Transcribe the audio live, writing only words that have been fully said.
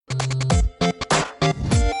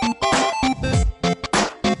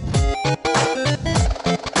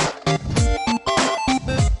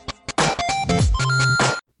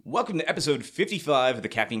welcome to episode 55 of the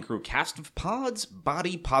Caffeine Crew cast of pods,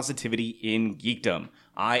 Body Positivity in Geekdom.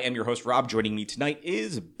 I am your host, Rob. Joining me tonight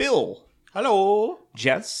is Bill. Hello.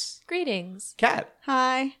 Jess. Greetings. Kat.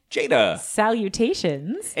 Hi. Jada.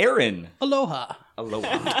 Salutations. Aaron. Aloha.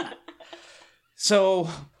 Aloha. So,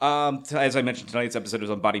 as I mentioned, tonight's episode is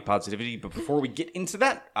on body positivity, but before we get into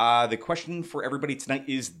that, the question for everybody tonight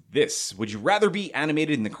is this. Would you rather be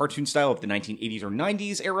animated in the cartoon style of the 1980s or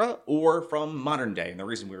 90s era, or from modern day? And the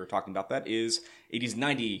reason we were talking about that is 80s and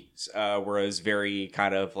 90s whereas very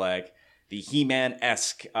kind of like the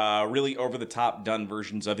He-Man-esque, really over-the-top done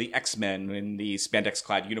versions of the X-Men in the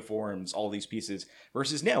spandex-clad uniforms, all these pieces,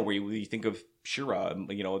 versus now where you think of She-Ra,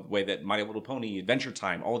 the way that My Little Pony, Adventure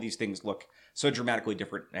Time, all these things look so dramatically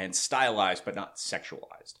different and stylized, but not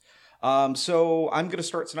sexualized. So I'm going to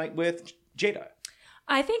start tonight with Jada.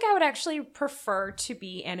 I think I would actually prefer to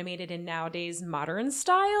be animated in nowadays modern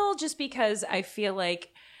style, just because I feel like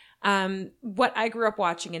what I grew up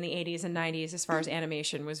watching in the 80s and 90s as far as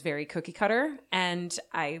animation was very cookie cutter, and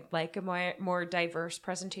I like a more diverse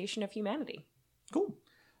presentation of humanity. Cool.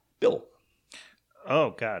 Bill. Oh,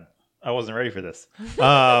 God. I wasn't ready for this.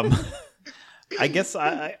 I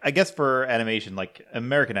guess for animation, like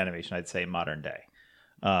American animation, I'd say modern day.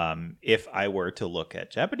 If I were to look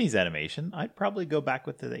at Japanese animation, I'd probably go back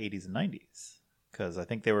with the 80s and 90s because I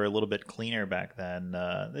think they were a little bit cleaner back then.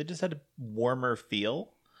 They just had a warmer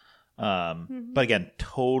feel. But again,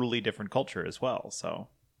 totally different culture as well. So,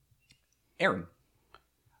 Aaron.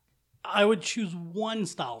 I would choose one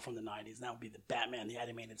style from the 90s, and that would be the Batman, the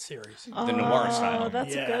animated series. The noir style. Oh,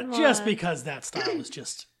 that's a good one. Just because that style is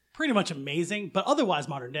just pretty much amazing, but otherwise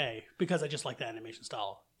modern day, because I just like the animation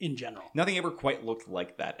style in general. Nothing ever quite looked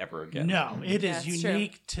like that ever again. No, it is That's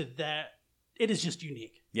unique to that. It is just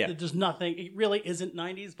unique. Yeah. There's nothing, it really isn't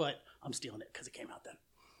 90s, but I'm stealing it because it came out then.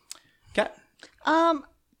 Kat.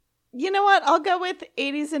 You know what? I'll go with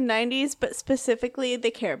 80s and 90s, but specifically the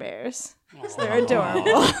Care Bears. Because they're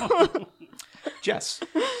adorable. Jess.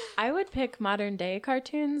 I would pick modern day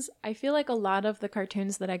cartoons. I feel like a lot of the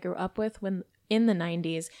cartoons that I grew up with when in the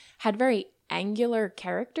 90s had very angular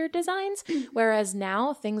character designs, whereas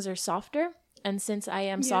now things are softer. And since I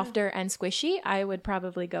am softer and squishy, I would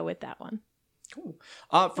probably go with that one. Cool.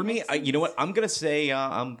 For me, you know what? I'm going to say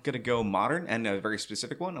I'm going to go modern and a very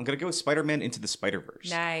specific one. I'm going to go with Spider-Man Into the Spider-Verse.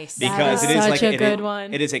 Nice. Because That it is such like a good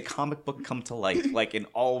one. It is a comic book come to life, like in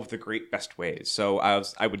all of the great best ways. So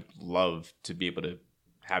I would love to be able to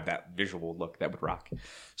have that visual look. That would rock.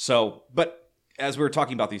 So, but as we were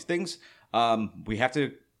talking about these things, we have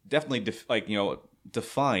to definitely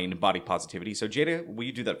define body positivity. So Jada, will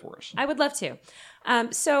you do that for us? I would love to.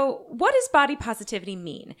 So what does body positivity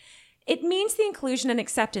mean? It means the inclusion and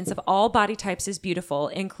acceptance of all body types as beautiful,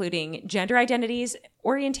 including gender identities,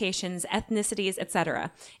 orientations, ethnicities,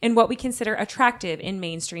 etc., in what we consider attractive in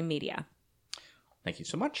mainstream media. Thank you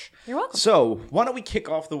so much. You're welcome. So why don't we kick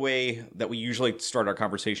off the way that we usually start our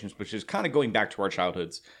conversations, which is kind of going back to our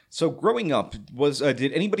childhoods. So growing up,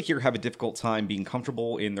 did anybody here have a difficult time being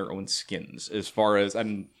comfortable in their own skins? As far as,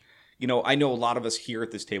 I know a lot of us here at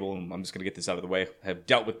this table, and I'm just going to get this out of the way, have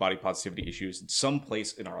dealt with body positivity issues in some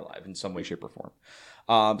place in our life, in some way, shape, or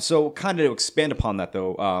form. So kind of to expand upon that,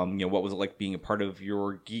 though, what was it like being a part of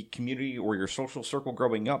your geek community or your social circle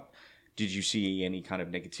growing up? Did you see any kind of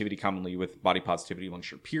negativity commonly with body positivity amongst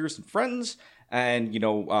your peers and friends? And,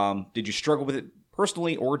 did you struggle with it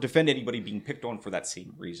personally or defend anybody being picked on for that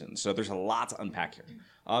same reason? So there's a lot to unpack here.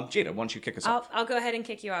 Jada, why don't you kick us off? I'll go ahead and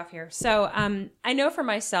kick you off here. So I know for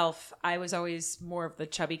myself, I was always more of the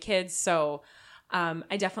chubby kid. So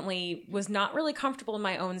I definitely was not really comfortable in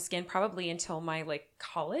my own skin probably until my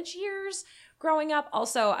college years growing up.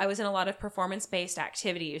 Also, I was in a lot of performance-based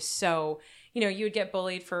activities. So, you would get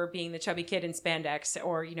bullied for being the chubby kid in spandex,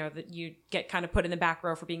 or, that you get kind of put in the back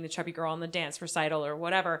row for being the chubby girl in the dance recital or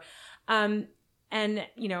whatever. And,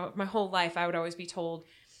 my whole life I would always be told,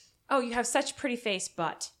 oh, you have such a pretty face,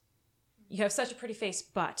 but. You have such a pretty face,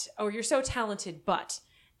 but. Oh, you're so talented, but.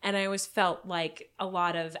 And I always felt like a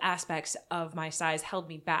lot of aspects of my size held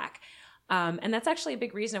me back. And that's actually a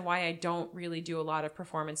big reason why I don't really do a lot of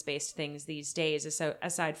performance-based things these days,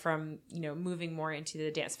 aside from, moving more into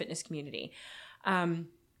the dance fitness community.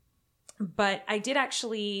 But I did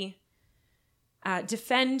actually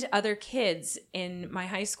defend other kids in my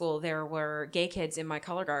high school. There were gay kids in my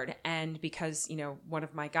color guard. And because, one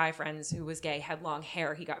of my guy friends who was gay had long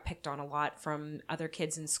hair, he got picked on a lot from other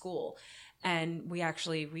kids in school. And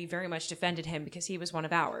we very much defended him because he was one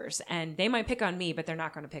of ours. And they might pick on me, but they're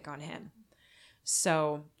not going to pick on him.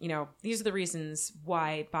 So, these are the reasons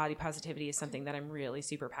why body positivity is something that I'm really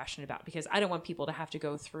super passionate about, because I don't want people to have to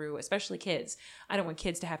go through, especially kids. I don't want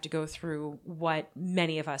kids to have to go through what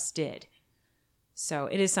many of us did. So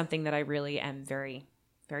it is something that I really am very,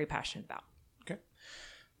 very passionate about. Okay.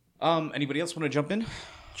 Anybody else want to jump in?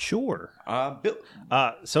 Sure. Bill.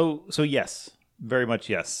 So yes, very much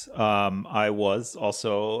yes. I was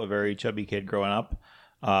also a very chubby kid growing up.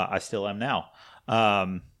 I still am now.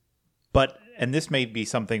 And this may be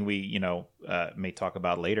something we, may talk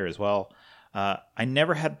about later as well. I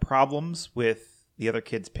never had problems with the other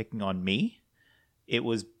kids picking on me. It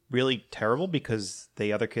was really terrible because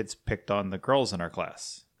the other kids picked on the girls in our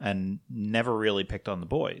class and never really picked on the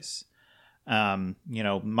boys.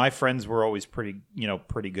 My friends were always pretty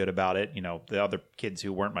good about it. The other kids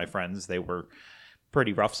who weren't my friends, they were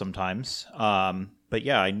pretty rough sometimes. But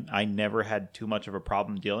yeah, I never had too much of a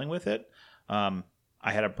problem dealing with it. I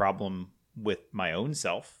had a problem with my own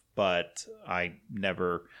self, but I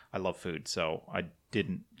love food. So I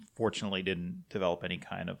fortunately didn't develop any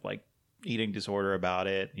kind of like eating disorder about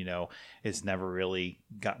it. It's never really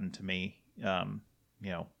gotten to me,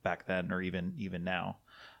 back then or even now.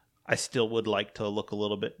 I still would like to look a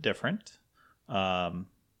little bit different, look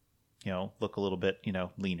a little bit,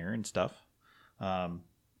 leaner and stuff,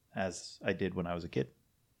 as I did when I was a kid.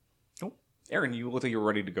 Oh, Aaron, you look like you're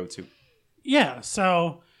ready to go too. Yeah,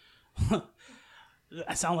 so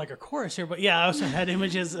I sound like a chorus here, but yeah, I also had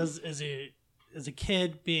images as a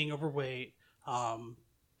kid being overweight,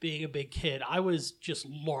 being a big kid. I was just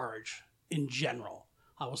large in general.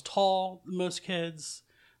 I was tall than most kids.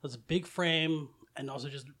 I was a big frame and also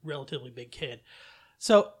just relatively big kid.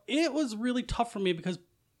 So it was really tough for me because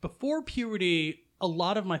before puberty, a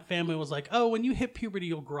lot of my family was like, oh, when you hit puberty,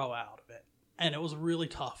 you'll grow out of it. And it was really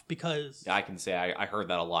tough because... Yeah, I can say I heard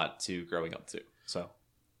that a lot too growing up too. So,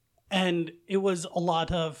 and it was a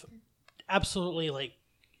lot of absolutely like...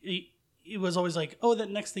 It was always like, oh,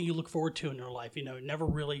 that next thing you look forward to in your life, never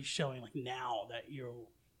really showing like now that you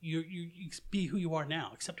be who you are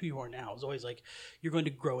now, accept who you are now. It was always like, you're going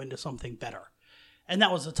to grow into something better. And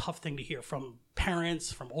that was a tough thing to hear from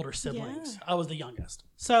parents, from older siblings. Yeah. I was the youngest.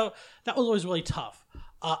 So that was always really tough.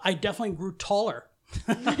 I definitely grew taller.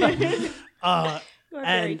 You are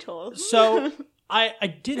very tall. So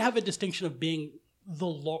I did have a distinction of being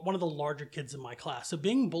one of the larger kids in my class. So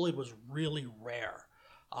being bullied was really rare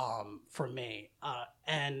for me.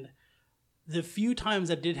 And the few times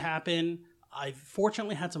that did happen, I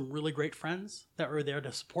fortunately had some really great friends that were there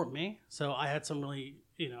to support me. So I had some really,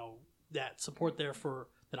 that support there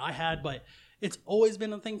that I had, but it's always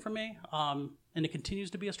been a thing for me. And it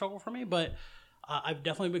continues to be a struggle for me, but I've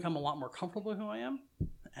definitely become a lot more comfortable with who I am.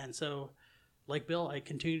 And so like Bill, I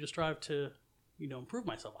continue to strive to, improve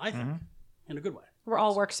myself, I think, in a good way. We're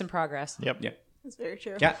all works in progress. Yep. Yeah. That's very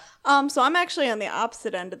true. Yeah. So I'm actually on the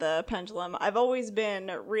opposite end of the pendulum. I've always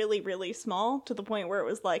been really, really small to the point where it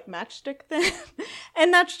was like matchstick thin.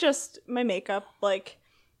 And that's just my makeup. Like,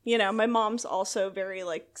 my mom's also very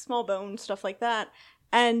like small bone, stuff like that.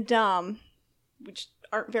 And, which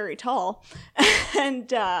aren't very tall.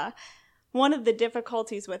 And, one of the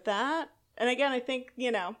difficulties with that, and again, I think,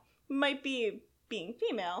 might be being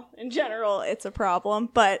female in general, it's a problem,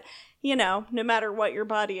 but no matter what your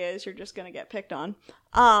body is, you're just going to get picked on.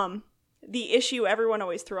 The issue everyone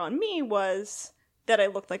always threw on me was that I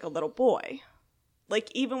looked like a little boy. Like,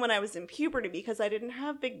 even when I was in puberty, because I didn't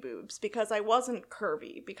have big boobs, because I wasn't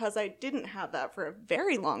curvy, because I didn't have that for a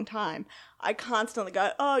very long time, I constantly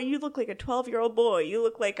got, oh, you look like a 12-year-old boy. You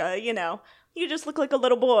look like you just look like a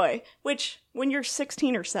little boy. Which, when you're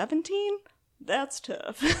 16 or 17, that's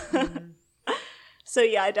tough. Mm-hmm. So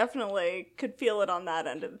yeah, I definitely could feel it on that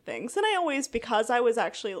end of the things. And I always, because I was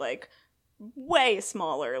actually like way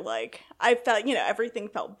smaller, like I felt, everything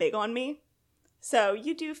felt big on me. So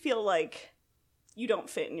you do feel like you don't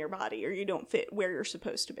fit in your body or you don't fit where you're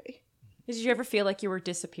supposed to be. Did you ever feel like you were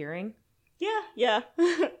disappearing? Yeah.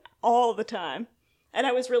 All the time. And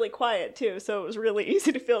I was really quiet too, so it was really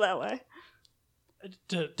easy to feel that way.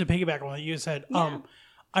 To piggyback on what you said, yeah.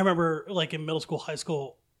 I remember like in middle school, high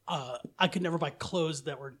school, I could never buy clothes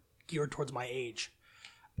that were geared towards my age.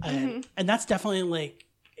 And that's definitely like,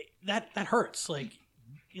 that hurts. Like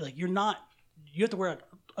you have to wear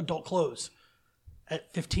adult clothes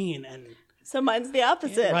at 15 and... So mine's the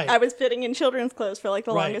opposite. Yeah, right. I was fitting in children's clothes for like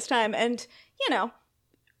the longest time. And,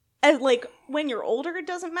 as like when you're older, it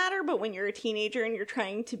doesn't matter. But when you're a teenager and you're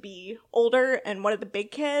trying to be older and one of the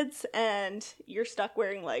big kids and you're stuck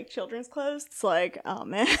wearing like children's clothes, it's like, oh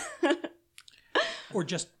man. Or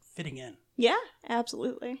just fitting in. Yeah,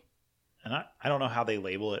 absolutely. And I don't know how they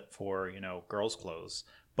label it for, girls' clothes,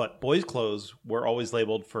 but boys' clothes were always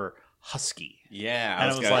labeled for husky. Yeah, And I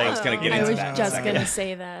was it was gonna, like- I was gonna get I into was that. in a just second. going to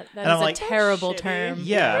say that. That And I'm is a like, terrible shitty. term.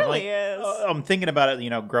 Yeah, It I'm really is. I'm thinking about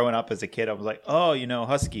it, growing up as a kid, I was like, oh,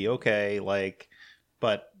 husky, okay,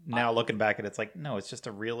 but now looking back at it, it's like, no, it's just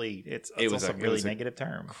it's It was also a- a it really was a negative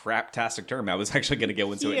term. Craptastic term. I was actually going to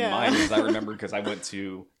go into it in Yeah. mine, because I remember, because I went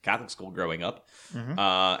to Catholic school growing up,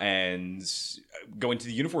 Mhm. and going to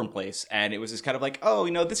the uniform place, and it was just kind of like, oh,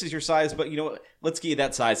 this is your size, but let's get you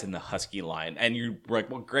that size in the husky line. And you're like,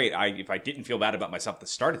 well, great. If I didn't feel bad about myself at the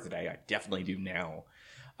start of the day, I definitely do now.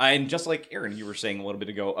 And just like Aaron, you were saying a little bit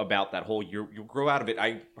ago about that whole you'll grow out of it.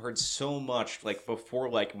 I heard so much before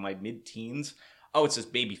my mid-teens. Oh, it's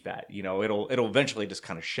just baby fat. It'll eventually just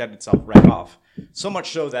kind of shed itself right off. So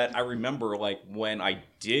much so that I remember when I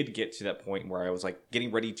did get to that point where I was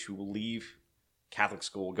getting ready to leave Catholic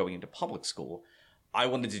school, going into public school, I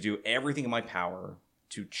wanted to do everything in my power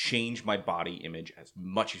to change my body image as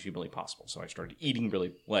much as humanly possible. So I started eating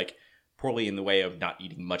really poorly, in the way of not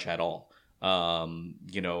eating much at all. Growing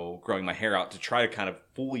my hair out to try to kind of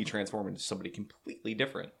fully transform into somebody completely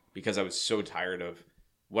different, because I was so tired of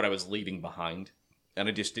what I was leaving behind. And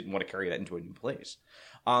I just didn't want to carry that into a new place.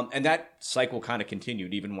 And that cycle kind of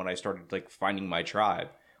continued even when I started finding my tribe.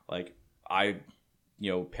 I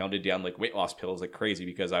pounded down weight loss pills like crazy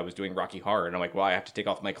because I was doing Rocky Horror. And I'm like, well, I have to take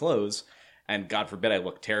off my clothes. And God forbid I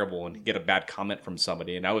look terrible and get a bad comment from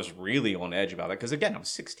somebody. And I was really on edge about that because, again, I was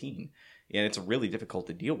 16. And it's really difficult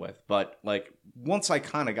to deal with. But once I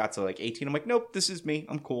kind of got to 18, I'm like, nope, this is me.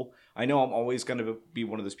 I'm cool. I know I'm always going to be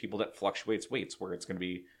one of those people that fluctuates weights, where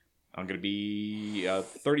I'm going to be a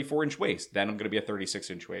 34-inch waist. Then I'm going to be a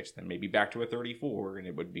 36-inch waist. Then maybe back to a 34. And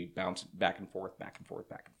it would be bouncing back and forth, back and forth,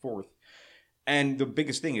 back and forth. And the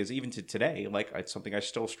biggest thing is, even to today, it's something I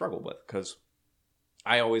still struggle with. Because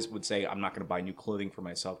I always would say I'm not going to buy new clothing for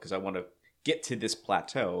myself because I want to get to this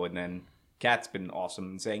plateau. And then Kat's been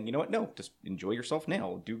awesome in saying, you know what? No, just enjoy yourself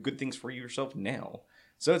now. Do good things for yourself now.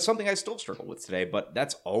 So it's something I still struggle with today. But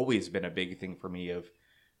that's always been a big thing for me, of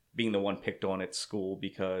being the one picked on at school,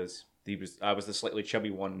 because I was the slightly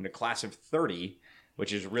chubby one in a class of 30,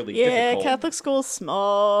 which is really difficult. Catholic school's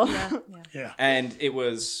small. Yeah. And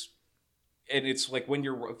it's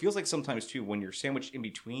it feels like sometimes too, when you're sandwiched in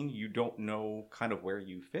between, you don't know kind of where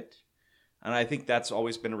you fit. And I think that's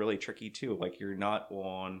always been really tricky too. You're not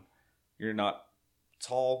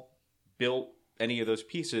tall, built, any of those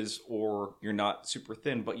pieces, or you're not super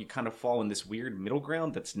thin, but you kind of fall in this weird middle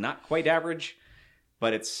ground that's not quite average,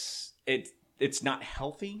 but it's not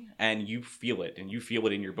healthy, and you feel it in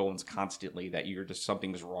your bones constantly that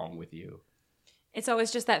something's wrong with you. It's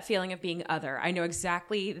always just that feeling of being other. I know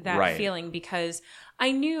exactly that Right. feeling, because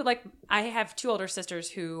I knew, I have two older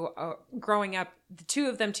sisters who, growing up, the two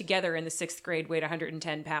of them together in the 6th grade weighed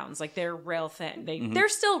 110 pounds. They're rail thin. They're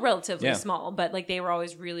still relatively small, but they were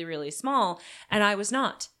always really, really small, and I was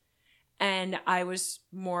not. And I was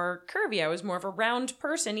more curvy. I was more of a round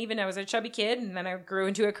person, even I was a chubby kid, and then I grew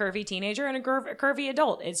into a curvy teenager and a curvy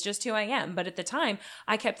adult. It's just who I am. But at the time,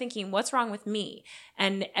 I kept thinking, what's wrong with me?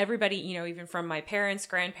 And everybody, even from my parents,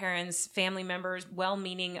 grandparents, family members,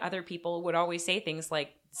 well-meaning other people, would always say things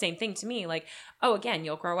same thing to me, oh, again,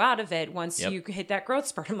 you'll grow out of it once you hit that growth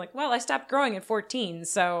spurt. I'm like, well, I stopped growing at 14,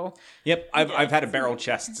 so. Yep, I've had a barrel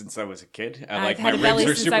chest since I was a kid. I've my had a ribs belly are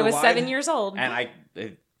since super I was wide, 7 years old. and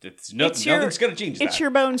nothing's going to change that. It's your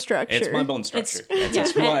bone structure. It's my bone structure. It's yeah.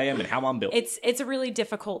 just who I am and how I'm built. It's a really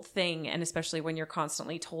difficult thing, and especially when you're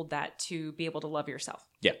constantly told that, to be able to love yourself.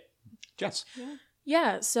 Yeah. Jess.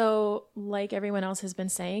 Yeah, so like everyone else has been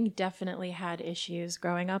saying, definitely had issues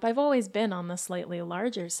growing up. I've always been on the slightly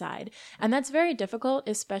larger side, and that's very difficult,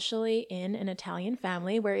 especially in an Italian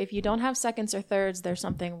family where if you don't have seconds or thirds, there's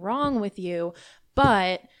something wrong with you,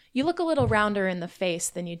 but you look a little rounder in the face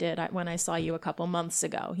than you did when I saw you a couple months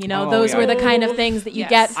ago. Those were the kind of things that you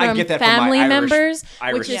get I from get that from my family members,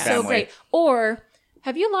 Irish which is so family. great. Or,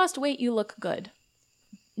 have you lost weight? You look good.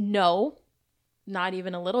 No. Not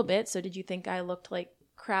even a little bit. So did you think I looked like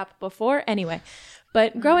crap before? Anyway,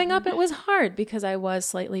 but growing up, it was hard because I was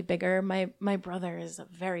slightly bigger. My brother is a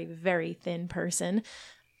very, very thin person.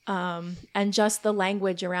 And just the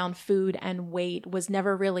language around food and weight was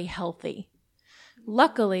never really healthy.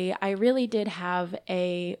 Luckily, I really did have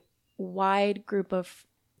a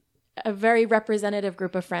very representative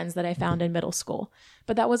group of friends that I found in middle school.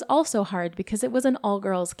 But that was also hard because it was an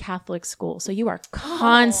all-girls Catholic school. So you are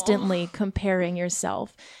constantly comparing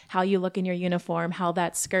yourself, how you look in your uniform, how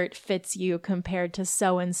that skirt fits you compared to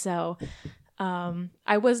so-and-so.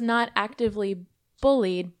 I was not actively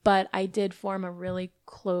bullied, but I did form a really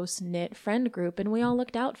close-knit friend group, and we all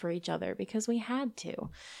looked out for each other because we had to,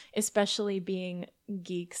 especially being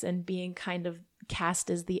geeks and being kind of cast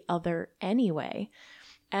as the other anyway.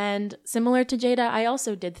 And similar to Jada, I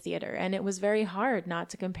also did theater, and it was very hard not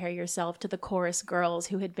to compare yourself to the chorus girls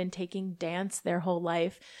who had been taking dance their whole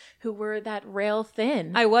life, who were that rail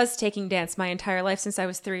thin. I was taking dance my entire life since I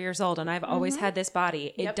was 3 years old, and I've always had this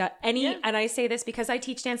body. And I say this because I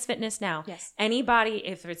teach dance fitness now. Yes. Any body,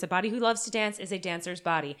 if it's a body who loves to dance, is a dancer's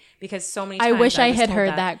body, because so many times I wish I was had told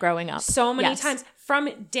heard that growing up. So many Yes. times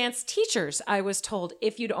from dance teachers, I was told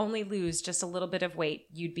if you'd only lose just a little bit of weight,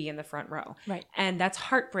 you'd be in the front row. Right. And that's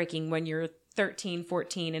heartbreaking when you're 13,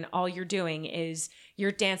 14, and all you're doing is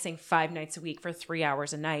you're dancing 5 nights a week for 3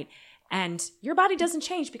 hours a night. And your body doesn't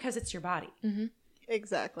change because it's your body. Mm-hmm.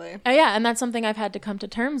 Exactly. Yeah, and that's something I've had to come to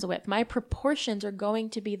terms with. My proportions are going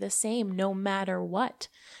to be the same no matter what.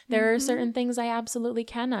 There are certain things I absolutely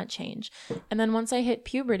cannot change. And then once I hit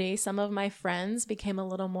puberty, some of my friends became a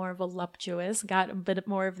little more voluptuous, got a bit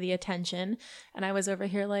more of the attention. And I was over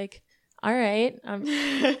here like, all right,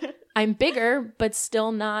 I'm bigger, but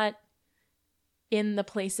still not in the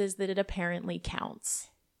places that it apparently counts.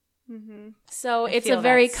 So it's a feel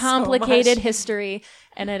very that so complicated much. history,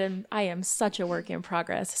 and I am such a work in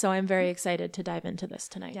progress. So I'm very excited to dive into this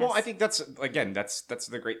tonight. Well, I think that's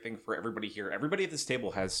the great thing for everybody here. Everybody at this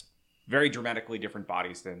table has very dramatically different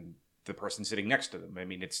bodies than the person sitting next to them. I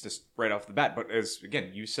mean, it's just right off the bat. But as,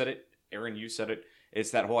 again, you said it, Aaron, you said it.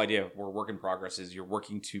 It's that whole idea of we're work in progress is you're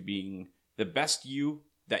working to being the best you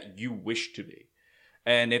that you wish to be.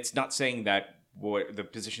 And it's not saying that what the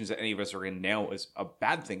positions that any of us are in now is a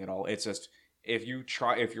bad thing at all. It's just if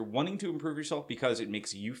you're wanting to improve yourself because it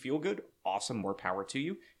makes you feel good, awesome, more power to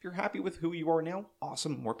you. If you're happy with who you are now,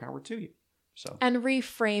 awesome, more power to you. So And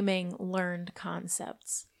reframing learned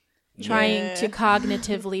concepts. Trying to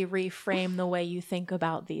cognitively reframe the way you think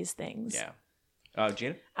about these things. yeah.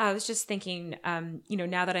 Jada? I was just thinking,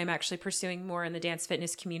 now that I'm actually pursuing more in the dance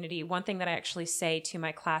fitness community, one thing that I actually say to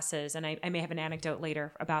my classes, and I may have an anecdote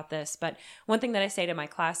later about this, but one thing that I say to my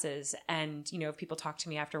classes, and if people talk to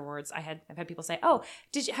me afterwards, I've had people say, "Oh,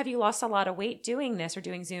 have you lost a lot of weight doing this or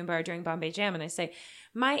doing Zumba or doing Bombay Jam?" And I say,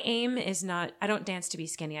 my aim is not, I don't dance to be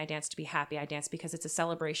skinny. I dance to be happy. I dance because it's a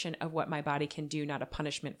celebration of what my body can do, not a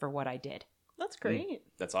punishment for what I did. That's great.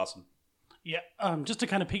 That's awesome. Yeah, just to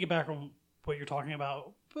kind of piggyback on what you're talking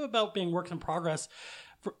about being work in progress.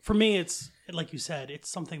 For me, it's like you said, it's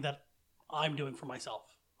something that I'm doing for myself.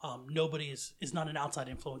 Nobody is not an outside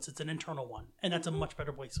influence; it's an internal one, and that's a much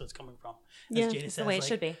better place it's coming from. As Yeah, Jada It's says, the way it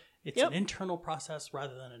should be. It's an internal process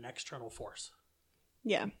rather than an external force.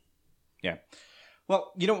 Yeah. Yeah.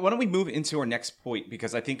 Well, why don't we move into our next point,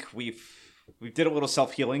 because I think we did a little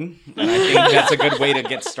self-healing, and I think that's a good way to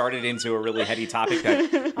get started into a really heady topic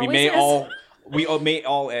that we may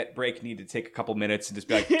all at break need to take a couple minutes and just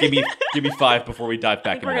be like, give me 5 before we dive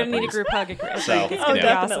back into We're that. going to need a please. group hug. It's So, gonna oh, be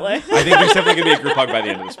definitely. awesome. I think there's definitely going to be a group hug by the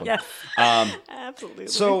end of this one. Yeah. Absolutely.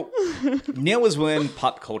 So now is when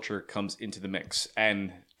pop culture comes into the mix,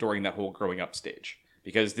 and during that whole growing up stage,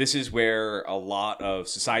 because this is where a lot of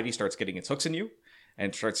society starts getting its hooks in you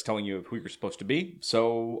and starts telling you who you're supposed to be.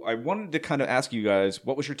 So I wanted to kind of ask you guys,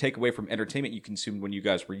 what was your takeaway from entertainment you consumed when you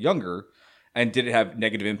guys were younger? And did it have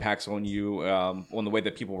negative impacts on you, on the way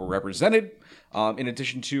that people were represented? In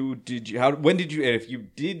addition to, if you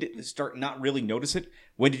did start not really notice it,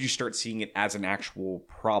 when did you start seeing it as an actual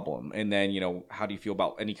problem? And then, how do you feel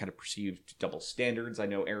about any kind of perceived double standards? I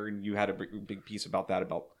know, Aaron, you had a big piece about that,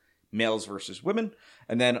 about males versus women.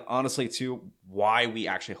 And then, honestly, too, why we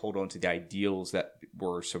actually hold on to the ideals that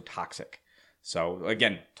were so toxic. So,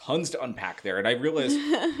 again, tons to unpack there. And I realized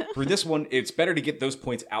for this one, it's better to get those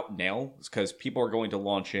points out now because people are going to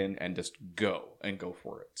launch in and just go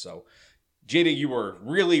for it. So, Jada, you were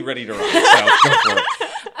really ready to run, so go for it.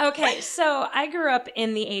 Okay, so I grew up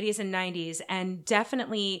in the 80s and 90s, and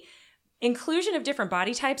definitely inclusion of different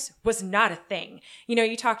body types was not a thing.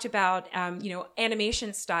 You talked about,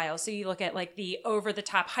 animation style. So you look at like the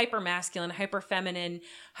over-the-top hyper-masculine, hyper-feminine,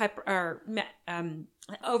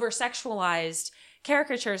 over-sexualized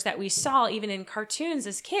caricatures that we saw even in cartoons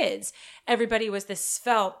as kids. Everybody was this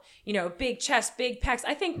svelte, big chest, big pecs.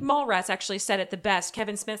 I think Mallrats actually said it the best.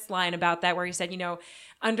 Kevin Smith's line about that where he said,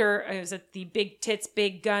 is it the big tits,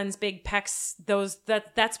 big guns, big pecs,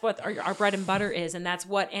 that's what our bread and butter is, and that's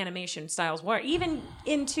what animation styles were. Even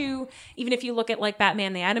if you look at like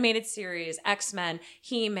Batman the animated series, X-Men,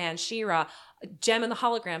 He-Man, She-Ra, Gem and the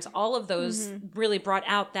Holograms, all of those really brought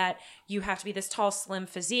out that you have to be this tall, slim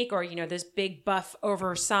physique, or this big, buff,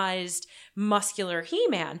 oversized, muscular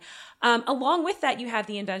He-Man. Along with that, you have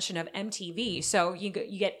the invention of MTV. So you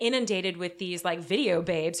get inundated with these like video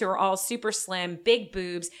babes who are all super slim, big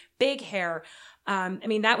boobs, big hair.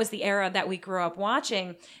 That was the era that we grew up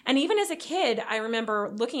watching. And even as a kid, I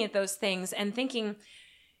remember looking at those things and thinking,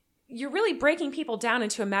 you're really breaking people down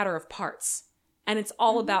into a matter of parts. And it's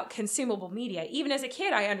all about consumable media. Even as a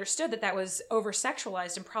kid, I understood that was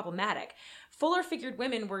over-sexualized and problematic. Fuller-figured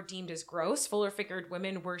women were deemed as gross. Fuller-figured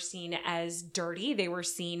women were seen as dirty. They were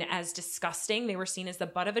seen as disgusting. They were seen as the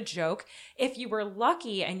butt of a joke. If you were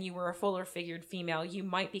lucky and you were a fuller-figured female, you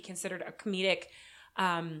might be considered a comedic,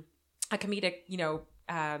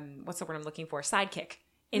 what's the word I'm looking for? Sidekick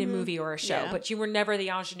in a movie or a show. Yeah. But you were never the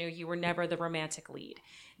ingenue. You were never the romantic lead.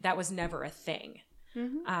 That was never a thing.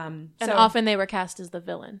 And often they were cast as the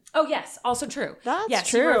villain. Oh yes, also true. That's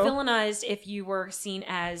true. You were villainized if you were seen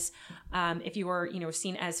as,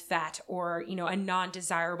 seen as fat or a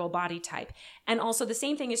non-desirable body type. And also the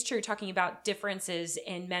same thing is true talking about differences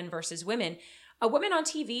in men versus women. A woman on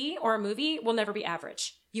TV or a movie will never be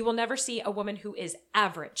average. You will never see a woman who is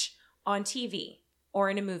average on TV or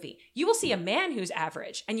in a movie. You will see a man who's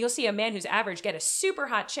average, and you'll see a man who's average get a super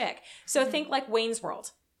hot chick. So think like Wayne's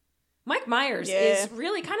World. Mike Myers is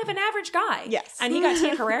really kind of an average guy. Yes. And he got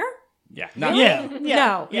Tia Carrere? Yeah. Really? Yeah.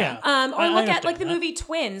 No. Yeah. Or look at like the movie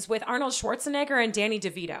Twins with Arnold Schwarzenegger and Danny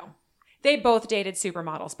DeVito. They both dated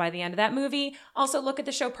supermodels by the end of that movie. Also look at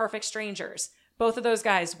the show Perfect Strangers. Both of those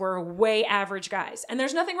guys were way average guys. And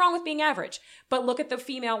there's nothing wrong with being average. But look at the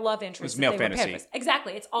female love interest. It's male fantasy.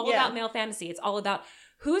 Exactly. It's all about male fantasy. It's all about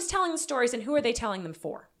who's telling the stories and who are they telling them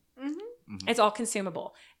for. It's all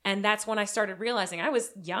consumable. And that's when I started realizing I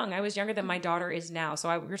was young. I was younger than my daughter is now.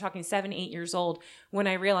 So we were talking 7, 8 years old when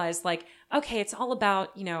I realized like, okay, it's all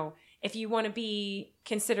about, if you want to be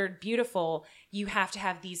considered beautiful, you have to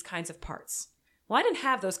have these kinds of parts. Well, I didn't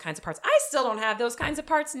have those kinds of parts. I still don't have those kinds of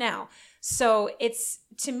parts now. So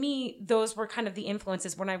to me, those were kind of the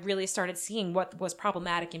influences when I really started seeing what was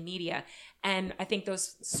problematic in media. And I think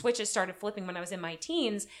those switches started flipping when I was in my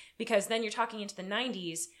teens, because then you're talking into the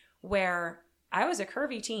 90s where I was a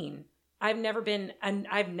curvy teen. I've never been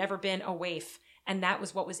a waif, and that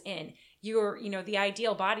was what was in. The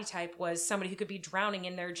ideal body type was somebody who could be drowning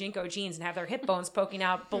in their Jinko jeans and have their hip bones poking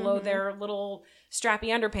out below their little strappy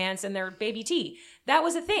underpants and their baby tee. That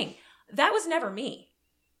was a thing. That was never me.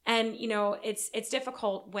 And it's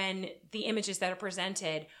difficult when the images that are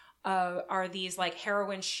presented are these like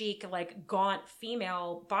heroin chic, like gaunt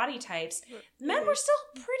female body types. Men were still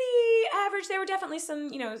pretty average. There were definitely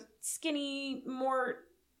some, skinny, more,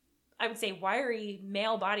 I would say, wiry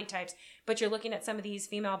male body types. But you're looking at some of these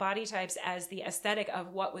female body types as the aesthetic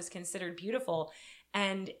of what was considered beautiful.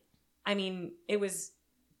 And it was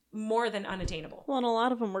more than unattainable. Well, and a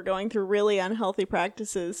lot of them were going through really unhealthy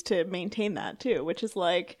practices to maintain that too, which is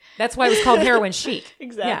like... That's why it was called heroin chic.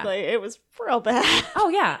 Exactly. Yeah. It was real bad. Oh,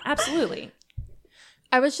 yeah, absolutely.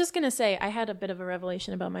 I was just going to say, I had a bit of a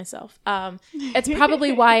revelation about myself. It's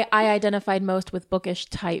probably why I identified most with bookish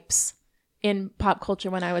types in pop culture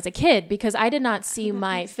when I was a kid, because I did not see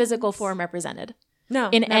my physical form represented in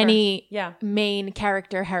never. any main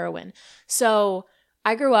character heroine. So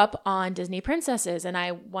I grew up on Disney princesses and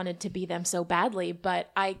I wanted to be them so badly, but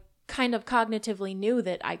I kind of cognitively knew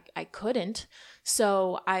that I couldn't.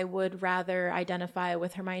 So I would rather identify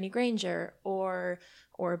with Hermione Granger or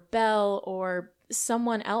Belle or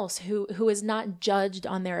someone else who is not judged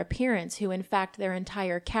on their appearance, who in fact their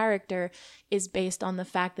entire character is based on the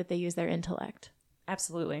fact that they use their intellect.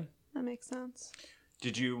 Absolutely. That makes sense.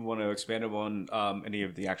 Did you want to expand on any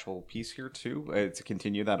of the actual piece here too, to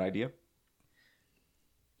continue that idea?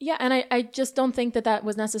 Yeah, and I just don't think that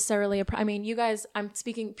was necessarily you guys, I'm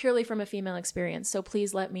speaking purely from a female experience, so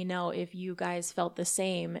please let me know if you guys felt the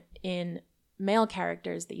same in male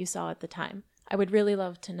characters that you saw at the time. I would really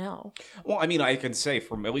love to know. Well, I can say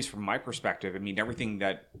at least from my perspective, everything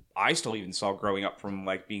that I still even saw growing up from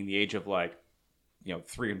like being the age of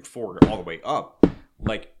 3 and 4 all the way up,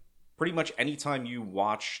 like pretty much anytime you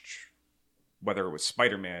watched, whether it was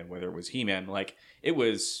Spider-Man, whether it was He-Man, like it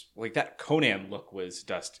was like that Conan look was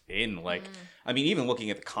just in. Like, even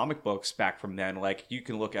looking at the comic books back from then, like you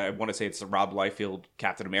can look at, I want to say it's the Rob Liefeld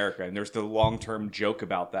Captain America, and there's the long-term joke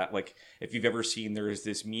about that. Like, if you've ever seen, there's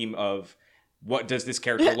this meme of what does this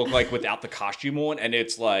character look like without the costume on, and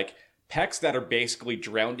it's like pecs that are basically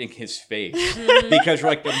drowned in his face because you're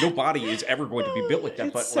like, no body is ever going to be built like that.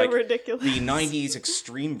 It's But so like ridiculous. the 90s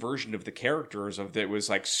extreme version of the characters of that was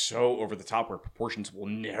like so over the top where proportions will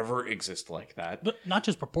never exist like that. But not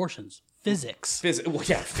just proportions, physics. Well,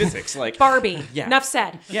 yeah, physics. Like Barbie. Yeah. Enough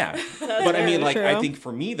said. Yeah. But I mean, very like, I true. think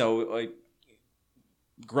for me though, like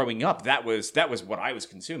growing up, that was what I was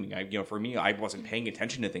consuming. For me, I wasn't paying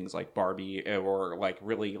attention to things like Barbie or like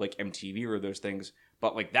really like MTV or those things.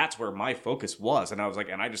 But like that's where my focus was, and I was like,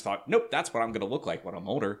 and I just thought, nope, that's what I'm going to look like when I'm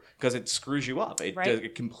older, because it screws you up. It Right.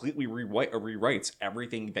 it completely rewrites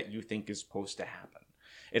everything that you think is supposed to happen.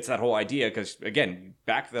 It's that whole idea, because again,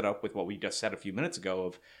 back that up with what we just said a few minutes ago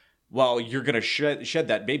of, well, you're going to shed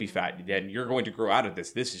that baby fat, and you're going to grow out of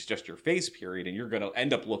this. This is just your phase period, and you're going to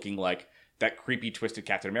end up looking like that creepy, twisted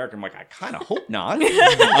Captain America. I'm like, I kind of hope not.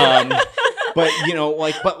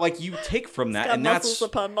 But you take from that, Got and muscles that's.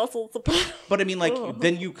 upon muscles upon. But I mean, like, Ugh.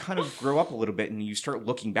 then you kind of grow up a little bit, and you start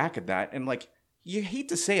looking back at that, and like, you hate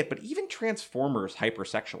to say it, but even Transformers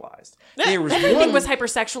hypersexualized. There was Everything one, was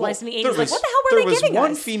hypersexualized in the 80s. there Like, was- what the hell were there they was giving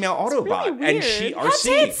one us? female Autobot, really and she weird. Had RC,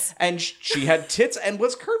 tits. and she had tits and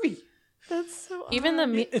was curvy. That's so Even odd.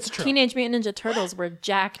 the It's true. Teenage Mutant Ninja Turtles were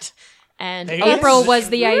jacked, and They- April That's was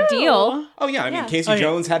the true. ideal. Oh yeah, I mean Yeah. Casey Oh, yeah.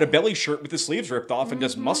 Jones had a belly shirt with the sleeves ripped off and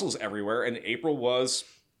just Mm-hmm. muscles everywhere, and April was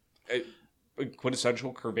a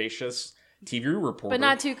quintessential curvaceous TV reporter. But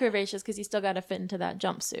not too curvaceous because you still got to fit into that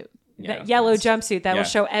jumpsuit. Yeah, That yellow it's- jumpsuit that yeah. will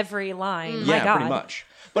show every line. Yeah, My God. pretty much.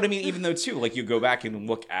 But I mean, even though too, like you go back and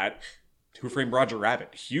look at Who Framed Roger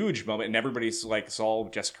Rabbit, huge moment, and everybody's like saw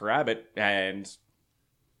Jessica Rabbit, and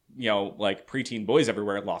like preteen boys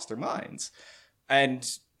everywhere lost their minds. And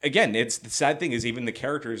again, it's the sad thing is even the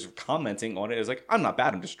characters commenting on it is like, I'm not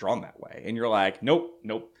bad, I'm just drawn that way, and you're like, nope.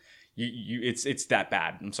 It's that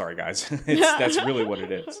bad. I'm sorry, guys. That's really what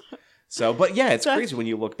it is. So, but yeah, it's crazy when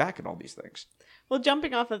you look back at all these things. Well,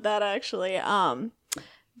 jumping off of that, actually,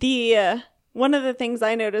 the one of the things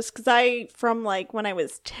I noticed, because I, from like when I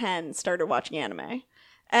was 10, started watching anime,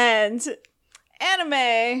 and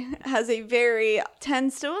anime has a very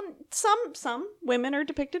tends to some women are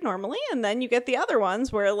depicted normally, and then you get the other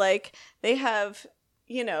ones where like they have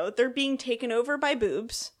they're being taken over by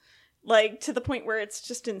boobs. Like, to the point where it's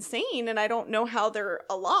just insane, and I don't know how they're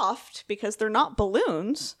aloft because they're not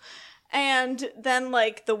balloons. And then,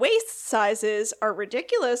 like, the waist sizes are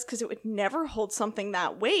ridiculous because it would never hold something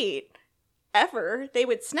that weight, ever. They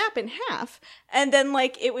would snap in half. And then,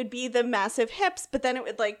 like, it would be the massive hips, but then it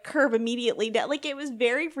would, like, curve immediately down. Like, it was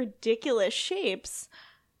very ridiculous shapes.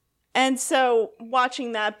 And so,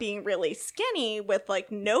 watching that being really skinny with,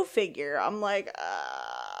 like, no figure, I'm like,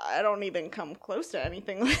 I don't even come close to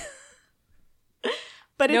anything like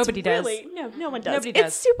But Nobody it's does. really no one does. Nobody does.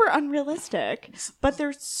 It's super unrealistic, but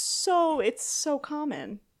it's so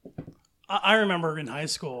common. I remember in high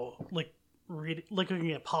school, like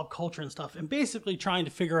looking at pop culture and stuff, and basically trying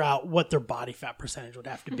to figure out what their body fat percentage would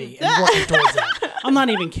have to be and working towards that. I'm not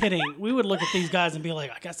even kidding. We would look at these guys and be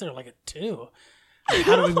like, I guess they're like a 2. Like,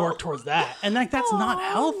 how do we work towards that? And like that's not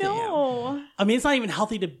healthy. No. I mean, it's not even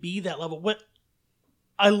healthy to be that level. What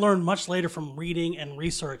I learned much later from reading and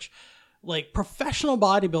research, like professional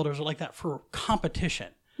bodybuilders are like that for competition.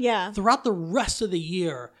 Yeah. Throughout the rest of the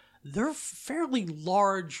year, they're fairly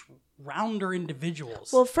large, rounder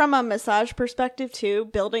individuals. Well, from a massage perspective too,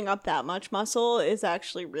 building up that much muscle is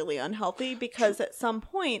actually really unhealthy because at some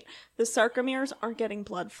point the sarcomeres aren't getting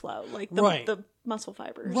blood flow, like Right. the muscle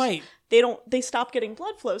fibers. Right. They stop getting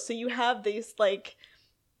blood flow, so you have these like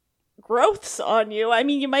growths on you. I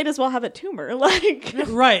mean, you might as well have a tumor. Like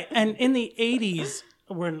Right. And in the 80s,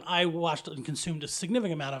 when I watched and consumed a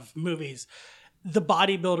significant amount of movies, the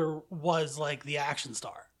bodybuilder was like the action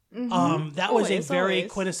star. That was Always, a very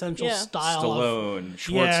always. quintessential Yeah. style of Stallone,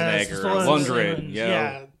 Yeah, Schwarzenegger, Stallone, Lundgren,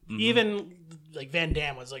 yeah. Even like Van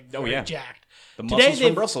Damme was like very yeah. jacked. the Today muscles from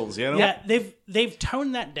they've- Brussels, Yeah, they've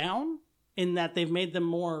toned that down in that they've made them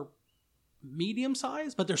more medium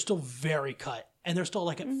size, but they're still very cut, and they're still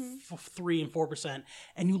like at 3 and 4%.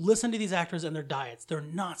 And you listen to these actors and their diets; they're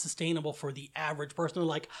not sustainable for the average person. They're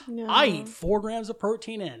like, No. I eat 4 grams of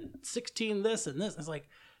protein and 16 this and this. It's like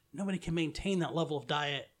nobody can maintain that level of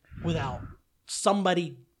diet without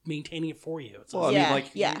somebody maintaining it for you. It's Well, I Yeah, mean,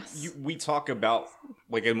 like, yes. we talk about,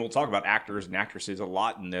 like, and we'll talk about actors and actresses a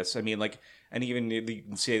lot in this. I mean, like, and even you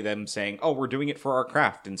can see them saying, oh, we're doing it for our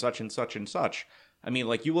craft and such and such and such. I mean,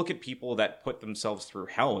 like, you look at people that put themselves through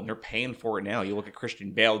hell and they're paying for it now. You look at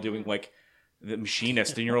Christian Bale doing, like, the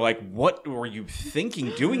machinist, and you're like, what were you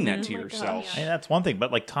thinking doing that to yourself? And that's one thing,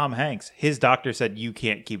 but like Tom Hanks, his doctor said you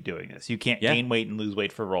can't keep doing this. You can't Yeah. gain weight and lose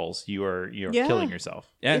weight for roles. You're Yeah. killing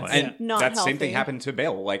yourself. Yeah, It's and not that same healthy. thing happened to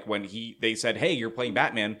Bale. Like when they said, "Hey, you're playing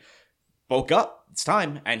Batman, bulk up, it's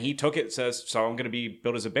time," and he took it. Says, "So I'm going to be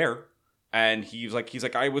built as a bear," and he's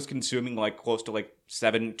like, I was consuming like close to like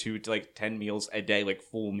 7 to like 10 meals a day, like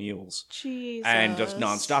full meals, Jesus. and just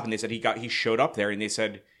nonstop. And they said he showed up there, and they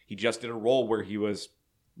said he just did a role where he was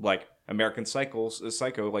like American Psycho,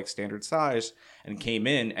 like standard size, and came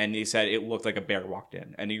in, and they said it looked like a bear walked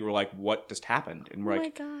in, and you were like, what just happened? And we're Oh my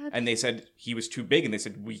like, God. and they said he was too big, and they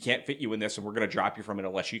said we can't fit you in this, and we're going to drop you from it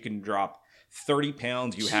unless you can drop 30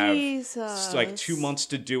 pounds. You have like 2 months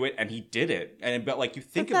to do it, and he did it. And but like you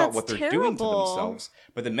think But about that's what they're doing to terrible. themselves,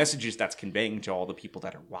 but the messages that's conveying to all the people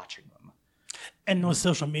that are watching them. And with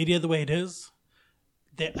social media the way it is,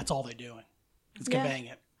 that's all they're doing. It's Yeah. conveying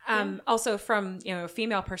it. Also, from a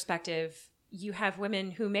female perspective, you have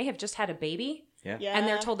women who may have just had a baby, Yeah. Yeah. and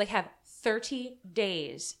they're told they have 30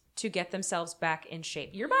 days to get themselves back in shape.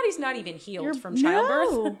 Your body's not even healed from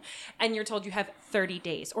childbirth, No. and you're told you have 30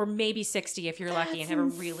 days, or maybe 60 if you're lucky and have a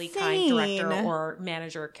That's really kind director insane. or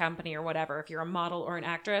manager, company, or whatever, if you're a model or an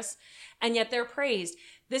actress, and yet they're praised.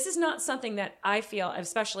 This is not something that I feel,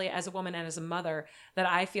 especially as a woman and as a mother, that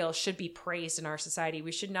I feel should be praised in our society.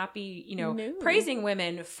 We should not be, No. praising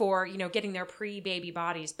women for, getting their pre-baby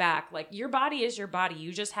bodies back. Like, your body is your body.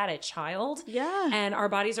 You just had a child. Yeah. And our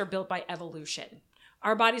bodies are built by evolution.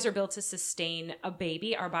 Our bodies are built to sustain a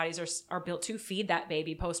baby. Our bodies are built to feed that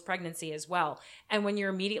baby post-pregnancy as well. And when you're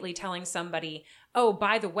immediately telling somebody, oh,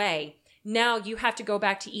 by the way, now you have to go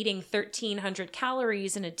back to eating 1,300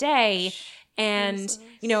 calories in a day and,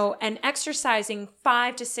 and exercising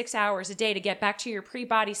 5 to 6 hours a day to get back to your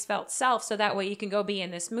pre-body svelte self so that way you can go be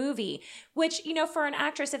in this movie, which, for an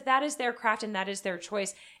actress, if that is their craft and that is their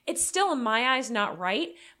choice, it's still in my eyes not right,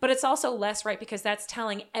 but it's also less right because that's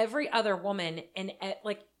telling every other woman and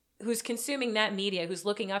like who's consuming that media, who's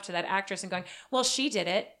looking up to that actress and going, well, she did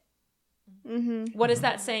it. Mm-hmm. What is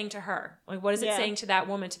that saying to her? Like, what is it Yeah. saying to that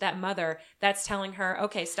woman, to that mother? That's telling her,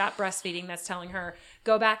 okay, stop breastfeeding. That's telling her,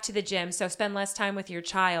 go back to the gym. So spend less time with your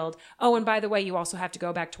child. Oh, and by the way, you also have to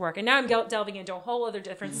go back to work. And now I'm delving into a whole other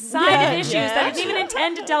different side of issues that I didn't even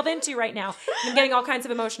intend to delve into right now. I'm getting all kinds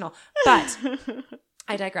of emotional, but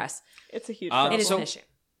I digress. It's a huge It problem. It is So- an issue.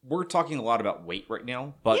 We're talking a lot about weight right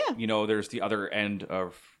now, but Yeah. there's the other end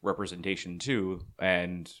of representation too,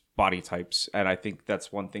 and body types, and I think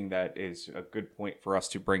that's one thing that is a good point for us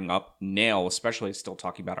to bring up now, especially still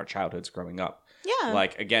talking about our childhoods growing up. Yeah.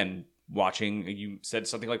 Like again, watching, you said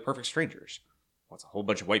something like Perfect Strangers. What's a whole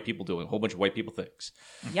bunch of white people doing? A whole bunch of white people things.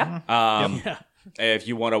 Yep. Yeah. If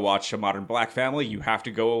you want to watch a Modern Black Family, you have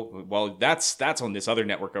to go. Well, that's on this other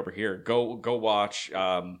network over here. Go watch.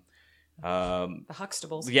 The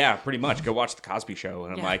Huxtables. Yeah, pretty much. Go watch the Cosby Show,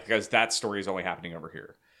 and I'm Yeah. like, because that story is only happening over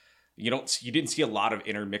here. You didn't see a lot of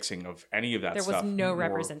intermixing of any of that There stuff. was no Or-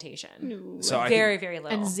 representation. So I Very, very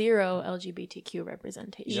little. And zero LGBTQ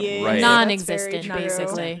representation. Yeah, Right. Non-existent, that's very true.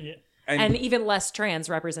 basically. Yeah. and even less trans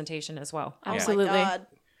representation as well. Oh my Absolutely. God.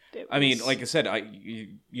 I mean, like I said,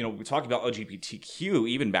 we talked about LGBTQ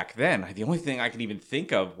even back then. The only thing I can even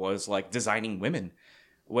think of was like designing women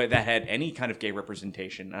that had any kind of gay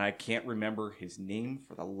representation. And I can't remember his name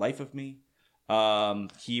for the life of me.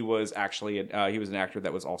 He was actually he was an actor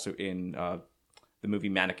that was also in the movie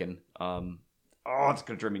Mannequin. It's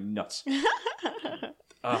gonna drive me nuts.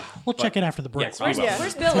 We'll check it after the break. Yes, right? we will. Yeah.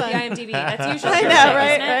 Where's Bill with the IMDb? That's usually I your know,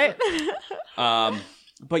 thing, isn't it? right?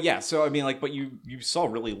 But yeah, so I mean, like, but you saw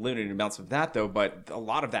really limited amounts of that though. But a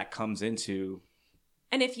lot of that comes into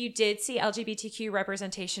And if you did see LGBTQ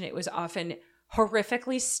representation, it was often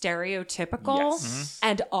horrifically stereotypical Yes.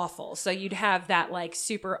 and awful. So you'd have that like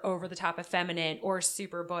super over the top effeminate or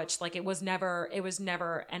super butch. Like it was never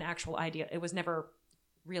an actual idea. It was never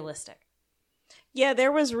realistic. Yeah,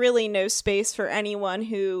 there was really no space for anyone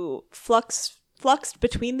who fluxed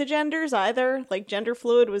between the genders either. Like gender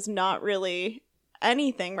fluid was not really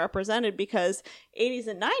anything represented because 80s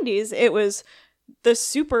and 90s it was the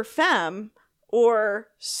super femme or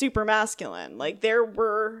super masculine. Like there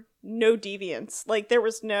were no deviants. Like there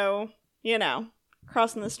was no,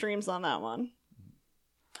 crossing the streams on that one.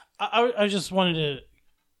 I just wanted to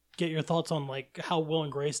get your thoughts on like how Will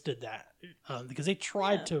and Grace did that because they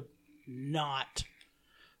tried to not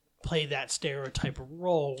play that stereotype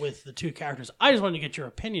role with the two characters. I just wanted to get your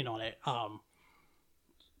opinion on it.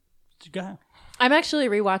 Go ahead. I'm actually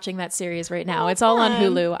rewatching that series right now. It's all on fun.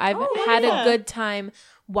 Hulu. I've Oh, had yeah. a good time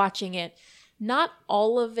watching it. not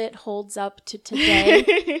all of it holds up to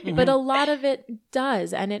today, but a lot of it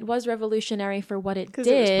does. And it was revolutionary for what it did. Because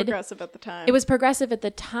it was progressive at the time. It was progressive at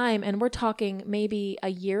the time. And we're talking maybe a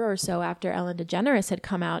year or so after Ellen DeGeneres had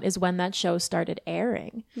come out is when that show started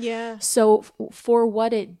airing. Yeah. So for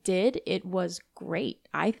what it did, it was great,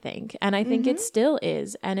 I think. And I think it still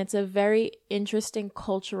is. And it's a very interesting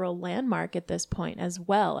cultural landmark at this point as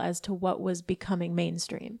well as to what was becoming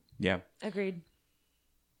mainstream. Yeah. Agreed.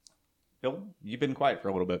 Bill, you've been quiet for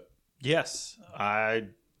a little bit. Yes,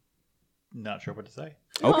 I'm not sure what to say.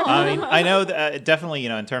 Okay. I mean, I know that definitely,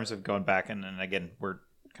 in terms of going back, and again, we're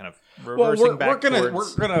kind of reversing we're back gonna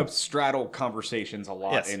towards... we're gonna straddle conversations a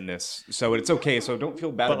lot Yes. in this, so it's okay. So don't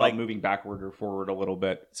feel bad But, about like- moving backward or forward a little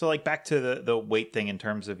bit. So, like, back to the weight thing in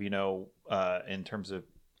terms of, in terms of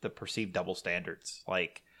the perceived double standards.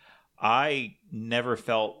 Like, I never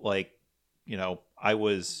felt like, I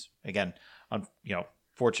was, again,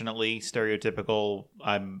 fortunately, stereotypical,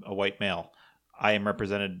 I'm a white male. I am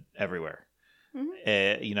represented everywhere.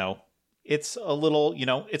 It's a little,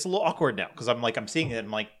 it's a little awkward now because I'm seeing it and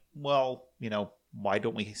I'm like, well, why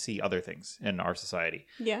don't we see other things in our society?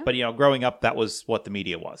 Yeah. But, growing up, that was what the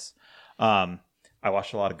media was. I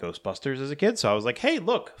watched a lot of Ghostbusters as a kid, so I was like, hey,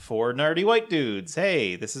 look, 4 nerdy white dudes.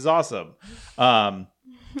 Hey, this is awesome.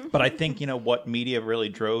 But I think, what media really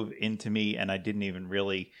drove into me, and I didn't even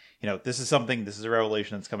really, this is a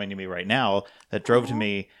revelation that's coming to me right now that drove to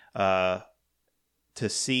me to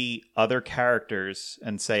see other characters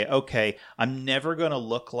and say, okay, I'm never going to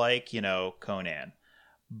look like, Conan,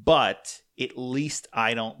 but at least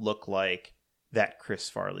I don't look like that Chris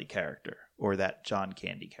Farley character or that John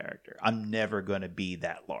Candy character. I'm never going to be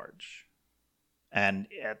that large. And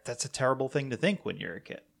that's a terrible thing to think when you're a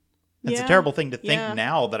kid. It's a terrible thing to think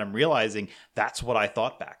now that I'm realizing that's what I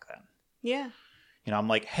thought back then. Yeah. I'm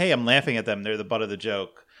like, hey, I'm laughing at them. They're the butt of the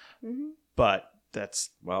joke. But that's...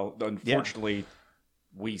 Well, unfortunately,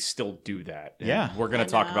 we still do that. And Yeah. we're going to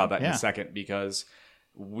talk about that in Yeah. a second because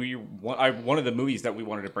one of the movies that we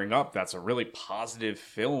wanted to bring up that's a really positive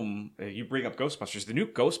film. You bring up Ghostbusters. The new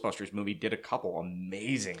Ghostbusters movie did a couple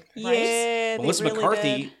amazing things. Yeah. Melissa they really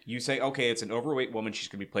McCarthy, did. you say, okay, it's an overweight woman. She's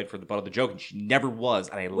going to be played for the butt of the joke, and she never was.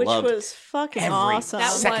 And I Which loved was fucking every awesome.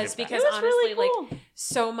 That second was of that. because It was honestly, really cool. like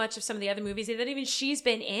so much of some of the other movies that even she's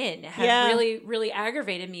been in have Yeah. really, really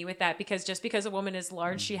aggravated me with that because just because a woman is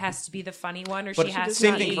large, she has to be the funny one or But she has does to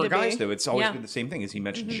same not thing be. for to guys, be. though. It's always Yeah. been the same thing. As he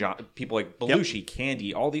mentioned, people like Belushi,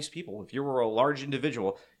 Candy, all these people. If you were a large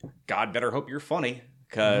individual, God better hope you're funny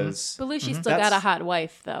because. Belushi still That's- got a hot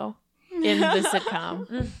wife, though, in the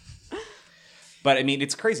sitcom. But I mean,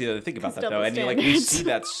 it's crazy to think about that, though. double And we standards. see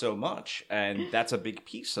that so much, and that's a big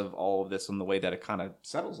piece of all of this and the way that it kind of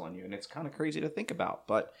settles on you, and it's kind of crazy to think about.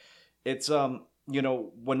 But it's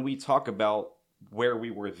when we talk about where we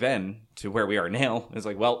were then to where we are now, it's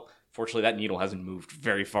like, well, fortunately, that needle hasn't moved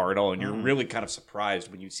very far at all, and you're really kind of surprised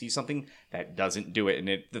when you see something that doesn't do it.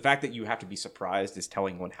 And the fact that you have to be surprised is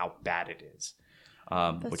telling one how bad it is,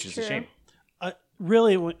 which is true. a shame.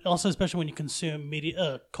 Really, also especially when you consume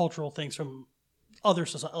media, cultural things from other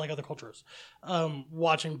society, like other cultures,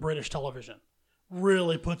 watching British television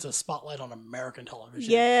really puts a spotlight on American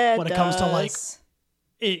television. Yeah, when it comes to like does.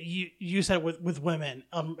 you said with women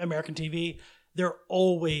on American TV, they're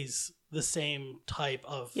always the same type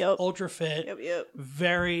of Yep. ultra fit, Yep.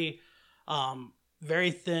 very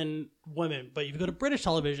very thin women. But if you go to British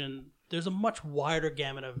television, there's a much wider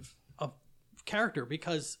gamut of character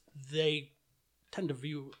because they tend to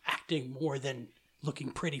view acting more than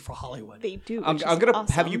looking pretty for Hollywood. They do. I'm which going is to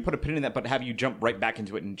awesome. have you put a pin in that, but have you jump right back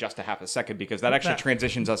into it in just a half a second because that actually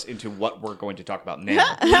transitions us into what we're going to talk about now.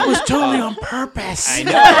 That was totally on purpose. I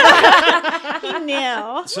know.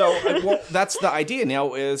 now. So, well, that's the idea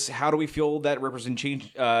now is how do we feel that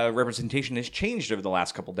representation has changed over the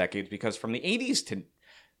last couple decades? Because from the 80s to,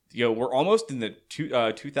 we're almost in the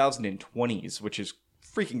 2020s, which is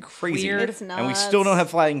freaking crazy. Weird. It's And we still don't have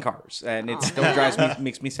flying cars. And it still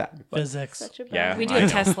makes me sad. But Physics. Such a Yeah. bad We do I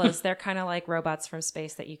have know. Teslas. They're kind of like robots from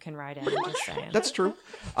space that you can ride in. I'm just saying. that's true.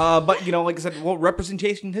 But, like I said, well,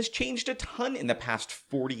 representation has changed a ton in the past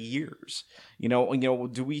 40 years.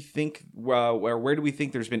 Do we think, where do we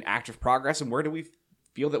think there's been active progress and where do we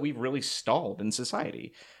feel that we've really stalled in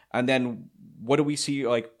society? And then what do we see,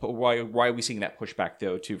 like, why are we seeing that pushback,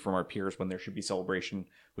 though, too, from our peers when there should be celebration,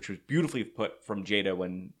 which was beautifully put from Jada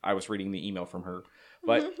when I was reading the email from her.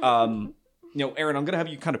 But, Aaron, I'm going to have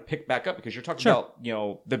you kind of pick back up because you're talking about,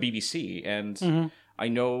 the BBC. And I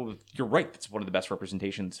know you're right. That's one of the best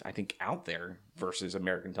representations, I think, out there versus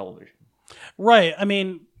American television. Right. I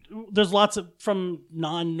mean, there's lots of, from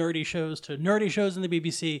non-nerdy shows to nerdy shows in the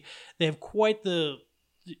BBC. They have quite the,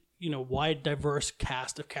 wide, diverse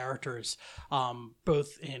cast of characters,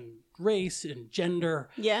 both in race and gender.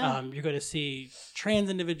 Yeah. You're going to see trans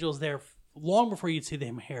individuals there long before you'd see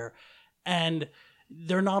them here. And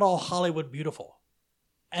they're not all Hollywood beautiful.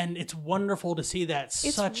 And it's wonderful to see that.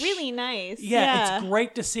 It's really nice. Yeah, it's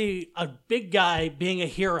great to see a big guy being a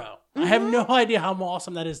hero. I have no idea how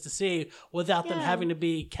awesome that is to see without them having to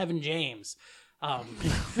be Kevin James.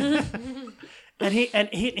 And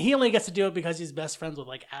he only gets to do it because he's best friends with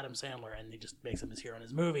like Adam Sandler, and he just makes him his hero in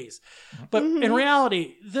his movies. But in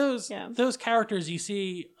reality, those characters you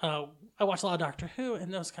see, I watch a lot of Doctor Who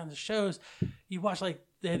and those kinds of shows. You watch like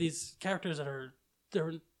they have these characters that are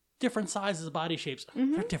they're different sizes, body shapes,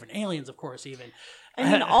 they're different aliens, of course, even. I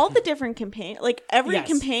mean, all the different companions, like every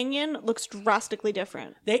companion looks drastically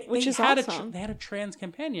different, which is awesome. They had a trans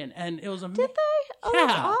companion, and it was Did they? Oh, Yeah.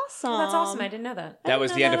 that's awesome. Oh, that's awesome. I didn't know that. That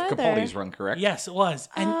was the end of either. Capaldi's run, correct? Yes, it was,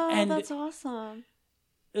 and that's awesome.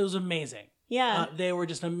 it was amazing. Yeah. They were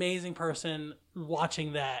just an amazing person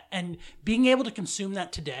watching that, and being able to consume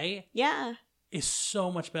that today Yeah. is so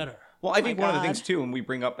much better. Well, I think one of the God. things too, and we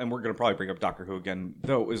bring up, and we're going to probably bring up Doctor Who again,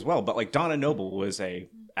 though, as well. But like Donna Noble was a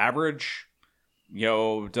average,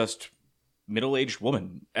 just middle-aged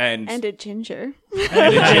woman, and And a ginger.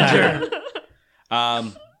 And a ginger.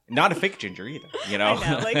 not a fake ginger either. I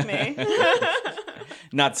know, like me.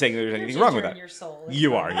 Not saying there's anything wrong with that. Your soul.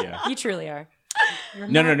 You are, yeah. You truly are.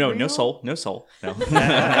 No soul, no.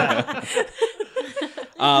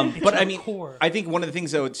 But I mean, core. I think one of the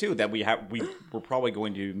things though too that we're probably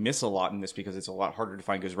going to miss a lot in this because it's a lot harder to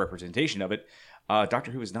find good representation of it.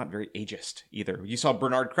 Doctor Who is not very ageist either. You saw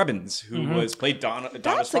Bernard Cribbins, who was played Donna's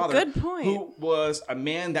That's a father, good point. who was a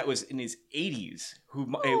man that was in his 80s,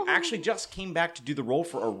 who actually just came back to do the role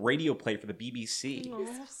for a radio play for the BBC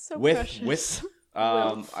So with precious.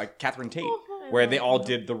 Catherine Tate, where they all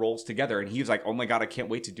did the roles together, and he was like, "Oh my god, I can't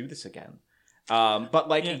wait to do this again." But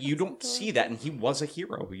like you don't see that, and he was a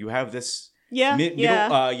hero. You have this middle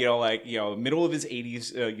of his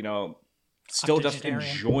 80s, still just Octogenarian.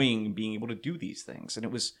 enjoying being able to do these things, and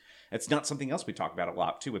it's not something else we talk about a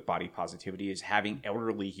lot too with body positivity is having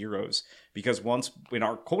elderly heroes, because once in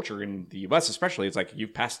our culture in the US especially, it's like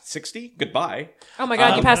you've passed 60, goodbye. Oh my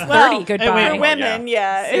God, you passed 30. well, Goodbye. For women,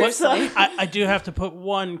 it's Seriously. I do have to put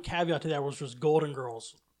one caveat to that, which was Golden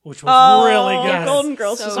Girls, which was really good. Yes. Golden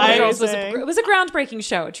Girls So was Golden amazing. Girls it was a groundbreaking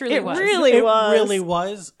show. It truly It was. really It was. really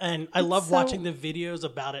was, and I love so- watching the videos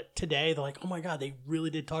about it today. They're like, "Oh my god, they really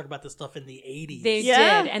did talk about this stuff in the '80s." They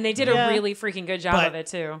Yeah. did, and they did a Yeah. really freaking good job But of it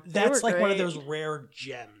too. That's were like one of great. those rare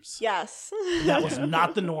gems. Yes. That was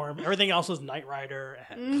not the norm. Everything else was Knight Rider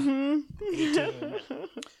and A-Team.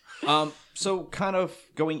 So kind of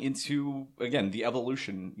going into again the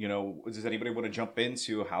evolution, does anybody want to jump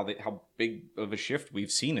into how big of a shift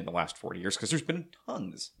we've seen in the last 40 years? Because there's been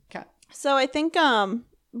tons. Kat. So I think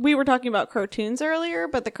we were talking about cartoons earlier,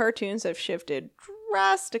 but the cartoons have shifted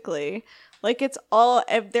drastically. Like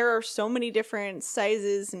there are so many different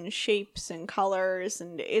sizes and shapes and colors,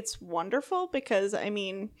 and it's wonderful because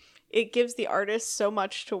it gives the artists so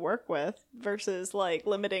much to work with versus like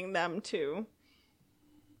limiting them to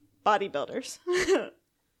bodybuilders.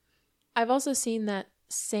 I've also seen that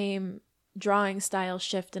same drawing style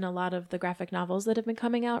shift in a lot of the graphic novels that have been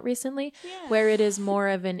coming out recently, where it is more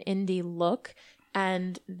of an indie look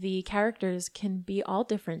and the characters can be all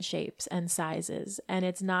different shapes and sizes. And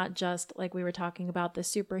it's not just like we were talking about the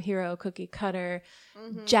superhero cookie cutter,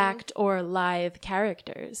 jacked or lithe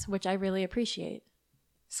characters, which I really appreciate.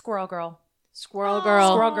 Squirrel Girl. Squirrel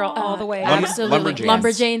Girl. Squirrel Girl all the way. Absolutely. Lumberjanes.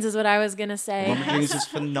 Lumberjanes is what I was going to say. Lumberjanes is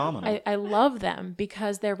phenomenal. I love them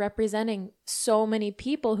because they're representing so many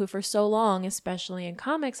people who for so long, especially in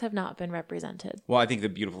comics, have not been represented. Well, I think the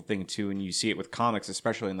beautiful thing too, and you see it with comics,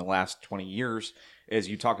 especially in the last 20 years, is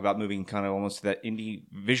you talk about moving kind of almost to that indie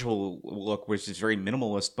visual look, which is very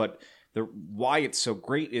minimalist. But why it's so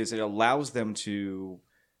great is it allows them to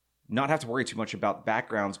not have to worry too much about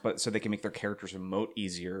backgrounds, but so they can make their characters emote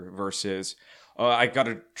easier versus I got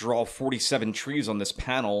to draw 47 trees on this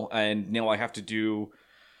panel, and now I have to do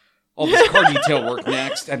all this car detail work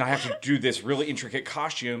next, and I have to do this really intricate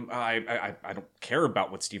costume. I don't care about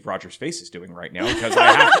what Steve Rogers' face is doing right now because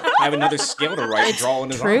I have another scale to write and draw in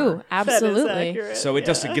his True. armor. Absolutely. So it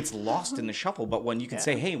just gets lost in the shuffle. But when you can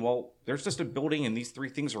say, hey, well, there's just a building and these three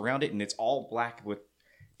things around it, and it's all black with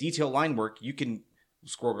detail line work, you can...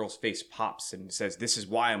 Squirrel Girl's face pops and says, this is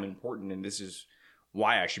why I'm important and this is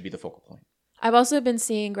why I should be the focal point. I've also been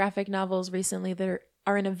seeing graphic novels recently that are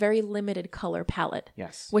are in a very limited color palette.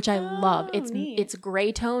 Yes. Which I love. neat. It's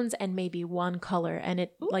gray tones and maybe one color, and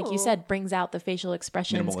it, like you Ooh. said, brings out the facial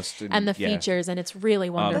expressions Minimalist and the yeah. features, and it's really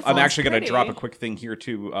wonderful. I'm actually going to Pretty. drop a quick thing here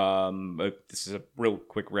too. This is a real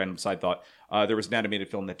quick random side thought. There was an animated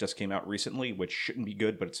film that just came out recently, which shouldn't be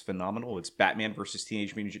good, but it's phenomenal. It's Batman versus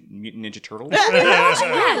Teenage Mutant Ninja Turtles,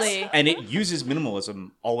 Really? and it uses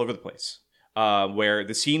minimalism all over the place. Where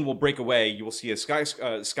the scene will break away, you will see a sky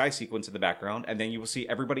sequence in the background, and then you will see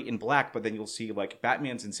everybody in black, but then you'll see like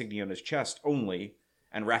Batman's insignia on his chest only,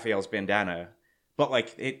 and Raphael's bandana. But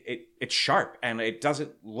like it's sharp, and it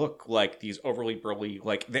doesn't look like these overly burly.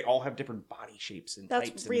 Like they all have different body shapes and That's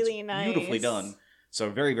types. really and it's beautifully nice. done. So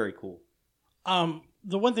very, very cool.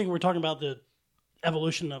 The one thing we're talking about, the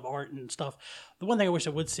evolution of art and stuff, the one thing I wish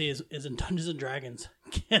I would see is in Dungeons and Dragons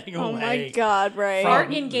getting Oh away. my god, right?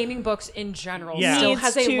 Art in gaming books in general Yeah. still Needs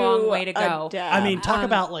has a to long way to go. adapt. I mean, talk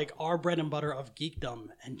about like our bread and butter of geekdom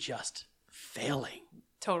and just failing.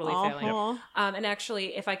 Totally failing. Uh-huh. And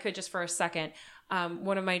actually, if I could just for a second,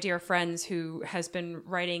 one of my dear friends who has been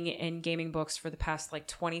writing in gaming books for the past like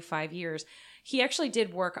 25 years, he actually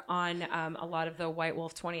did work on a lot of the White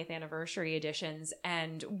Wolf 20th anniversary editions.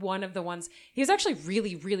 And one of the ones he was actually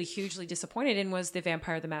really, really hugely disappointed in was the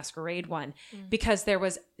Vampire the Masquerade one, because there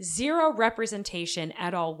was zero representation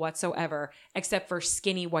at all whatsoever, except for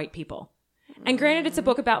skinny white people. And granted, it's a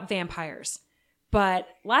book about vampires. But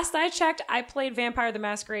last I checked, I played Vampire the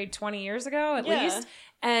Masquerade 20 years ago at Yeah. least.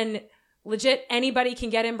 And legit, anybody can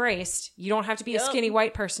get embraced. You don't have to be a skinny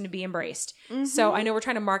white person to be embraced. So I know we're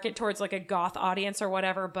trying to market towards like a goth audience or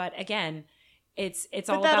whatever. But again, it's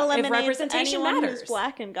all But that about if eliminates representation anyone matters. who's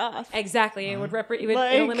black and goth. Exactly. It would it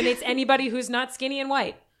Like- eliminates anybody who's not skinny and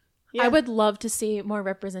white. Yeah. I would love to see more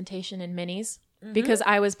representation in minis. Because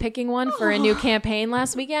I was picking one for a new campaign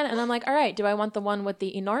last weekend, and I'm like, all right, do I want the one with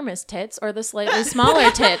the enormous tits or the slightly smaller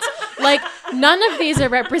tits? Like, none of these are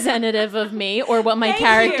representative of me or what my Thank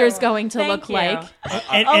character's you. going to Thank look you. like.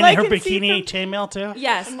 And I her can see bikini chainmail too.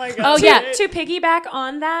 Yes. Oh my Oh, God. yeah. To piggyback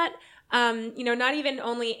on that, not even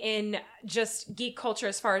only in just geek culture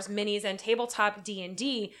as far as minis and tabletop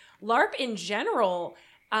D&D, LARP in general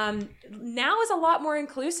now is a lot more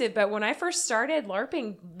inclusive. But when I first started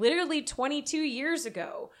LARPing, literally 22 years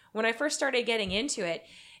ago, when I first started getting into it,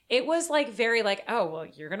 it was like very like, oh, well,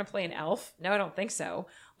 you're going to play an elf? No, I don't think so.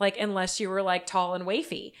 Like, unless you were like tall and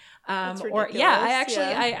wafy. That's Or ridiculous, yeah, I actually,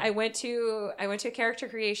 yeah. I went to a character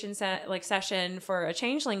creation session for a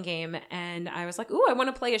changeling game, and I was like, ooh, I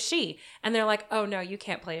want to play a she. And they're like, oh no, you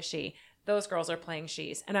can't play a she. Those girls are playing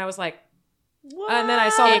she's. And I was like, What? and then I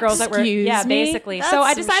saw the girls that were, Excuse yeah, me? basically. That's so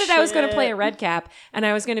I some decided I was going to play a shit. red cap, and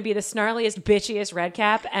I was going to be the snarliest, bitchiest red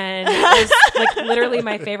cap, and it was like literally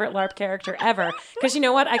my favorite LARP character ever. Because you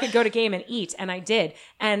know what? I could go to game and eat, and I did.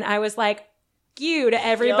 And I was like, you to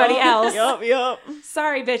everybody else. Yup.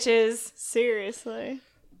 Sorry, bitches. Seriously.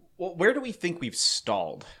 Well, where do we think we've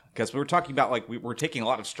stalled? Because we were talking about like we're taking a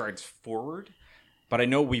lot of strides forward, but I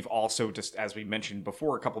know we've also just, as we mentioned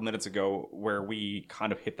before a couple minutes ago, where we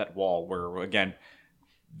kind of hit that wall where, again,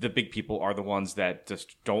 the big people are the ones that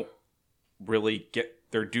just don't really get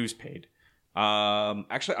their dues paid.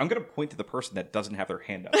 Actually, I'm going to point to the person that doesn't have their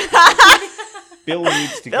hand up. Bill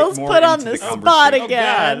needs to Bill's get more put on into the conversation. spot Oh,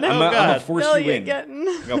 again. God. I'm Oh, gonna God. force Bill, you you're in. getting.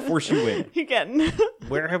 I'm gonna force you in. You're getting.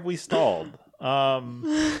 Where have we stalled?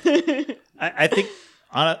 I think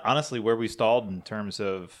honestly, where we stalled in terms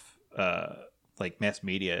of like mass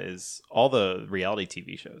media is all the reality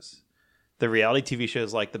TV shows. The reality TV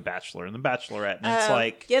shows like The Bachelor and The Bachelorette, and it's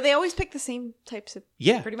like, yeah, they always pick the same types of.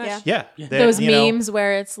 yeah, Pretty much. Yeah. yeah. Those memes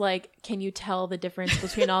where it's like, can you tell the difference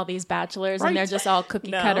between all these bachelors and they're just all cookie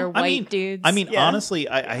No. cutter white dudes? I mean, Yeah. honestly,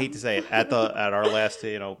 I hate to say it. At our last,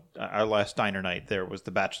 our last diner night, there was The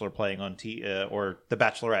Bachelor playing on or The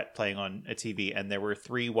Bachelorette playing on a TV, and there were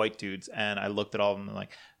 3 white dudes, and I looked at all of them and like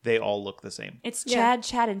they all look the same. It's Yeah.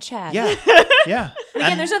 Chad, and Chad. Yeah, yeah. And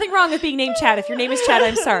again, there's nothing wrong with being named Chad. If your name is Chad,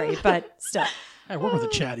 I'm sorry, but still. I work with a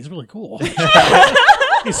Chad. He's really cool.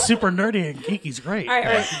 He's super nerdy and geeky. He's great. All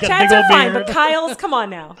right. He's got a Chads big are old fine, beard. but Kyle's, come on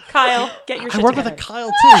now. Kyle, get your I shit work together. with a Kyle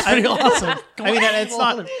too. It's pretty awesome. I mean,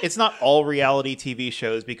 and it's not all reality TV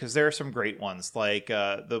shows, because there are some great ones, like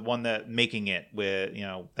the one that Making It with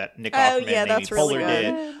that Nick Oh, Offerman yeah, and Amy that's really Poehler good.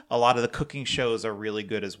 did. A lot of the cooking shows are really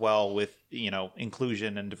good as well, with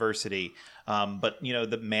inclusion and diversity. But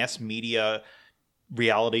the mass media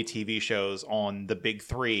reality TV shows on the big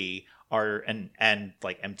 3 are and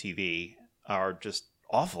like MTV are just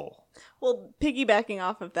awful. Well, piggybacking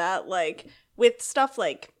off of that, like with stuff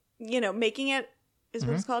like Making It is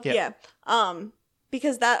what it's called. Yeah.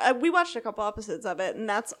 Because that we watched a couple episodes of it, and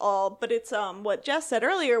that's all. But it's what Jess said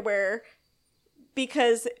earlier, where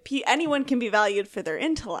because anyone can be valued for their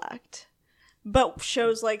intellect. But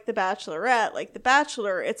shows like The Bachelorette, like The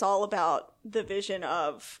Bachelor, it's all about the vision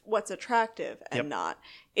of what's attractive and not.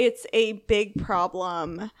 It's a big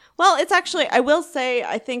problem. Well, it's actually, I will say,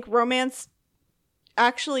 I think romance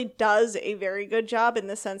actually does a very good job in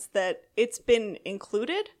the sense that it's been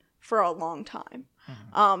included for a long time.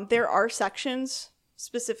 There are sections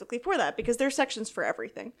specifically for that because there are sections for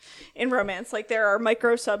everything in romance. Like there are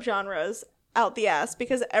micro subgenres out the ass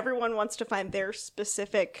because everyone wants to find their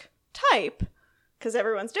specific type because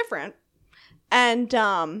everyone's different.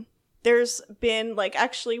 And there's been like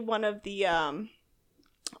actually one of the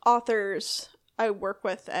authors I work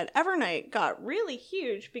with at Evernight got really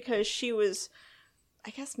huge because she was, I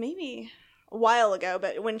guess maybe a while ago,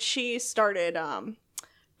 but when she started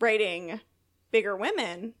writing Bigger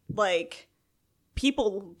Women, like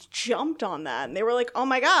people jumped on that and they were like, oh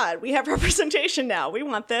my God, we have representation now. We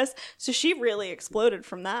want this. So she really exploded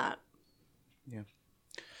from that. Yeah.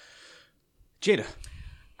 Jada.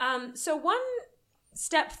 So one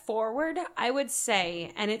step forward, I would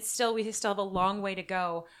say, and we still have a long way to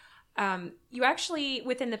go. You actually,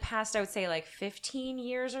 within the past, I would say like 15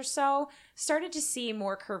 years or so, started to see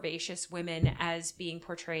more curvaceous women as being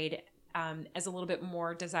portrayed as a little bit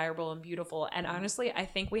more desirable and beautiful. And honestly, I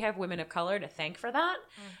think we have women of color to thank for that.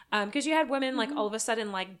 Because you had women like all of a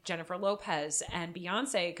sudden like Jennifer Lopez and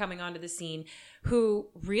Beyonce coming onto the scene who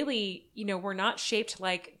really, were not shaped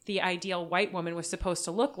like the ideal white woman was supposed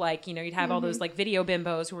to look like. You'd have all those like video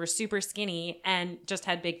bimbos who were super skinny and just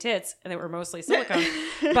had big tits and they were mostly silicone.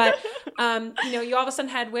 But, you all of a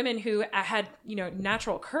sudden had women who had,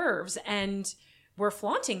 natural curves and were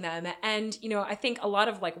flaunting them. And, I think a lot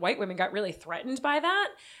of like white women got really threatened by that.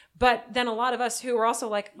 But then a lot of us who were also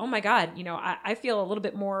like, oh my God, I feel a little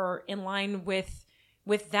bit more in line with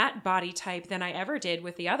that body type than I ever did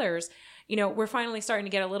with the others. We're finally starting to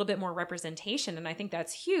get a little bit more representation. And I think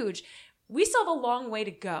that's huge. We still have a long way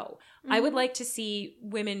to go. I would like to see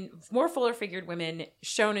women, more fuller figured women,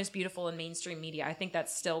 shown as beautiful in mainstream media. I think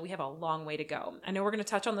we have a long way to go. I know we're going to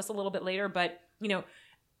touch on this a little bit later, but,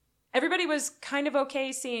 everybody was kind of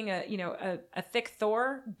okay seeing a thick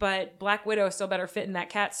Thor, but Black Widow still better fit in that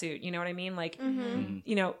cat suit. You know what I mean? Like,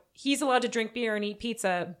 he's allowed to drink beer and eat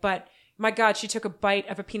pizza, but my God, she took a bite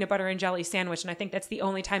of a peanut butter and jelly sandwich. And I think that's the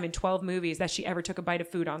only time in 12 movies that she ever took a bite of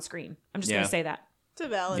food on screen. I'm just going to say that. It's a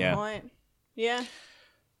valid point. Yeah.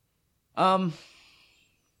 Aaron,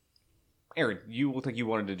 you looked like you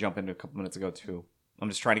wanted to jump in a couple minutes ago too. I'm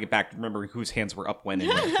just trying to get back to remember whose hands were up when.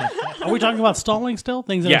 Are we talking about stalling still?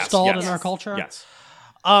 Things that are stalled in our culture? Yes.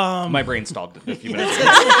 My brain stalled a few minutes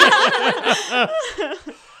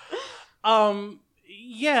ago.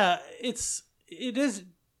 Yeah, it is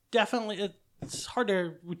definitely, it's hard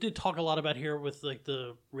to, we did talk a lot about here with like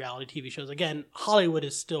the reality TV shows. Again, Hollywood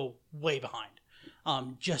is still way behind,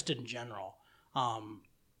 just in general.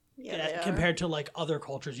 Compared to like other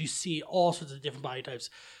cultures, you see all sorts of different body types.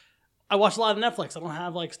 I watch a lot of Netflix. I don't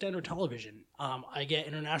have like standard television. I get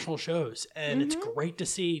international shows, and it's great to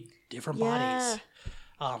see different bodies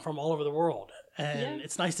from all over the world. And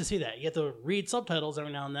it's nice to see that. You have to read subtitles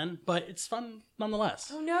every now and then, but it's fun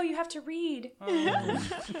nonetheless. Oh no, you have to read.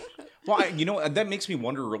 Well, that makes me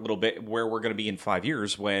wonder a little bit where we're going to be in 5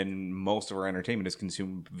 years when most of our entertainment is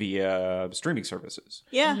consumed via streaming services.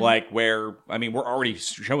 Yeah. Like we're already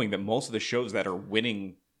showing that most of the shows that are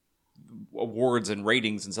winning awards and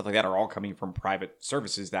ratings and stuff like that are all coming from private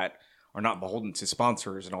services that are not beholden to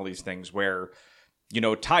sponsors and all these things where,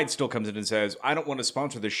 Tide still comes in and says, I don't want to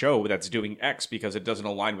sponsor the show that's doing X because it doesn't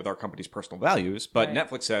align with our company's personal values. But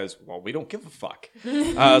Netflix says, well, we don't give a fuck.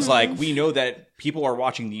 It's like, we know that people are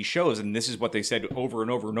watching these shows and this is what they said over and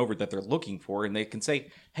over and over that they're looking for. And they can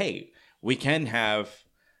say, hey, we can have,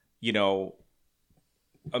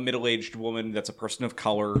 a middle-aged woman that's a person of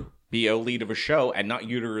color be a lead of a show and not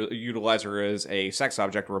utilize her as a sex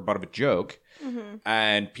object or a butt of a joke.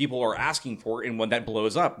 And people are asking for it, and when that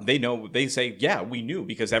blows up, they say, yeah, we knew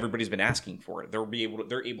because everybody's been asking for it.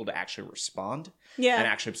 They're able to actually respond and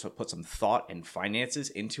actually put some thought and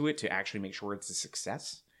finances into it to actually make sure it's a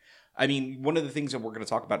success. I mean, one of the things that we're going to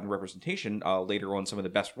talk about in representation later on, some of the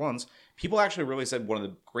best ones, people actually really said one of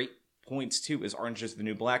the great points too is Orange is the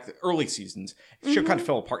New Black. The early seasons should kind of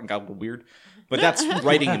fell apart and got a little weird, but that's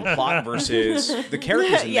writing and plot versus the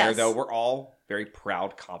characters in there. Though were all very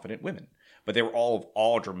proud, confident women, but they were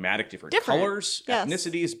all dramatic, different colors,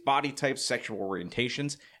 ethnicities, body types, sexual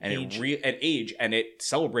orientations, and age, and it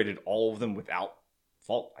celebrated all of them without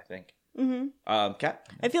fault. I think. Kat?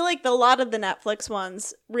 I feel like a lot of the Netflix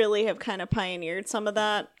ones really have kind of pioneered some of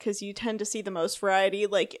that because you tend to see the most variety.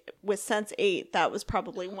 Like with Sense8, that was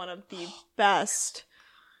probably one of the best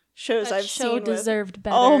shows That I've show seen. deserved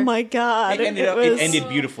better. Oh my god! It ended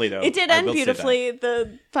beautifully, though. It did I end will say that. beautifully.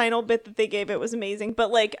 The final bit that they gave it was amazing.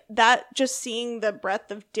 But like that, just seeing the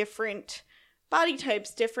breadth of different body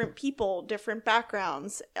types, different people, different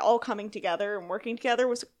backgrounds, all coming together and working together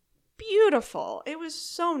was beautiful. It was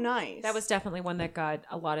so nice. That was definitely one that got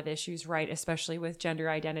a lot of issues right, especially with gender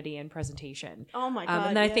identity and presentation. Oh my god!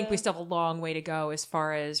 And then I think we still have a long way to go as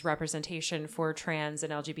far as representation for trans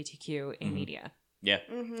and LGBTQ in media. Yeah,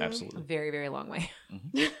 absolutely. Very, very long way.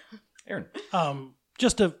 Aaron?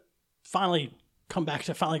 Just to finally come back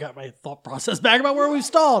to finally got my thought process back about where we've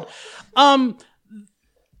stalled.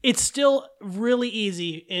 It's still really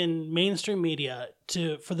easy in mainstream media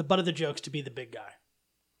for the butt of the jokes to be the big guy.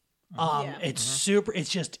 It's super.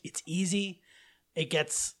 It's easy.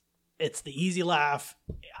 It's the easy laugh.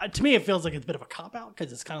 To me, it feels like it's a bit of a cop out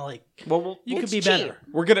because it's kind of like, you could be better.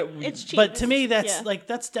 We're gonna. It's cheap. But to me,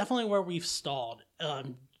 that's definitely where we've stalled.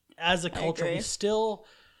 As a culture, agree. we still.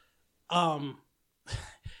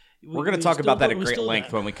 We're going to talk about that at great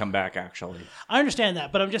length when we come back, actually. I understand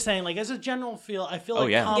that, but I'm just saying, like, as a general feel, I feel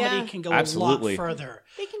like comedy Yeah. can go Absolutely. a lot further.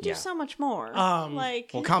 They can do so much more.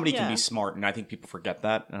 Well, comedy can be smart, and I think people forget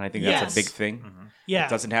that, and I think that's a big thing. Yeah.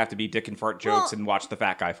 It doesn't have to be dick and fart jokes and watch the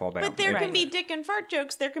fat guy fall down. But there can Right. be dick and fart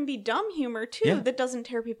jokes. There can be dumb humor too that doesn't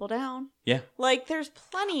tear people down. Yeah. Like there's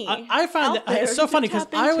plenty. I find out that there it's so to funny because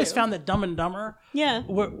tap I always into. found that Dumb and Dumber Yeah.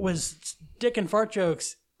 was dick and fart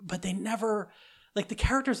jokes, but they never, like, the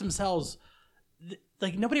characters themselves,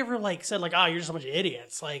 like, nobody ever, like, said, like, you're just a bunch of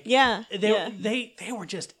idiots. Like, they were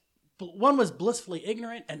just, one was blissfully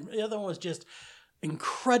ignorant, and the other one was just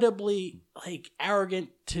incredibly, like, arrogant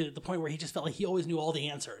to the point where he just felt like he always knew all the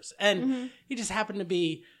answers. And he just happened to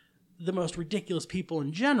be the most ridiculous people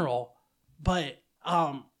in general. But,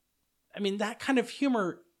 I mean, that kind of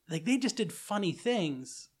humor, like, they just did funny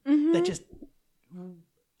things that just,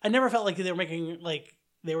 I never felt like they were making, like,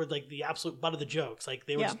 they were like the absolute butt of the jokes. Like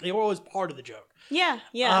they were, they were always part of the joke. Yeah,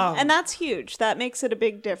 and that's huge. That makes it a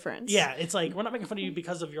big difference. Yeah, it's like we're not making fun of you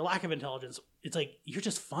because of your lack of intelligence. It's like you're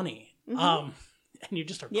just funny, and you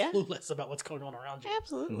just are clueless about what's going on around you.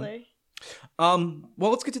 Absolutely. Well,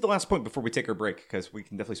 let's get to the last point before we take our break, because we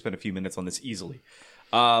can definitely spend a few minutes on this easily.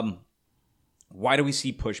 Why do we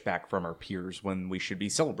see pushback from our peers when we should be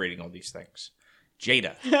celebrating all these things?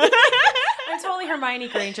 Jada. I'm totally Hermione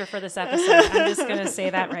Granger for this episode. I'm just going to say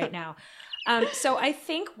that right now. So I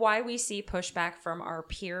think why we see pushback from our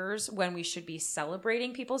peers when we should be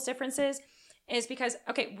celebrating people's differences is because,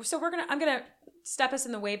 okay, so I'm going to step us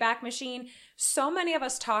in the Wayback Machine. So many of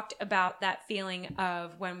us talked about that feeling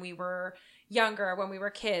of when we were younger, when we were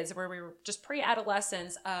kids, where we were just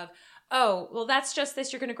pre-adolescents of, oh, well, that's just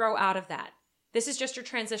this. You're going to grow out of that. This is just your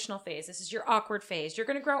transitional phase. This is your awkward phase. You're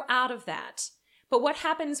going to grow out of that. But what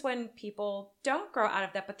happens when people don't grow out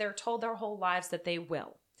of that, but they're told their whole lives that they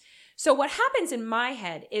will? So what happens in my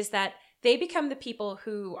head is that they become the people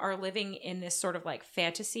who are living in this sort of like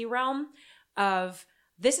fantasy realm of,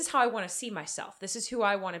 this is how I want to see myself. This is who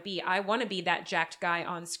I want to be. I want to be that jacked guy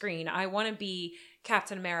on screen. I want to be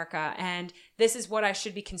Captain America. And this is what I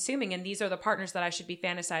should be consuming. And these are the partners that I should be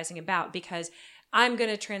fantasizing about, because I'm going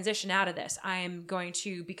to transition out of this. I am going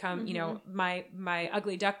to become, you know, my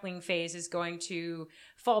ugly duckling phase is going to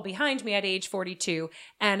fall behind me at age 42.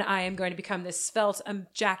 And I am going to become this svelte,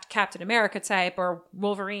 jacked Captain America type or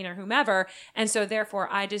Wolverine or whomever. And so therefore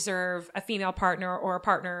I deserve a female partner or a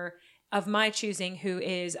partner of my choosing who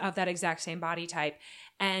is of that exact same body type.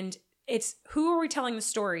 And it's who are we telling the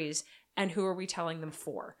stories and who are we telling them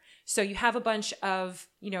for? So you have a bunch of,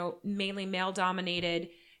 you know, mainly male dominated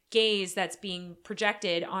gaze that's being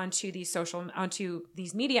projected onto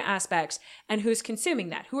these media aspects, and who's consuming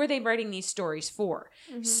that? Who are they writing these stories for?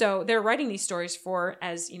 So they're writing these stories for,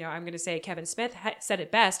 as you know, I'm going to say Kevin Smith said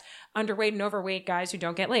it best, underweight and overweight guys who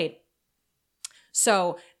don't get laid.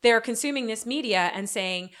 So they're consuming this media and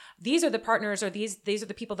saying, these are the partners, or these are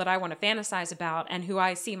the people that I want to fantasize about and who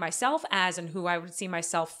I see myself as and who I would see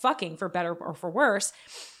myself fucking, for better or for worse.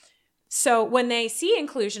 So when they see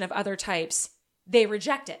inclusion of other types, they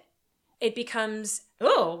reject it. It becomes,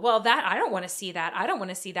 oh, well, that I don't want to see that. I don't want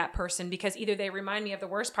to see that person, because either they remind me of the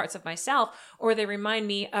worst parts of myself, or they remind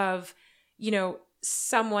me of, you know,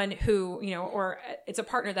 someone who, you know, or it's a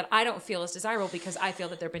partner that I don't feel is desirable because I feel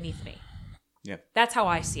that they're beneath me. Yeah. That's how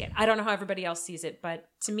I see it. I don't know how everybody else sees it, but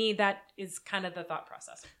to me, that is kind of the thought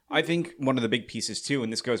process. I think one of the big pieces too,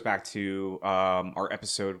 and this goes back to our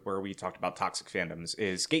episode where we talked about toxic fandoms,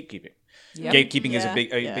 is gatekeeping. Yep. Gatekeeping is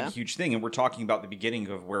a Yeah. big, huge thing, and we're talking about the beginning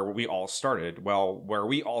of where we all started. Well, where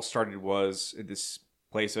we all started was this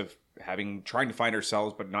place of trying to find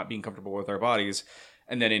ourselves, but not being comfortable with our bodies.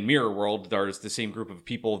 And then in Mirror World, there's the same group of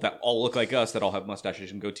people that all look like us, that all have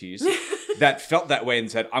mustaches and goatees, that felt that way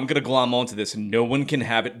and said, I'm going to glom onto this and no one can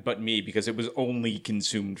have it but me because it was only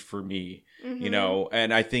consumed for me, you know?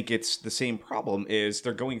 And I think it's the same problem is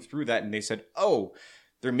they're going through that and they said, oh,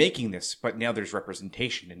 they're making this, but now there's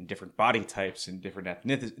representation in different body types and different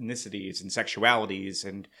ethnicities and sexualities.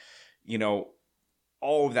 And, you know,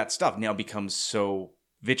 all of that stuff now becomes so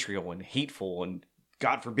vitriol and hateful, and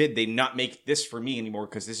God forbid they not make this for me anymore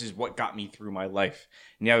because this is what got me through my life.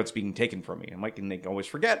 Now it's being taken from me. And Mike and they always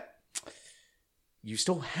forget, you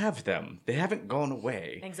still have them. They haven't gone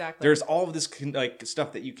away. Exactly. There's all of this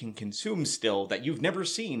stuff that you can consume still that you've never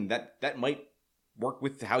seen that might work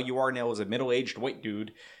with how you are now as a middle-aged white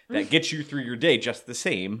dude that gets you through your day just the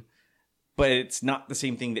same. But it's not the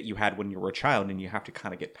same thing that you had when you were a child, and you have to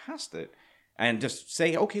kind of get past it. And just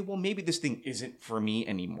say, okay, well, maybe this thing isn't for me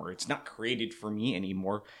anymore. It's not created for me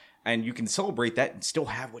anymore. And you can celebrate that and still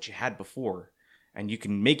have what you had before. And you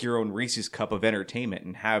can make your own Reese's cup of entertainment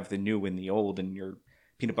and have the new and the old and your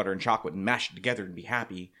peanut butter and chocolate and mash it together and be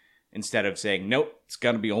happy. Instead of saying, nope, it's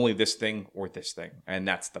going to be only this thing or this thing. And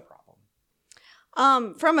that's the problem.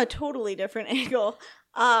 From a totally different angle,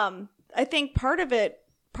 I think part of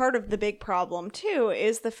the big problem too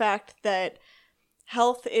is the fact that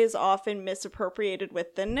health is often misappropriated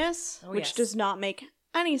with thinness, which yes. does not make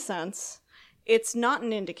any sense. It's not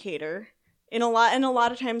an indicator. In a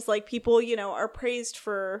lot of times, like, people, you know, are praised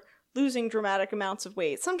for losing dramatic amounts of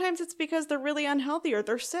weight. Sometimes it's because they're really unhealthy or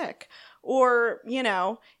they're sick. Or, you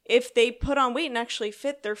know, if they put on weight and actually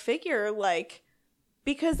fit their figure, like,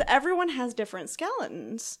 because everyone has different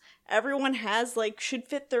skeletons. Everyone has, like, should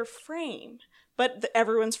fit their frame. But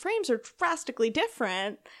everyone's frames are drastically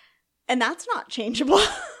different. And that's not changeable.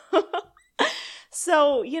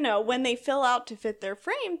 So, you know, when they fill out to fit their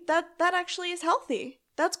frame, that actually is healthy.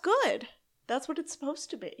 That's good. That's what it's supposed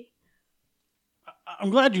to be. I'm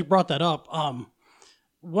glad you brought that up.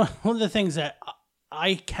 One of the things that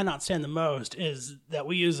I cannot stand the most is that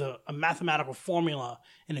we use a mathematical formula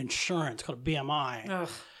in insurance called a BMI.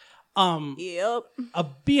 Ugh. Yep. A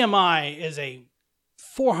BMI is a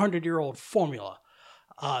 400-year-old formula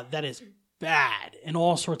that is bad in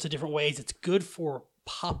all sorts of different ways. It's good for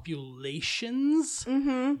populations,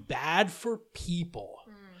 bad for people.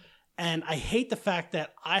 And I hate the fact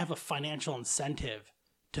that I have a financial incentive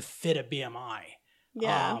to fit a BMI.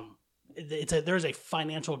 Yeah. There's a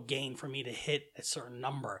financial gain for me to hit a certain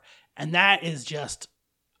number. And that is just,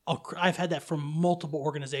 I've had that from multiple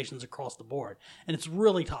organizations across the board. And it's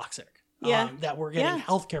really toxic. Yeah. That we're getting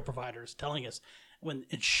healthcare providers telling us when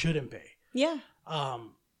it shouldn't be. Yeah.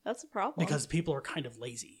 That's a problem. Because people are kind of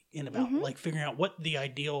lazy in about like figuring out what the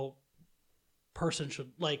ideal person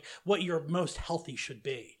should, like, what your most healthy should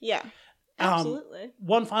be. Yeah. Absolutely.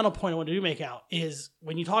 One final point I want to make out is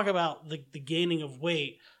when you talk about the gaining of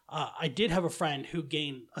weight, I did have a friend who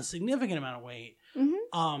gained a significant amount of weight.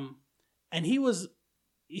 And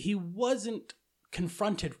he wasn't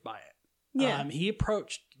confronted by it. Yeah. He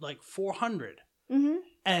approached like 400.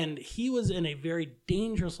 And he was in a very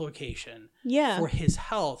dangerous location for his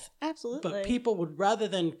health. Absolutely. But people would, rather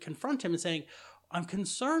than confront him and saying, I'm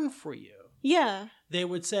concerned for you, they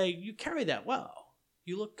would say, you carry that well.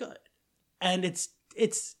 You look good. And it's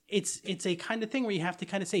a kind of thing where you have to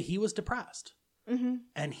kind of say he was depressed.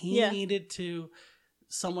 And he needed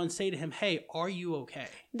someone say to him, hey, are you okay?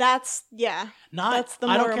 That's the I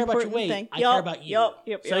don't more care about your important weight. thing. I care about you.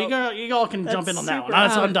 So you all can jump in on that one.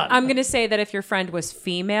 I'm done. I'm going to say that if your friend was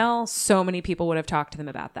female, so many people would have talked to them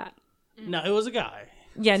about that. No, it was a guy.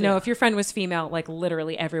 Yeah, no, if your friend was female, like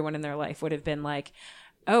literally everyone in their life would have been like,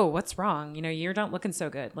 oh, what's wrong? You know, you're not looking so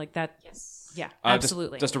good. Like that. Yes. Yeah,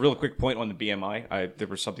 absolutely. Just a real quick point on the BMI. There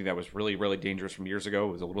was something that was really, really dangerous from years ago.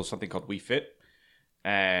 It was a little something called We Fit.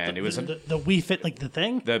 And it was the Wii Fit, like the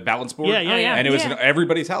thing, the balance board. Yeah. And it was in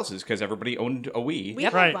everybody's houses because everybody owned a Wii. We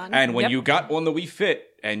had Right. one. And when you got on the Wii Fit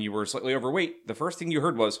and you were slightly overweight, the first thing you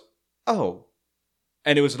heard was, "Oh,"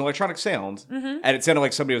 and it was an electronic sound, and it sounded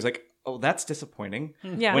like somebody was like, "Oh, that's disappointing."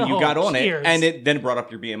 Yeah. When you got on cheers. it, and it then brought up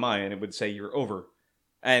your BMI, and it would say you're over,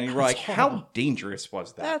 and you were like, "How dangerous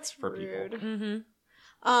was that That's for rude. people?"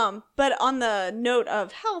 But on the note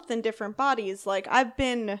of health and different bodies, like, I've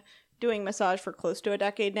been doing massage for close to a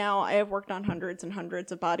decade now. I have worked on hundreds and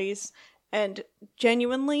hundreds of bodies. And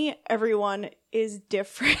genuinely, everyone is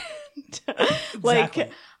different. Exactly.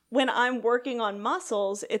 Like, when I'm working on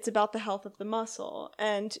muscles, it's about the health of the muscle.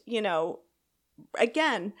 And,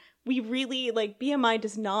 again, we really, like, BMI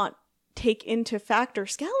does not take into factor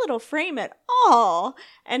skeletal frame at all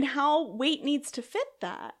and how weight needs to fit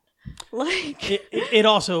that. Like, it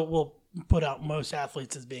also will put out most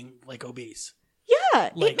athletes as being like obese. yeah,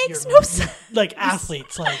 Like, it makes you're- no sense. Like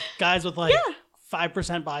athletes, like guys with like Yeah.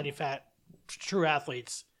 5% body fat, true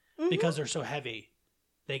athletes, Mm-hmm. because they're so heavy,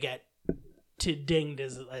 they get dinged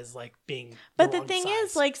as like being. But the wrong thing size.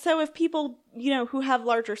 is, like, so if people, who have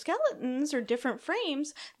larger skeletons or different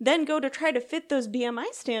frames, then go to try to fit those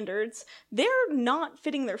BMI standards, they're not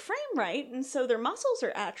fitting their frame right, and so their muscles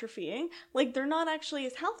are atrophying. Like, they're not actually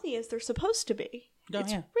as healthy as they're supposed to be. Oh,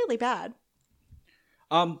 It's yeah. really bad.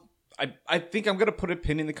 I think I'm going to put a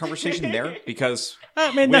pin in the conversation there because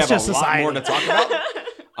I mean, we that's have just a society. lot more to talk about.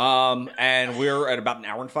 And we're at about an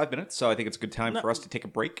hour and 5 minutes, so I think it's a good time for us to take a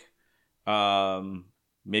break.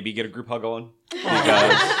 Maybe get a group hug on because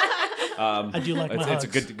I do like my it's a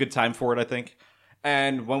hugs. good time for it, I think.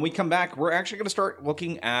 And when we come back, we're actually going to start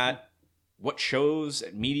looking at what shows,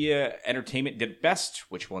 media, entertainment did best,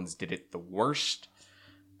 which ones did it the worst.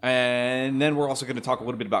 And then we're also going to talk a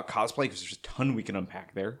little bit about cosplay because there's a ton we can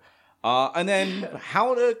unpack there. And then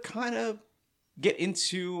how to kind of get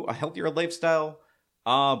into a healthier lifestyle,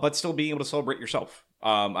 but still being able to celebrate yourself,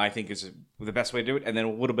 I think is the best way to do it. And then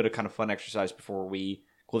a little bit of kind of fun exercise before we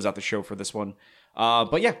close out the show for this one.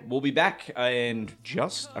 But yeah, we'll be back in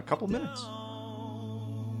just a couple minutes.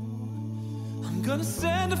 I'm gonna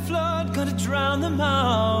send a flood, gonna drown them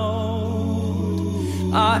out.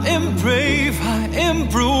 I am brave, I am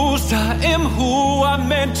bruised, I am who I'm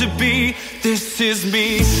meant to be. This is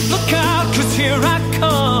me. Look out, 'cause here I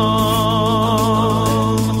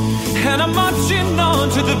come. And I'm marching on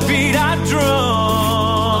to the beat I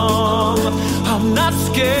drum. I'm not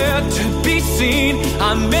scared to be seen,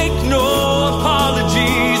 I make no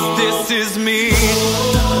apologies. This is me.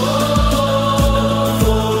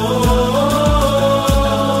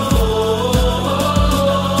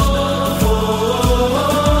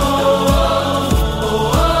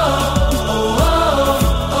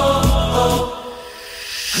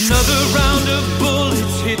 Another round of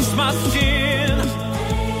bullets hits my skin.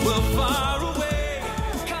 We'll fire away,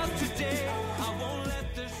 'cause today I won't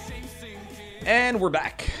let the shame sink in. And we're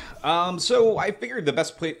back. So I figured the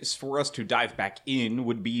best place for us to dive back in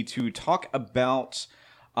would be to talk about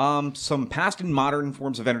some past and modern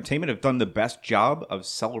forms of entertainment have done the best job of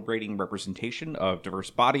celebrating representation of diverse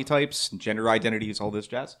body types, gender identities, all this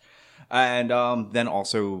jazz. And then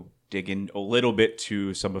also dig in a little bit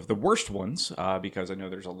to some of the worst ones, because I know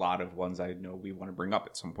there's a lot of ones I know we want to bring up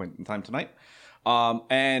at some point in time tonight.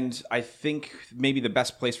 And I think maybe the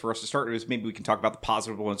best place for us to start is maybe we can talk about the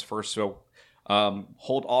positive ones first. So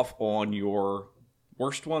hold off on your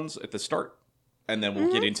worst ones at the start, and then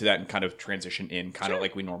we'll get into that and kind of transition in kind of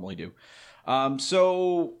like we normally do.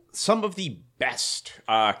 So some of the best.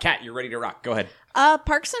 Kat, you're ready to rock. Go ahead.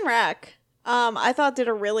 Parks and Rec, I thought did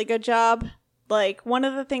a really good job. Like, one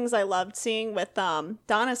of the things I loved seeing with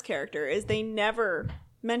Donna's character is they never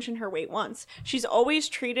mention her weight once. She's always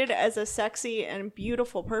treated as a sexy and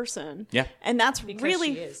beautiful person. Yeah. And that's Because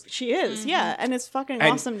really... she is. She is, yeah. And it's fucking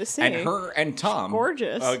And- awesome to see. And her and Tom,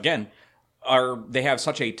 gorgeous. Again, they have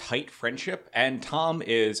such a tight friendship, and Tom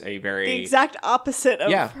is a very the exact opposite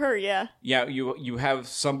of Yeah. her, yeah. Yeah, you have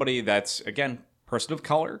somebody that's, again, person of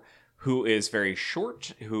color, who is very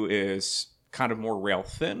short, who is kind of more rail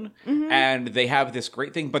thin, and they have this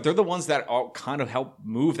great thing, but they're the ones that all kind of help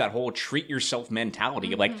move that whole treat yourself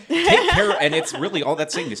mentality. Like, take care, and it's really all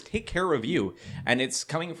that's saying is take care of you. And it's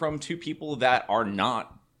coming from two people that are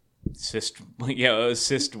not cis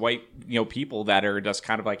white, people that are just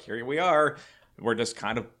kind of like, here we are, we're just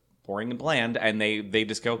kind of boring and bland, and they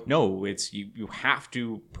just go, no, it's you have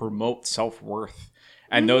to promote self-worth.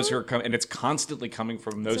 And those are and it's constantly coming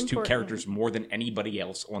from those two important. characters more than anybody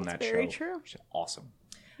else on that very show. true. Which is awesome.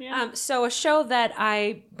 So a show that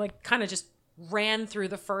I kind of just ran through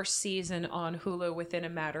the first season on Hulu within a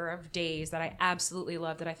matter of days that I absolutely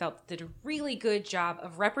loved, that I felt did a really good job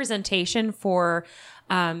of representation for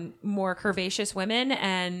more curvaceous women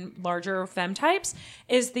and larger femme types,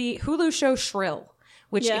 is the Hulu show Shrill,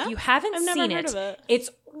 which Yeah? if you haven't I've never seen heard it, of it. it's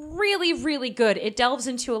really, really good. It delves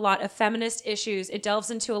into a lot of feminist issues. It delves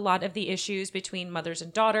into a lot of the issues between mothers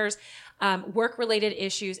and daughters, work-related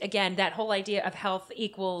issues. Again, that whole idea of health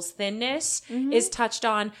equals thinness is touched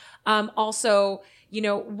on. Also,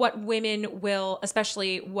 what women will,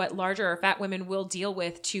 especially what larger or fat women will deal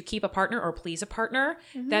with to keep a partner or please a partner.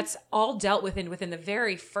 That's all dealt with within the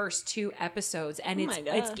very first 2 episodes. And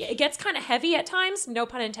it gets kind of heavy at times, no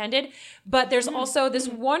pun intended. But there's also this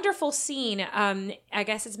wonderful scene, I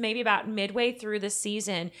guess it's maybe about midway through the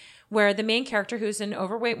season, where the main character, who's an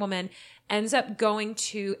overweight woman, ends up going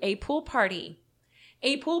to a pool party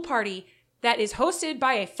that is hosted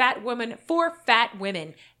by a fat woman for fat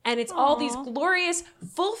women. And it's all these glorious,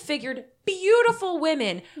 full-figured, beautiful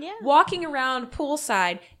women walking around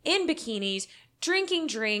poolside in bikinis, drinking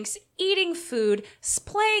drinks, eating food,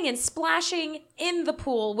 playing and splashing in the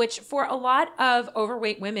pool, which for a lot of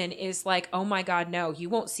overweight women is like, oh my God, no, you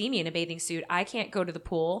won't see me in a bathing suit. I can't go to the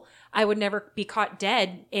pool. I would never be caught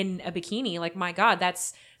dead in a bikini. Like, my God,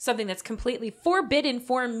 that's something that's completely forbidden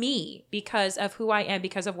for me because of who I am,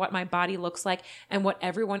 because of what my body looks like and what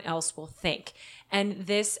everyone else will think. And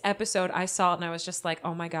this episode, I saw it and I was just like,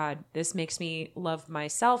 oh my God, this makes me love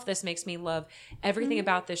myself. This makes me love everything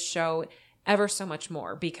about this show ever so much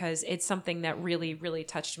more, because it's something that really, really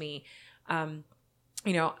touched me.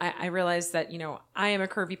 I realized that, I am a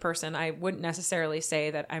curvy person. I wouldn't necessarily say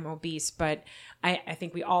that I'm obese, but I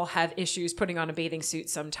think we all have issues putting on a bathing suit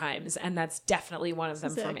sometimes. And that's definitely one of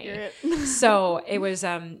them for me. So it was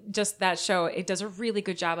just that show. It does a really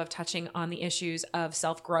good job of touching on the issues of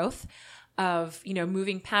self-growth, of,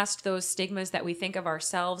 moving past those stigmas that we think of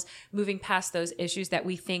ourselves, moving past those issues that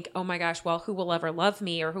we think, oh my gosh, well, who will ever love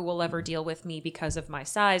me or who will ever deal with me because of my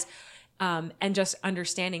size? And just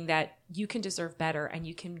understanding that you can deserve better and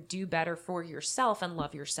you can do better for yourself and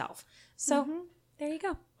love yourself. So there you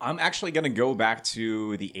go. I'm actually going to go back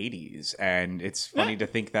to the 80s, and it's funny to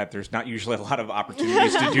think that there's not usually a lot of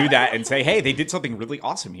opportunities to do that and say, hey, they did something really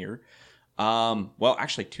awesome here. Well,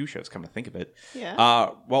 actually 2 shows, come to think of it.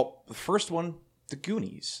 Yeah. Well, the first one, The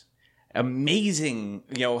Goonies. Amazing,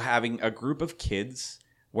 having a group of kids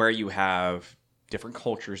where you have different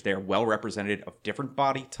cultures there, well represented, of different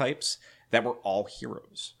body types that were all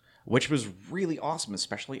heroes, which was really awesome,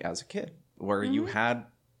 especially as a kid, where you had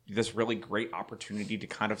this really great opportunity to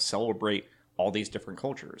kind of celebrate all these different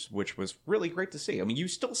cultures, which was really great to see. I mean, you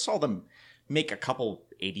still saw them make a couple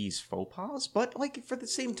 80s faux pas, but like for the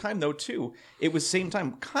same time though too, it was same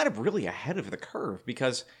time kind of really ahead of the curve,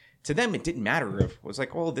 because to them it didn't matter if it was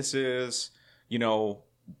like, oh, this is,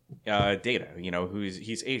 Data,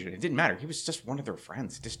 he's Asian. It didn't matter. He was just one of their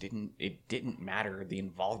friends. It didn't matter the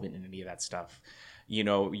involvement in any of that stuff.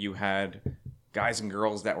 You had guys and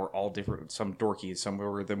girls that were all different, some dorky, some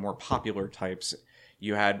were the more popular types.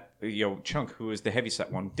 You had, Chunk, who is the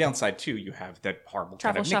heavyset one. Downside, too, you have that horrible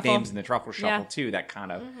kind of nicknames and the truffle shuffle, too, that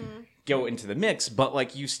kind of go into the mix. But,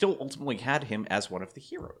 like, you still ultimately had him as one of the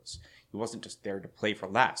heroes. He wasn't just there to play for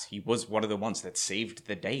laughs. He was one of the ones that saved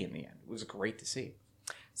the day in the end. It was great to see.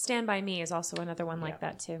 Stand By Me is also another one like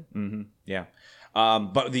that, too. Mm-hmm. Yeah.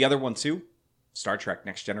 But the other one, too, Star Trek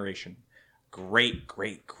Next Generation. Great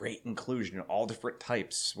inclusion in all different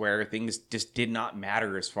types, where things just did not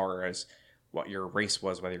matter as far as what your race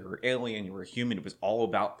was, whether you were alien, you were human. It was all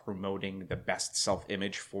about promoting the best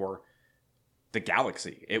self-image for the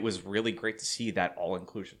galaxy. It was really great to see that all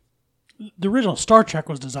inclusion. The original Star Trek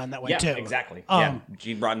was designed that way too. Exactly.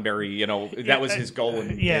 Gene Roddenberry, that was his goal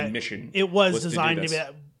and mission. It was designed to be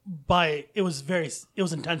by. It was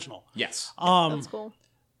intentional. Yes. That's cool.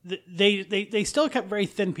 They still kept very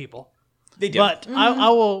thin people. They did. But I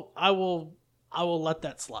will let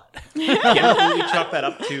that slide. Yeah, we chalk that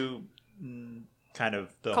up to kind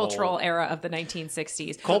of the cultural whole era of the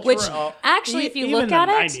 1960s. Which actually, if you even look at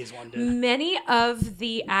the it, 90s one did. many of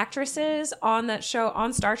the actresses on that show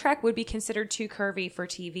on Star Trek would be considered too curvy for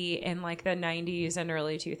TV in like the 90s and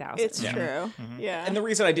early 2000s. It's true. Mm-hmm. Yeah. And the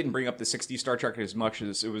reason I didn't bring up the 60s Star Trek as much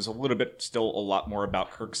is it was a little bit still a lot more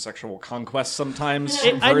about Kirk's sexual conquest sometimes.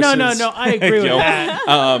 No, I agree with that.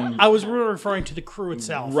 I was really referring to the crew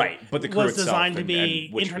itself. Right, but the crew was itself designed to be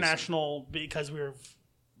and which international because we're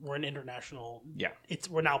an international. Yeah.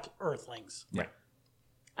 We're now Earthlings. Right.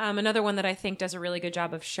 Another one that I think does a really good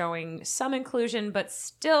job of showing some inclusion, but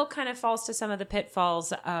still kind of falls to some of the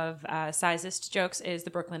pitfalls of sizist jokes is the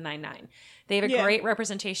Brooklyn Nine-Nine. They have a great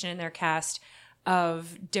representation in their cast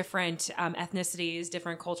of different ethnicities,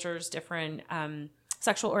 different cultures, different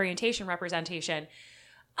sexual orientation representation.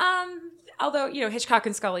 Although, Hitchcock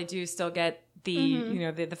and Scully do still get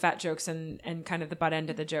the, the fat jokes and kind of the butt end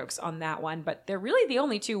of the jokes on that one. But they're really the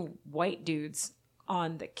only 2 white dudes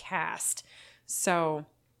on the cast. So,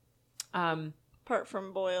 apart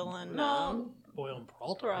from Boyle and Boyle and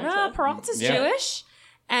Peralta. Peralta's Jewish.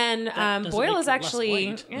 And doesn't Boyle make is it less actually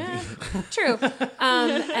white. true,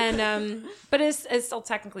 but it's still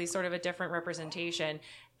technically sort of a different representation.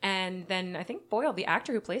 And then I think Boyle, the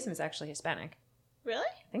actor who plays him, is actually Hispanic. Really?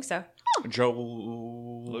 I think so. Joe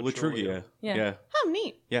Latrugia. Yeah. Oh,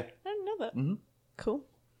 neat. Yeah. I didn't know that. Mhm. Cool.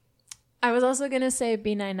 I was also going to say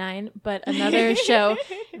B99, but another show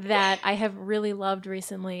that I have really loved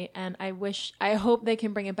recently, and I hope they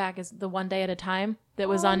can bring it back, is The One Day at a Time that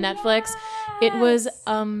was on Netflix. It was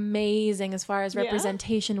amazing as far as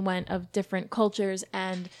representation went of different cultures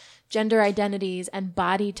and gender identities and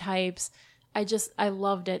body types. I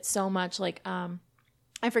loved it so much. Like,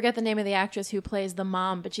 I forget the name of the actress who plays the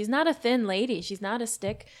mom, but she's not a thin lady. She's not a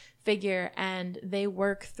stick figure, and they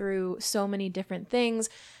work through so many different things.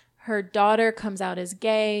 Her daughter comes out as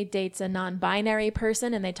gay, dates a non-binary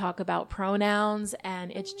person, and they talk about pronouns,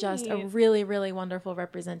 and it's just a really, really wonderful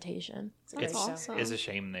representation. That's awesome. It's a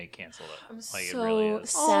shame they canceled it. I'm Like, so it really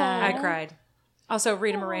is. sad. I cried. Also,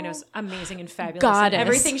 Rita Moreno's amazing and fabulous. Goddess. And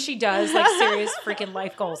everything she does, like serious freaking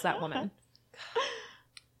life goals, that woman.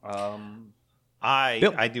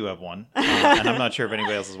 I do have one, and I'm not sure if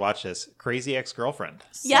anybody else has watched this. Crazy Ex-Girlfriend.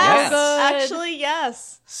 Yes. good. Actually,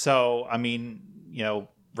 yes. So, I mean,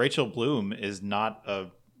 Rachel Bloom is not a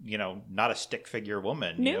stick figure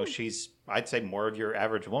woman. No. She's, I'd say, more of your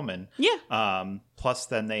average woman. Yeah. Plus,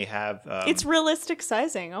 then they have It's realistic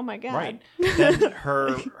sizing. Oh my god. right. Then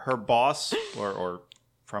her boss, or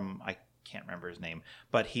from, I can't remember his name,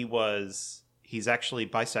 but he's actually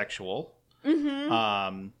bisexual.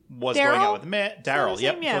 Was Daryl? going out with a man. Daryl, his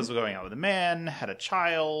name? Yeah. was going out with a man, had a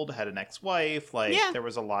child, had an ex-wife. Like, there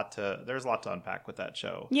was a lot to unpack with that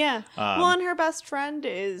show. Yeah. Well, and her best friend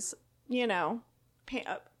is, wait,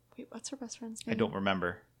 what's her best friend's name? I don't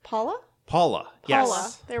remember. Paula? Paula.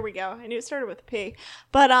 Yes. There we go. I knew it started with a P.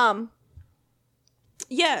 But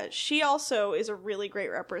yeah, she also is a really great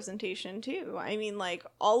representation too. I mean, like,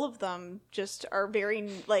 all of them just are very,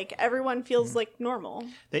 like, everyone feels like normal.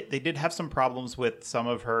 They did have some problems with some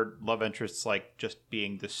of her love interests, like just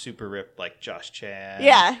being the super ripped, like Josh Chan.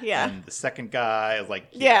 Yeah. And the second guy is like,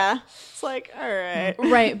 Yeah. It's like, all right.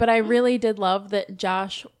 Right, but I really did love that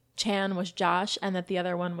Josh Chan was Josh and that the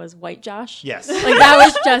other one was White Josh. Yes. Like, that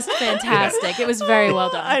was just fantastic. It was very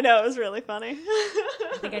well done. I know, it was really funny.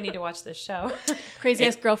 I think I need to watch this show. Crazy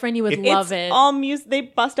Ex-Girlfriend, you would love it. All music. They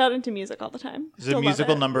bust out into music all the time. There's a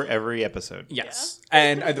musical number every episode. Yes.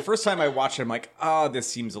 And the first time I watched it, I'm like, this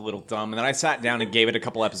seems a little dumb. And then I sat down and gave it a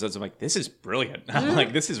couple episodes. I'm like, this is brilliant. I'm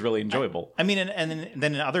like, this is really enjoyable. I mean, and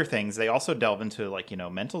then in other things, they also delve into, like,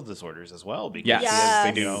 mental disorders as well, because Yes. she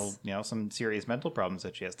has, They do. some serious mental problems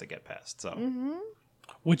that she has to get past. So,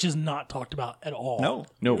 Which is not talked about at all.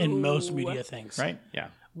 No. In most media things. right? Yeah.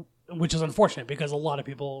 Which is unfortunate because a lot of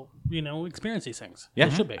people, experience these things. Yeah,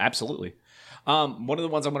 They should be. absolutely. One of the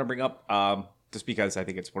ones I want to bring up, just because I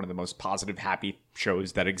think it's one of the most positive, happy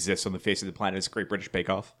shows that exists on the face of the planet, is Great British Bake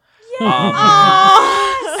Off.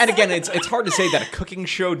 And again, it's hard to say that a cooking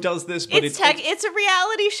show does this, but It's a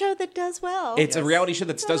reality show that does well. it's a reality show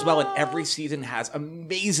that does well, and every season has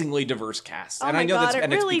amazingly diverse casts. Oh and my I know God, that's it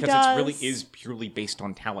and really it's because does. it really is purely based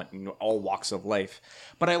on talent in all walks of life.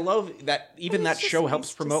 But I love that even that just show nice helps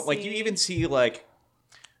to promote. Like, you see. even see, like,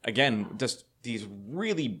 again, just these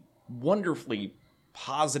really wonderfully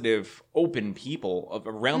positive, open people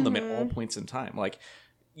around them at all points in time. Like,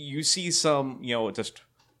 you see some, just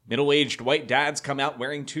middle-aged white dads come out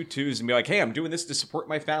wearing tutus and be like, hey, I'm doing this to support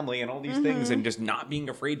my family and all these things, and just not being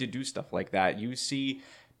afraid to do stuff like that. You see,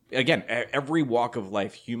 again, every walk of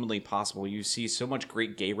life humanly possible. You see so much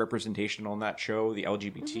great gay representation on that show. The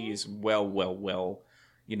LGBT is well,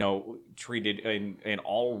 treated in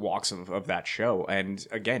all walks of that show. And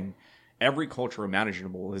again, every culture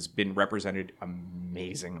imaginable has been represented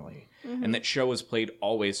amazingly. And that show is played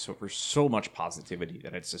always for so much positivity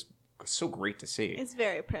that it's just so great to see. It's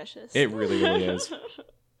very precious. It really, really is.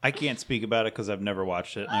 I can't speak about it because I've never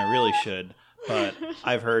watched it, and I really should. But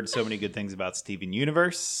I've heard so many good things about Steven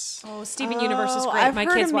Universe. Oh, Steven Universe is great. I've My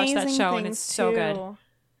heard kids watch that amazing show, and things, it's so good. too.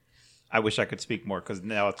 I wish I could speak more because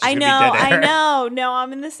now it's just I gonna know, be dead air. I know. No,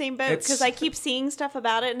 I'm in the same boat It's- because I keep seeing stuff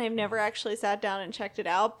about it and I've never actually sat down and checked it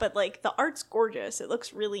out. But, like, the art's gorgeous. It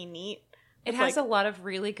looks really neat. It has a lot of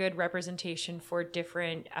really good representation for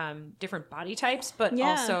different body types, but Yeah.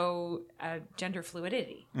 also gender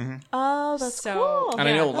fluidity. Oh, that's So- cool. And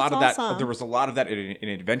I know a That's lot of that, awesome. there was a lot of that in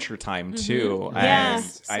Adventure Time, too. Yeah. And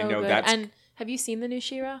So I know good. that's... And have you seen the new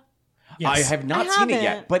She-Ra? Yes. I have not I seen it haven't.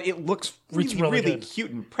 yet, but it looks It's really, really really good. cute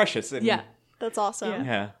and precious. And, Yeah. That's awesome.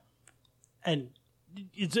 Yeah. And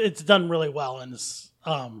it's done really well in this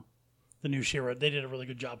the new She-Ra. They did a really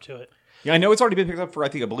good job to it. Yeah, I know it's already been picked up for, I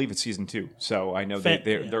believe it's season 2. So I know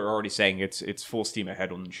they're Yeah. already saying it's full steam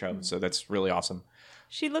ahead on the show. So that's really awesome.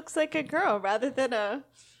 She looks like a girl rather than a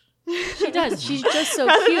She does. She's just so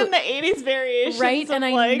rather cute. than the 80s variations, Right, of, and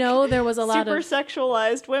I like, know there was a lot super of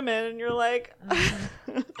sexualized women, and you're like,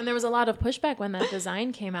 and there was a lot of pushback when that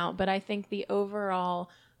design came out, but I think the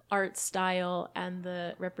overall art style and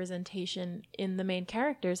the representation in the main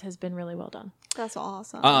characters has been really well done. that's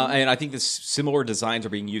awesome. And I think similar designs are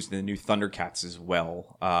being used in the new Thundercats as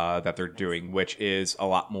well that they're doing, which is a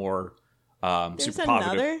lot more There's super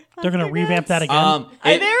positive. another. They're going to revamp that again.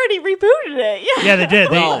 They already rebooted it. Yeah. Yeah, they did.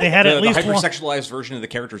 Well, They had at least the one. hypersexualized version of the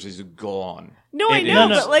characters is gone. No, I It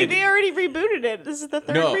know, is- but like it- they already rebooted it. This is the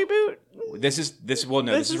third No. reboot. This is This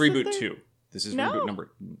reboot is the 2. This is No. reboot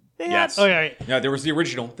number. They Yes. Oh, yeah. No, there was the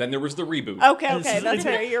original. Then there was the reboot. Okay, This okay, is- that's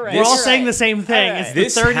fair. You're right. We're all you're saying right. the same thing. All It's right. the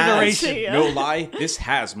This third has, iteration. Yeah. no lie, this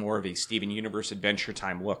has more of a Steven Universe Adventure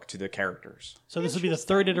Time look to the characters. So this would be the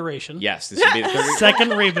third iteration. Yes, this would be the third. Second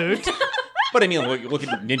reboot. But I mean, look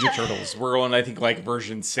at Ninja Turtles. We're on, I think, like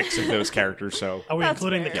version 6 of those characters. So Are we That's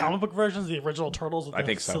including fair. the comic book versions, the original Turtles with I the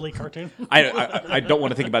think so. silly cartoon? I don't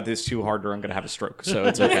want to think about this too hard, or I'm going to have a stroke. So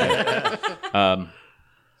it's okay.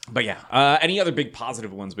 But yeah, any other big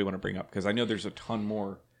positive ones we want to bring up? Because I know there's a ton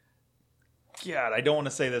more. God, I don't want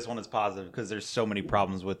to say this one is positive because there's so many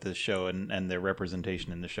problems with this show and their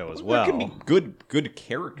representation in the show as There well. can be good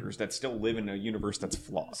characters that still live in a universe that's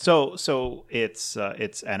flawed. So it's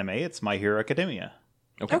anime. It's My Hero Academia.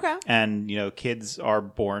 Okay. And kids are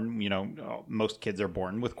born. Most kids are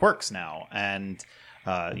born with quirks now, and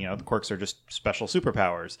the quirks are just special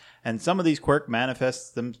superpowers. And some of these quirks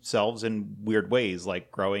manifest themselves in weird ways,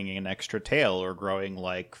 like growing an extra tail or growing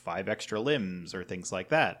like 5 extra limbs or things like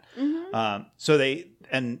that. So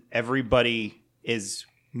everybody is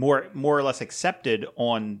more or less accepted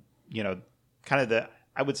on kind of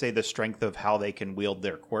I would say the strength of how they can wield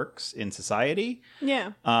their quirks in society.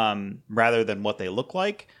 Yeah. Rather than what they look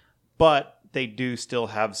like. But they do still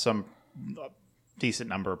have some decent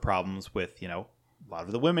number of problems with, a lot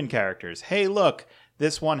of the women characters. Hey, look,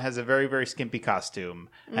 this one has a very, very skimpy costume.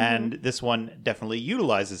 And this one definitely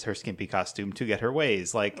utilizes her skimpy costume to get her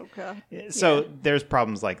ways. So there's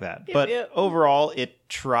problems like that. But yep. overall, it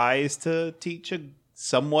tries to teach a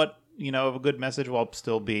somewhat, of a good message while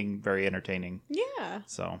still being very entertaining. Yeah.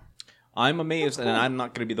 So I'm amazed, and I'm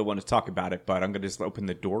not going to be the one to talk about it, but I'm going to just open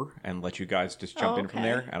the door and let you guys just jump in from Okay.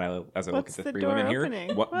 there. And as I What's look at the the 3 door women here,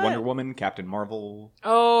 opening? what? What? Wonder Woman, Captain Marvel.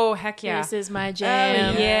 Oh, heck yeah. This is my Oh,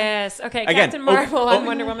 jam. yes. Okay, Again, Captain Marvel and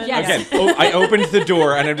Wonder Woman. Yes. Again, I opened the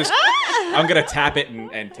door, and I'm going to tap it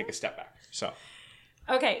and take a step back. So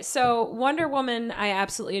Okay, so Wonder Woman I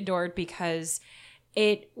absolutely adored because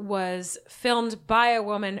it was filmed by a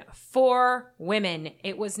woman for women.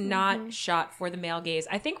 It was not shot for the male gaze.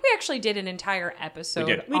 I think we actually did an entire episode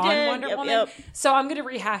We did. on We did. Wonder Yep, Woman. yep. So I'm going to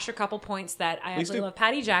rehash a couple points that I Please absolutely do. love.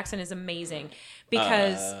 Patty Jackson is amazing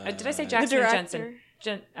because did I say Jackson or director.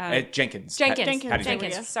 Jensen? Jenkins. Jenkins. Patty Jenkins.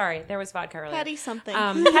 Jenkins. Sorry, there was vodka earlier. Patty something.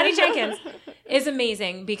 Patty Jenkins is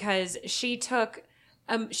amazing because she took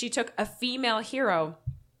a female hero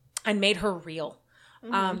and made her real.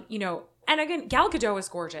 And again, Gal Gadot is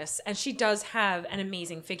gorgeous, and she does have an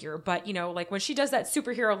amazing figure. But like when she does that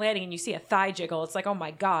superhero landing, and you see a thigh jiggle, it's like, oh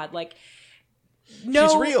my god, like no,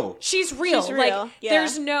 She's real. She's real. She's Like real, yeah.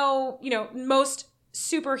 there's no, most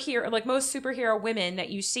superhero women that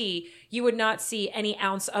you see, you would not see any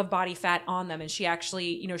ounce of body fat on them, and she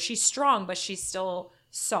actually, she's strong, but she's still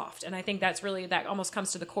soft. And I think that almost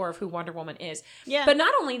comes to the core of who Wonder Woman is. Yeah. But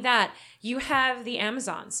not only that, you have the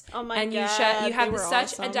Amazons. Oh my and God, you have they were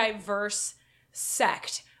such a awesome. diverse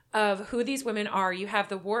sect of who these women are. You have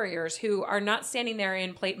the warriors who are not standing there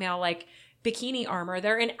in plate mail like bikini armor.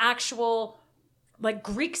 They're in actual like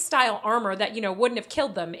Greek style armor that wouldn't have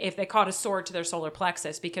killed them if they caught a sword to their solar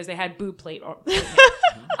plexus because they had boob plate.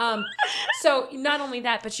 So not only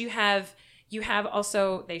that, but you have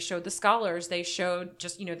also, they showed the scholars, they showed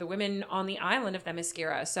just the women on the island of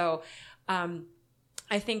Themyscira. So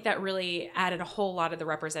I think that really added a whole lot of the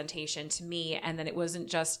representation to me. And then it wasn't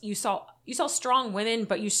just you saw strong women,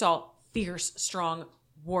 but you saw fierce, strong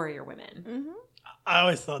warrior women. Mm-hmm. I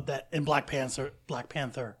always thought that in Black Panther,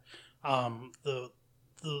 the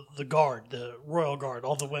guard, the royal guard,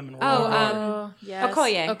 all the women were Oh, yes.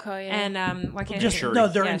 Okoye. And why can't I just think of no,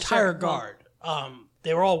 it? their Yeah, entire sure. guard.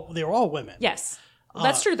 They were all women. Yes. Well,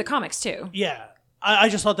 that's true to the comics too. Yeah, I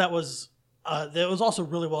just thought that was also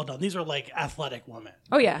really well done. These are like athletic women.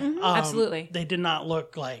 Oh yeah, absolutely. They did not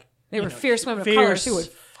look like They were fierce women of fierce- color who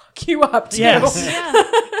would fuck you up too.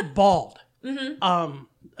 Yes, bald.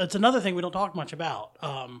 It's another thing we don't talk much about.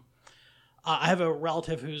 I have a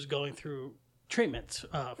relative who's going through treatment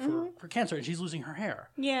for cancer, and she's losing her hair.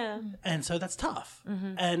 Yeah. And so that's tough.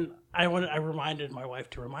 And I reminded my wife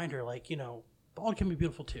to remind her, like, bald can be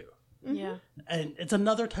beautiful too. Yeah. And it's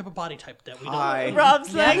another type of body type that we Hi. don't.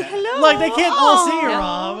 Rob's like, hello. Like, they can't all see you,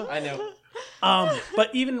 Rob. I know.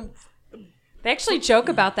 But even They actually joke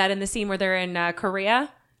about that in the scene where they're in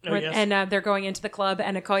Korea. Oh, yes. And they're going into the club,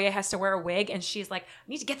 and Okoye has to wear a wig, and she's like, "I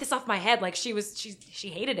need to get this off my head." Like she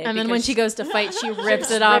hated it. And then because when she goes to fight, she rips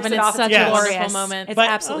it off, and it's such Yes. a wonderful glorious. moment. It's But-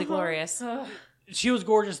 absolutely glorious. she was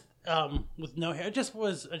gorgeous with no hair. It just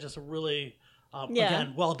was just a really,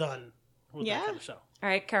 again, well done with that kind of show. All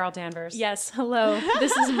right, Carol Danvers. Yes, hello.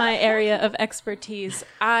 This is my area of expertise.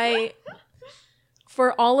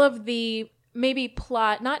 For all of the maybe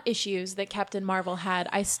plot, not issues that Captain Marvel had,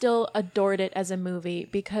 I still adored it as a movie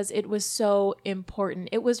because it was so important.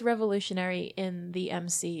 It was revolutionary in the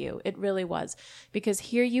MCU. It really was. Because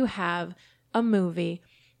here you have a movie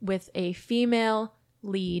with a female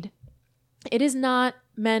lead. It is not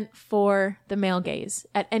meant for the male gaze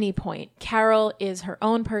at any point. Carol is her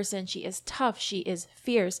own person. She is tough. She is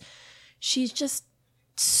fierce. She's just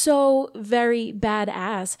so very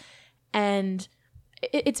badass. And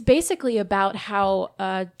it's basically about how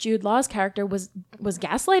Jude Law's character was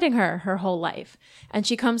gaslighting her whole life. And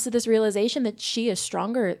she comes to this realization that she is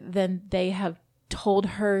stronger than they have told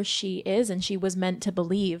her she is, and she was meant to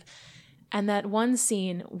believe. And that one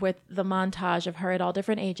scene with the montage of her at all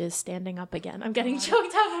different ages standing up again. I'm getting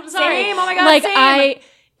choked up. I'm sorry. Same. Oh my God, same.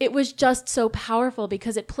 It was just so powerful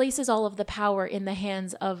because it places all of the power in the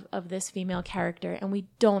hands of this female character. And we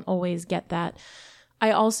don't always get that. I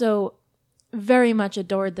also very much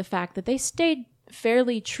adored the fact that they stayed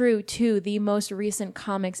fairly true to the most recent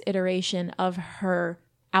comics iteration of her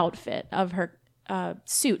outfit, of her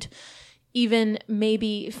suit. Even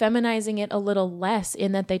maybe feminizing it a little less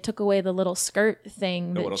in that they took away the little skirt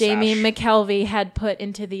thing that Jamie sash. McKelvey had put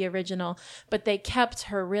into the original, but they kept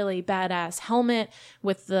her really badass helmet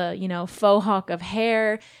with the, faux hawk of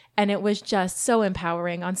hair, and it was just so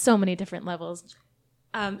empowering on so many different levels.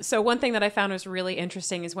 So one thing that I found was really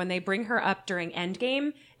interesting is when they bring her up during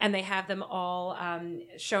Endgame, and they have them all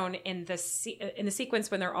shown in the sequence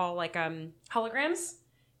when they're all like holograms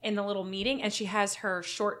in the little meeting, and she has her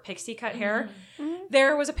short pixie cut hair. Mm-hmm.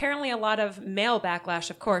 There was apparently a lot of male backlash,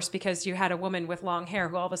 of course, because you had a woman with long hair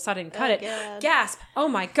who all of a sudden cut it. God. Gasp! Oh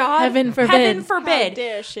my God! Heaven forbid. Heaven forbid! How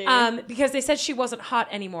dare she? Because they said she wasn't hot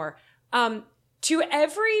anymore. To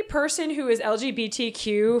every person who is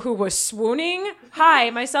LGBTQ who was swooning, hi,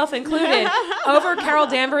 myself included, over Carol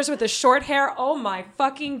Danvers with the short hair, oh my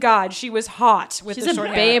fucking God, she was hot with She's the a short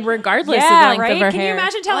hair. babe regardless of the length right? of her Can hair. you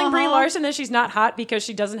imagine telling Brie Larson that she's not hot because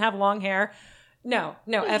she doesn't have long hair? No,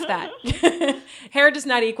 F that. Hair does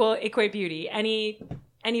not equate beauty.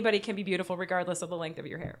 Anybody can be beautiful regardless of the length of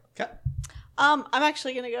your hair. Okay. I'm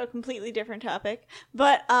actually going to go a completely different topic,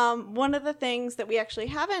 but one of the things that we actually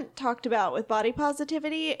haven't talked about with body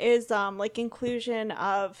positivity is like inclusion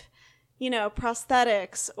of,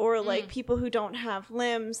 prosthetics or like people who don't have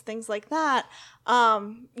limbs, things like that.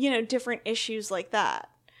 Different issues like that.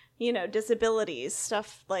 Disabilities,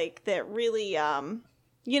 stuff like that. Really,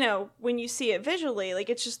 when you see it visually,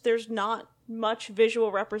 like it's just there's not much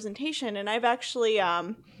visual representation, and I've actually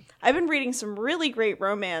I've been reading some really great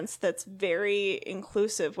romance that's very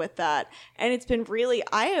inclusive with that, and it's been really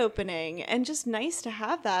eye-opening and just nice to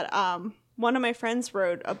have that. One of my friends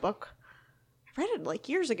wrote a book. I read it like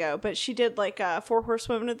years ago, but she did like 4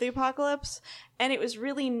 Horsewomen of the Apocalypse, and it was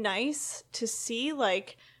really nice to see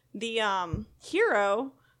like the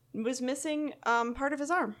hero was missing part of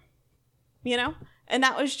his arm, And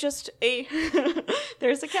that was just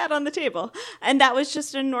there's a cat on the table. And that was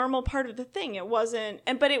just a normal part of the thing. It wasn't,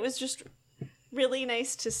 but it was just really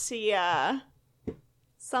nice to see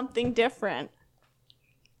something different.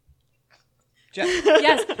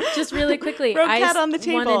 Yes, just really quickly. Rogue I cat on the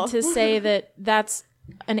table. wanted to say that that's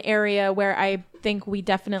an area where I think we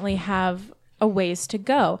definitely have a ways to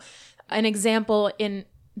go. An example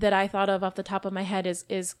that I thought of off the top of my head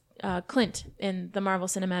is Clint in the Marvel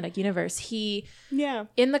Cinematic Universe.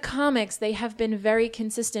 In the comics, they have been very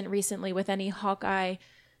consistent recently with any Hawkeye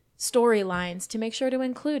storylines to make sure to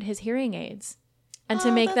include his hearing aids and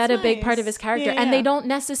to make that a big part of his character. And they don't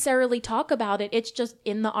necessarily talk about it. It's just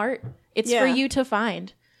in the art. It's for you to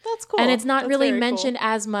find. That's cool. And it's not That's really very mentioned cool.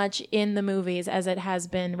 as much in the movies as it has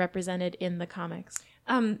been represented in the comics.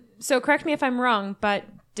 So correct me if I'm wrong, but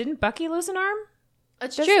didn't Bucky lose an arm?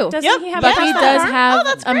 It's true. Doesn't he have Bucky a does arm? have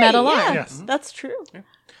that's a great. metal Yeah. arm. Yes. That's true.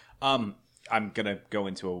 I'm gonna go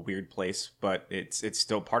into a weird place, but it's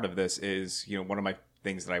still part of this. Is one of my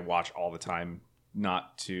things that I watch all the time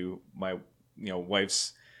not to my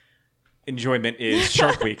wife's enjoyment is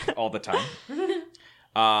Shark Week all the time.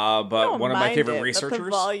 But one of my favorite researchers. The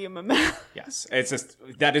volume amount. Yes, it's just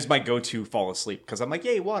that is my go-to fall asleep because I'm like,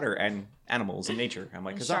 yay, water and animals and nature. I'm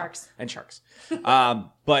like, And huzzah. sharks. And sharks.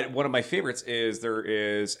 But one of my favorites is there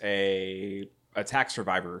is a attack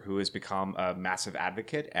survivor who has become a massive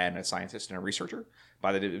advocate and a scientist and a researcher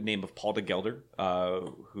by the name of Paul de Gelder,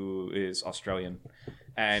 who is Australian,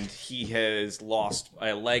 and he has lost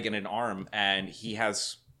a leg and an arm, and he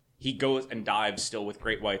goes and dives still with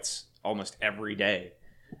great whites almost every day.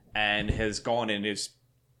 And has gone and is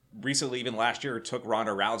recently, even last year, took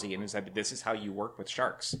Ronda Rousey and said, "This is how you work with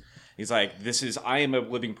sharks." He's like, I am a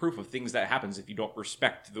living proof of things that happens if you don't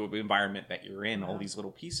respect the environment that you're in, all these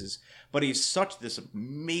little pieces. But he's such this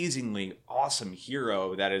amazingly awesome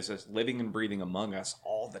hero that is just living and breathing among us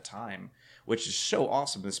all the time, which is so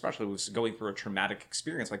awesome, especially with going through a traumatic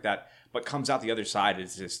experience like that, but comes out the other side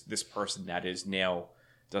as this person that is now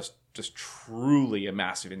just truly a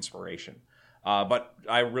massive inspiration. But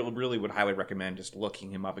I really would highly recommend just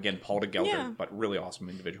looking him up. Again, Paul de Gelder, but really awesome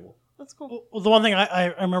individual. That's cool. Well, the one thing I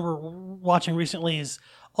remember watching recently is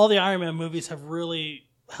all the Iron Man movies have really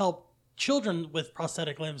helped children with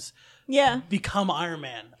prosthetic limbs become Iron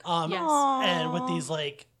Man. Yes. And with these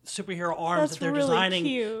like superhero arms That's that they're really designing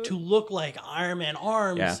cute. to look like Iron Man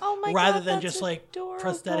arms Oh my rather God, than that's just like adorable.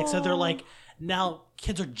 prosthetic. So they're like, now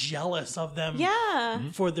kids are jealous of them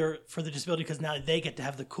for the disability because now they get to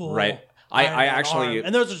have the cool Right. Iron I Man actually- arm.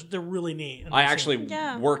 And they're really neat. I actually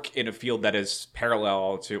Yeah. work in a field that is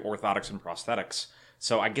parallel to orthotics and prosthetics.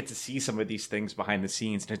 So I get to see some of these things behind the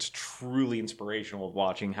scenes, and it's truly inspirational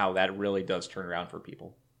watching how that really does turn around for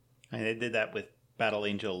people. And they did that with Battle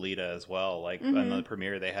Angel Alita as well. Like on the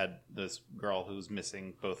premiere, they had this girl who's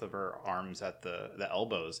missing both of her arms at the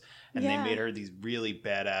elbows, and they made her these really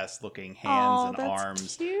badass looking hands and that's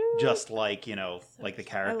arms, cute. just like like the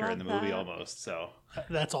character I in the love movie that. almost. So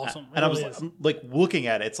That's awesome. and It I was really is. like looking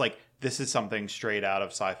at it, it's like this is something straight out of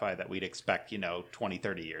sci-fi that we'd expect 20,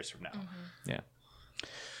 30 years from now. Yeah.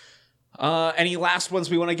 Any last ones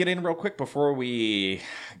we want to get in real quick before we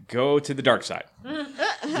go to the dark side?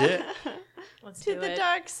 Yeah. Let's To do the it.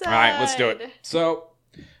 dark side. All right, let's do it. So,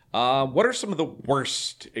 what are some of the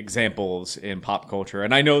worst examples in pop culture?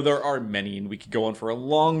 And I know there are many, and we could go on for a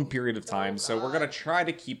long period of time. So we're gonna try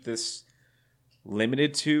to keep this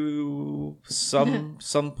limited to some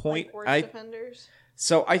point. Like worst offenders.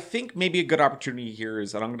 So I think maybe a good opportunity here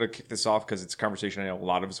is, and I'm going to kick this off because it's a conversation I know a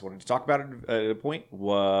lot of us wanted to talk about at a point,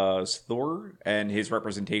 was Thor and his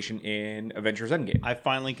representation in Avengers Endgame. I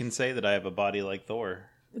finally can say that I have a body like Thor.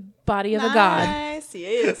 Body of a god. Nice,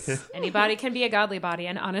 yes. Anybody can be a godly body,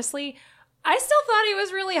 and honestly, I still thought he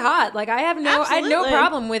was really hot. Like I had no Absolutely.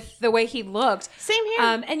 problem with the way he looked. Same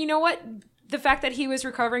here. And you know what? The fact that he was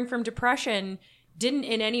recovering from depression didn't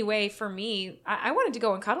in any way for me. I wanted to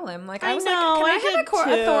go and cuddle him. Like I was know, like, I can I have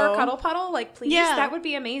did a Thor too. cuddle puddle? Like please, Yeah. that would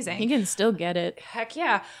be You amazing. can still get it. Heck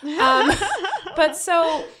yeah. But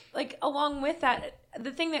so like along with that,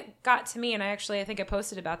 the thing that got to me, and I think I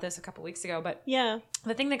posted about this a couple weeks ago, but yeah.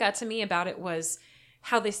 the thing that got to me about it was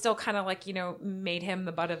how they still kind of like, made him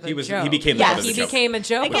the butt of a joke. He became the butt of the He joke. became a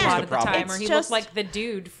joke Again, a lot of the That's the time, problem. or he It's looked just- like the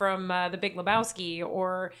dude from The Big Lebowski,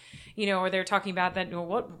 or or they're talking about that.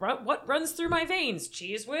 What runs through my veins?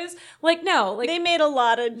 Cheese whiz? Like no, like They made a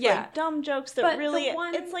lot of Yeah. like dumb jokes that But the really.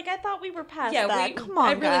 one- It's like I thought we were past yeah, that. Come on,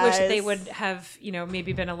 I really wish that they guys. would have,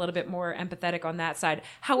 maybe been a little bit more empathetic on that side.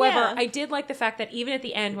 However, Yeah. I did like the fact that even at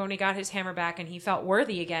the end when he got his hammer back and he felt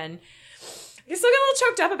worthy again, he still got a little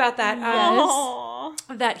choked up about that. Aw.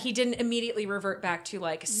 That he didn't immediately revert back to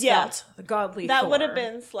like Yeah. Svelte, the godly That Thor. would have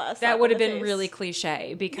been slap. That would have been face. really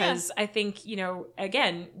cliche because I think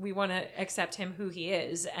again we want to accept him who he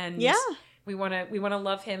is, and Yeah. we want to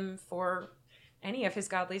love him for any of his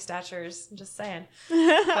godly statures. I'm just saying,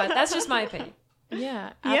 but that's just my opinion.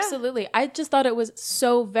 Yeah, Yeah. absolutely. I just thought it was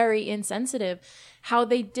so very insensitive how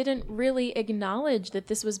they didn't really acknowledge that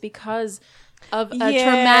this was because of a Yeah.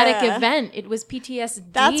 traumatic event. It was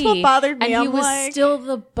PTSD. That's what bothered me. And he I'm was like- still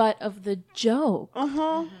the butt of the joke.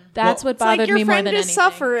 Uh-huh. That's Well, what It's like bothered your me more friend than is anything.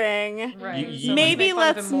 suffering. Right. Maybe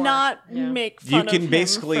let's not Yeah. make You fun of can him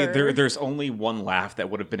basically for- there's only one laugh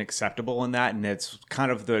that would have been acceptable in that, and it's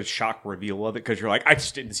kind of the shock reveal of it because you're like, I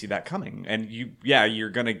just didn't see that coming, and you're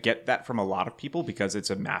gonna get that from a lot of people because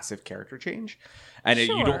it's a massive character change, and you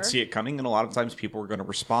Sure. don't see it coming, and a lot of times people are going to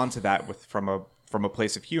respond to that from a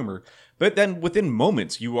place of humor, but then within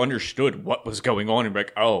moments you understood what was going on and be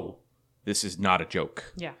like, oh, this is not a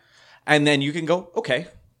joke, Yeah. and then you can go, okay.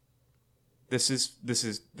 This is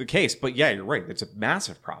the case, but yeah, you're right. It's a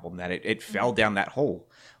massive problem that it fell down that hole.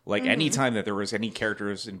 Like anytime that there was any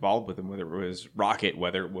characters involved with him, whether it was Rocket,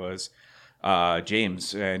 whether it was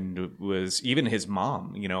James, and it was even his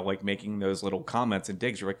mom, you know, like making those little comments and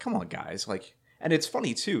digs. You're like, come on, guys. Like, and it's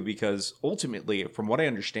funny too, because ultimately, from what I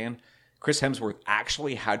understand, Chris Hemsworth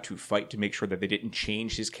actually had to fight to make sure that they didn't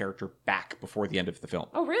change his character back before the end of the film.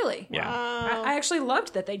 Oh, really? Yeah. Wow. I actually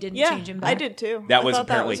loved that they didn't Yeah, change him back. I did too. That I was thought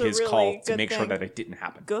apparently was a his really call to good make sure thing. that it didn't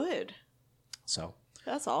happen. Good. So,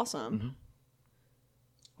 That's awesome.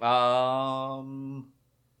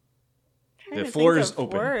 the floor is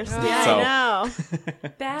open. Worst. Oh. Yeah, So- I know.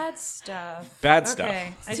 Bad stuff. Bad stuff.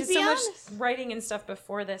 Okay. I To did be so much honest- writing and stuff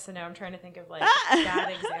before this, and now I'm trying to think of like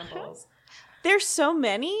bad examples. There's so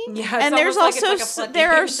many. Yeah, it's and there's almost like also it's like a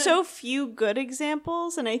there are floodgate. so few good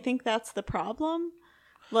examples, and I think that's the problem.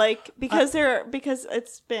 Like because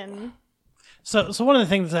it's been So one of the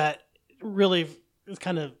things that really is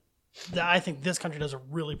kind of that I think this country does a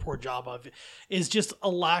really poor job of is just a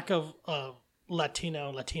lack of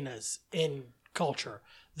Latinas in culture.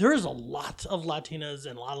 There is a lot of Latinas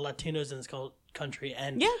and a lot of Latinos in this country,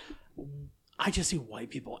 and I just see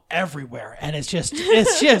white people everywhere, and it's just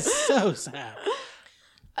so sad.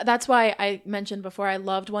 That's why I mentioned before I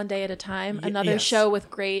loved One Day at a Time. Another yes. show with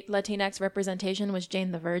great Latinx representation was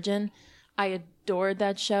Jane the Virgin. I adored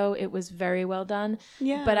that show. It was very well done.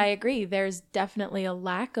 Yeah. But I agree, there's definitely a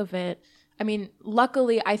lack of it. I mean,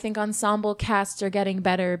 luckily, I think ensemble casts are getting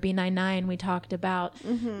better. B99 we talked about.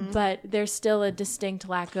 But there's still a distinct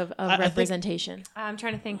lack of I think- representation. I'm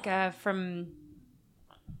trying to think from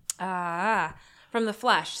The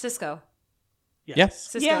Flash, Cisco. Yes.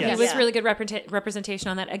 Cisco. Yeah. He Yes. was Yeah. really good representation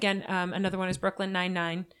on that. Again, another one is Brooklyn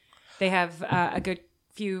Nine-Nine. They have a good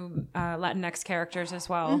few Latinx characters as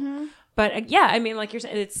well. But yeah, I mean, like you're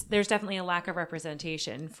saying, there's definitely a lack of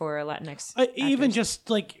representation for Latinx. Even actors. just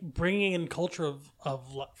like bringing in culture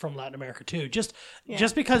from Latin America too. Just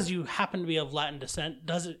because you happen to be of Latin descent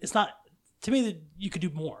doesn't. It's not to me that you could do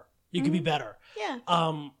more. You could be better. Yeah.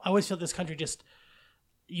 I always feel this country just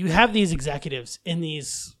you have these executives in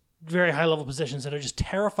these very high level positions that are just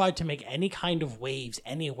terrified to make any kind of waves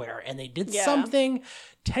anywhere, and they did something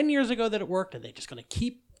 10 years ago that it worked, and they're just going to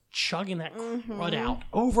keep chugging that crud out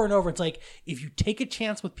over and over. It's like if you take a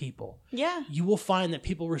chance with people, you will find that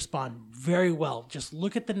people respond very well. Just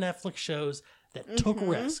look at the Netflix shows that took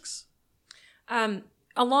risks.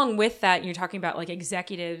 Along with that, you're talking about like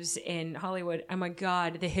executives in Hollywood. Oh my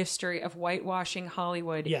God, the history of whitewashing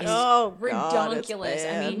Hollywood Yes. is Oh, God, it's ridiculous. I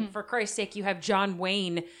bad. mean, for Christ's sake, you have John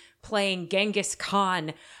Wayne playing Genghis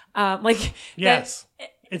Khan. Like, Yes.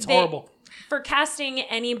 It's horrible. For casting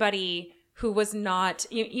anybody who was not,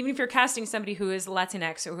 even if you're casting somebody who is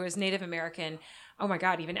Latinx or who is Native American, oh my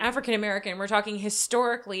God, even African American, we're talking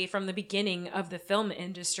historically from the beginning of the film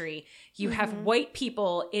industry, you have white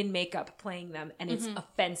people in makeup playing them, and it's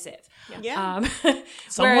offensive. Yeah.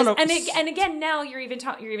 Whereas, and again, now you're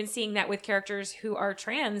even seeing that with characters who are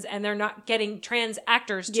trans, and they're not getting trans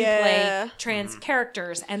actors to play trans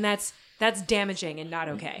characters, and that's damaging and not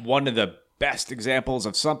okay. One of the best examples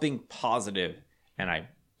of something positive, and I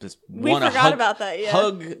just We want to forgot about that, yeah.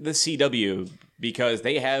 hug the CW because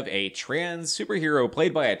they have a trans superhero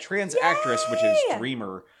played by a trans actress, which is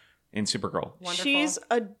Dreamer in Supergirl. Wonderful. She's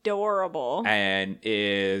adorable. And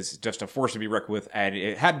is just a force to be reckoned with. And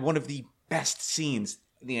it had one of the best scenes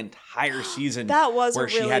in the entire season. That was a where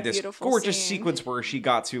she really had this beautiful gorgeous scene. sequence where she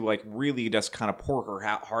got to like really just kind of pour her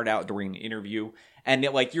heart out during the interview. And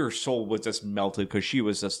it, like your soul was just melted because she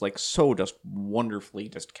was just like so just wonderfully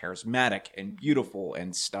just charismatic and beautiful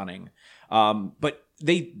and stunning. But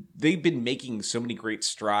they've been making so many great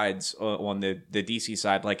strides on the DC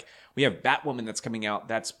side. Like we have Batwoman that's coming out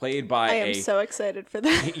that's played by I am so excited for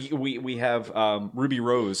that. we have Ruby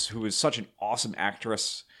Rose, who is such an awesome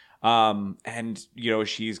actress. And you know,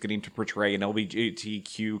 she's getting to portray an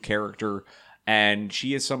LGBTQ character, and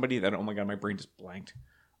she is somebody that, oh my God, my brain just blanked.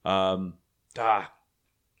 Oh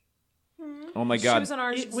my She God. was on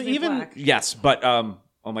Orange is the New even- Black. Yes, but oh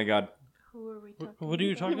my God. What are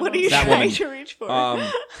you talking What about? are you That trying woman. to reach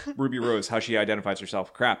for? Ruby Rose, how she identifies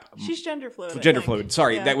herself. Crap. She's gender fluid. I Gender think. fluid.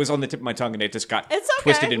 Sorry, Yeah. that was on the tip of my tongue, and it just got It's okay.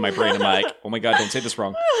 twisted in my brain. I'm like, oh my God, don't say this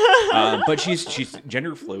wrong. But she's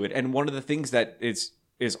gender fluid, and one of the things that is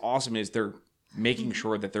awesome is they're making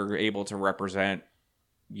sure that they're able to represent,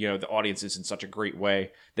 you know, the audiences in such a great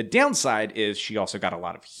way. The downside is she also got a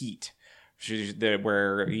lot of heat.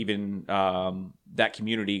 Where even that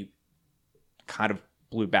community kind of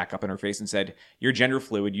blew back up in her face and said, "You're gender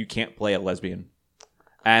fluid. You can't play a lesbian."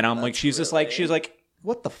 And I'm like, she's like,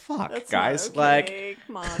 what the fuck, That's guys? not Like, okay.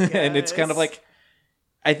 Come on, and it's kind of guys. like,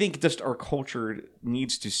 I think just our culture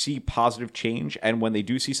needs to see positive change, and when they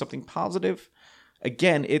do see something positive,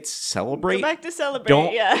 again, it's celebrate. Go back to celebrate.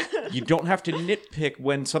 Don't Yeah. you don't have to nitpick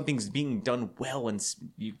when something's being done well, and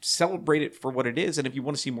you celebrate it for what it is. And if you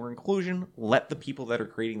want to see more inclusion, let the people that are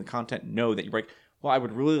creating the content know that you're like, well, I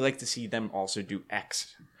would really like to see them also do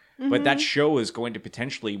X. But that show is going to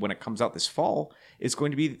potentially, when it comes out this fall, is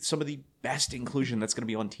going to be some of the best inclusion that's going to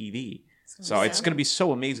be on TV. So it's going to be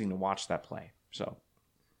so amazing to watch that play. So,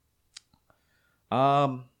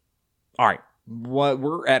 all right,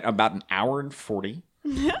 we're at about an hour and 40.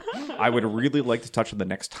 I would really like to touch on the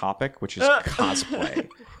next topic, which is cosplay,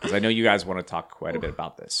 because I know you guys want to talk quite a bit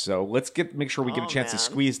about this. So let's make sure we get a chance to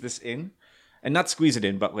squeeze this in, and not squeeze it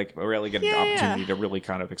in, but like really get an opportunity to really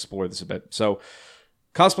kind of explore this a bit. So.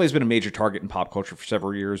 Cosplay has been a major target in pop culture for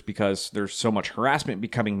several years because there's so much harassment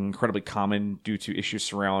becoming incredibly common due to issues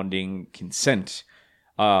surrounding consent,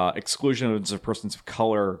 exclusions of persons of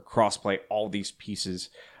color, crossplay, all these pieces.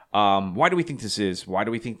 Why do we think this is? Why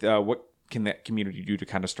do we think what can that community do to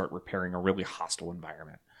kind of start repairing a really hostile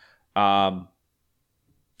environment?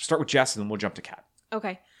 Start with Jess and then we'll jump to Kat.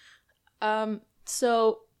 Okay.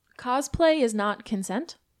 So cosplay is not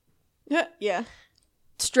consent. Yeah.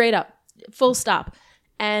 Straight up. Full stop.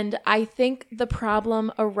 And I think the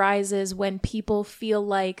problem arises when people feel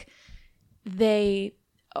like they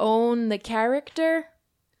own the character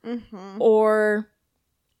or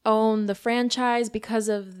own the franchise because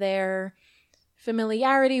of their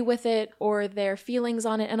familiarity with it or their feelings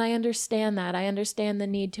on it. And I understand that. I understand the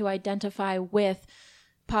need to identify with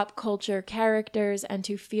pop culture characters and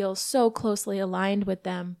to feel so closely aligned with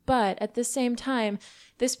them. But at the same time,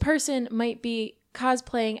 this person might be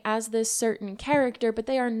cosplaying as this certain character, but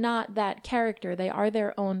they are not that character. They are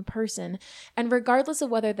their own person. And regardless of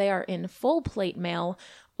whether they are in full plate mail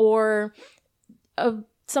or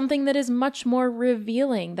something that is much more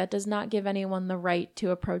revealing, that does not give anyone the right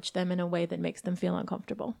to approach them in a way that makes them feel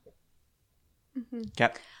uncomfortable.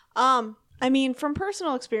 Kat? I mean, from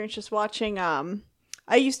personal experience, just watching,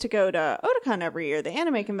 I used to go to Otakon every year, the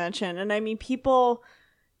anime convention, and I mean, people,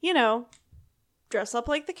 dress up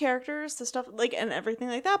like the characters, the stuff like, and everything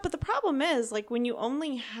like that. But the problem is, like, when you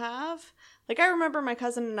only have, like, I remember my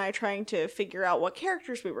cousin and I trying to figure out what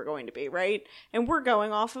characters we were going to be, right? And we're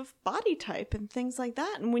going off of body type and things like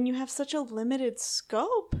that. And when you have such a limited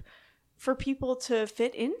scope for people to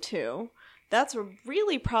fit into, that's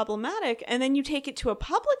really problematic. And then you take it to a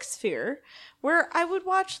public sphere where I would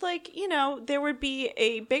watch, like, there would be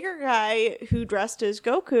a bigger guy who dressed as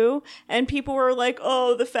Goku and people were like,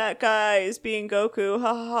 oh, the fat guy is being Goku,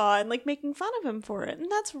 ha ha ha, and like making fun of him for it.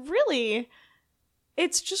 And that's really,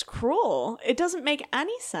 it's just cruel. It doesn't make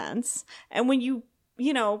any sense. And when you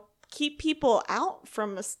keep people out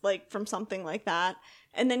from something like that,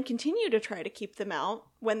 and then continue to try to keep them out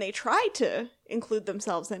when they try to include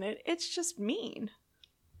themselves in it, it's just mean.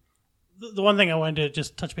 The one thing I wanted to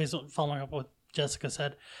just touch base on, following up what Jessica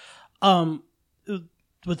said,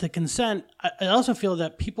 with the consent, I also feel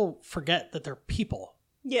that people forget that they're people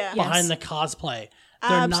behind the cosplay.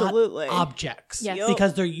 They're Absolutely. not objects. Yes.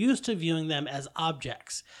 Because they're used to viewing them as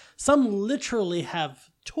objects. Some literally have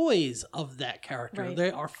toys of that character. Right.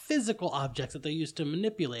 They are physical objects that they're used to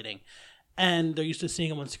manipulating. And they're used to seeing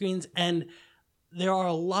them on screens. And there are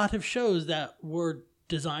a lot of shows that were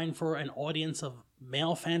designed for an audience of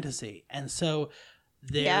male fantasy. And so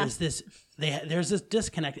there's this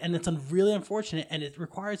disconnect. And it's really unfortunate. And it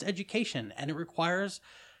requires education. And it requires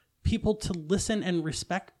people to listen and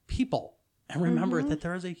respect people. And remember that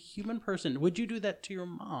there is a human person. Would you do that to your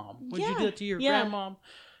mom? Would you do that to your grandmom?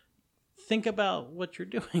 Think about what you're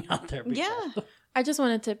doing out there. People. Yeah. I just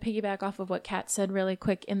wanted to piggyback off of what Kat said really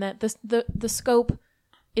quick in that the scope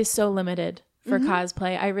is so limited for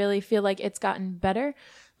cosplay. I really feel like it's gotten better,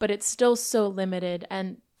 but it's still so limited.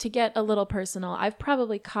 And to get a little personal, I've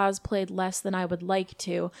probably cosplayed less than I would like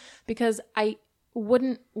to because I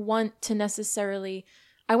wouldn't want to necessarily...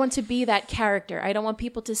 I want to be that character. I don't want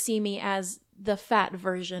people to see me as the fat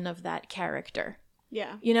version of that character.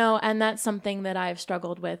 Yeah. And that's something that I've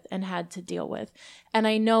struggled with and had to deal with. And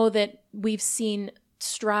I know that we've seen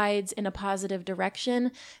strides in a positive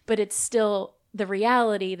direction, but it's still the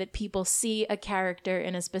reality that people see a character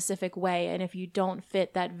in a specific way. And if you don't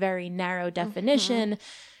fit that very narrow definition,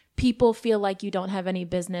 people feel like you don't have any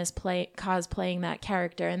business cosplaying that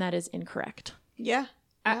character, and that is incorrect. Yeah.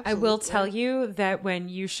 I will tell you that when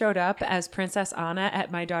you showed up as Princess Anna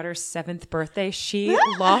at my daughter's 7th birthday, she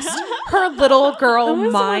lost her little girl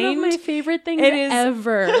mind. One of my favorite things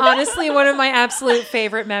ever. Honestly, one of my absolute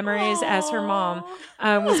favorite memories as her mom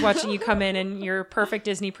was watching you come in your perfect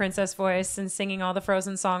Disney princess voice and singing all the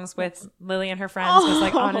Frozen songs with Lily and her friends. Was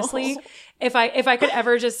like, honestly, if I could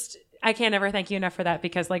ever just I can't ever thank you enough for that,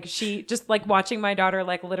 because like she just like watching my daughter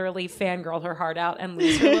like literally fangirl her heart out and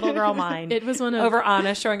lose her little girl mind. It was one of over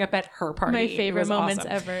Anna showing up at her party. my It favorite was moments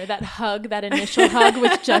awesome. ever. That hug, that initial hug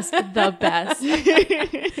was just the best.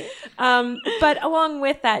 But along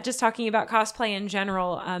with that, just talking about cosplay in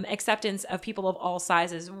general, acceptance of people of all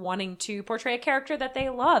sizes wanting to portray a character that they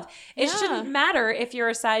love. It shouldn't matter if you're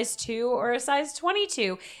a size 2 or a size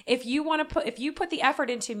 22. If you want to if you put the effort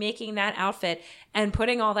into making that outfit and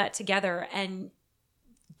putting all that together and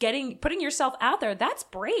putting yourself out there, that's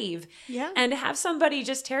brave. Yeah. And to have somebody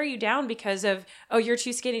just tear you down because of, oh, you're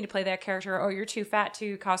too skinny to play that character, or you're too fat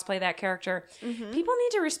to cosplay that character. Mm-hmm. People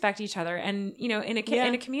need to respect each other. And, you know, in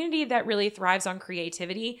a community that really thrives on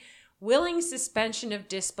creativity, willing suspension of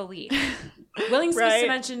disbelief.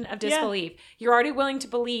 Suspension of disbelief. You're already willing to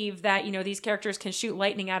believe that, you know, these characters can shoot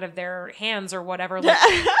lightning out of their hands or whatever. Like,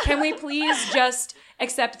 can we please just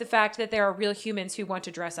accept the fact that there are real humans who want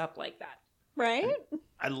to dress up like that? Right?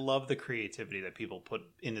 I love the creativity that people put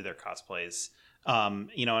into their cosplays.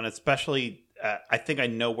 You know, and especially, I think I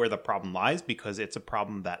know where the problem lies, because it's a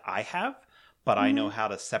problem that I have, but I know how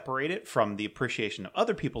to separate it from the appreciation of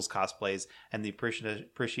other people's cosplays and the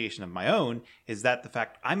appreciation of my own, is that the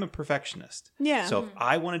fact I'm a perfectionist. Yeah. So if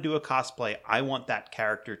I want to do a cosplay, I want that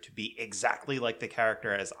character to be exactly like the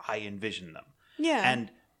character as I envision them. Yeah.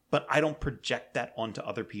 But I don't project that onto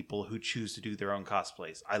other people who choose to do their own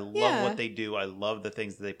cosplays. I love what they do. I love the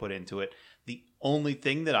things that they put into it. The only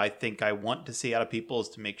thing that I think I want to see out of people is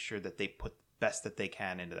to make sure that they put the best that they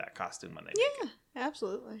can into that costume when they make it.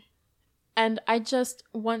 Absolutely. And I just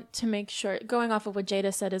want to make sure, going off of what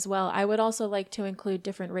Jada said as well, I would also like to include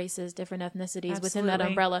different races, different ethnicities within that Absolutely.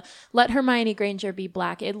 umbrella. Let Hermione Granger be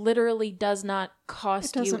black. It literally does not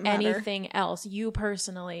cost you doesn't matter. anything else, you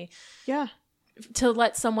personally, Yeah. to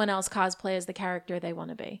let someone else cosplay as the character they want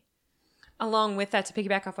to be. Along with that, to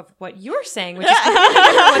piggyback off of what you're saying, which is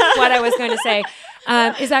with what I was going to say,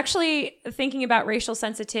 is actually thinking about racial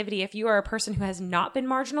sensitivity. If you are a person who has not been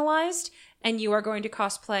marginalized and you are going to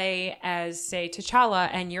cosplay as, say, T'Challa,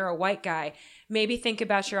 and you're a white guy, maybe think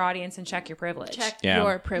about your audience and check your privilege. Check Yeah.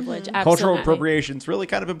 your privilege. Cultural Absolutely. appropriation is really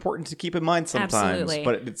kind of important to keep in mind sometimes, Absolutely.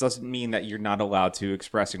 but it doesn't mean that you're not allowed to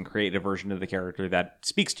express and create a version of the character that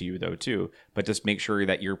speaks to you, though, too. But just make sure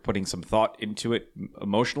that you're putting some thought into it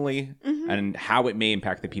emotionally and how it may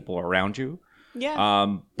impact the people around you.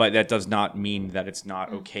 Yeah. But that does not mean that it's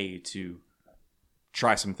not okay to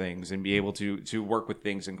try some things and be able to work with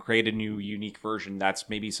things and create a new, unique version that's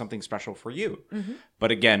maybe something special for you.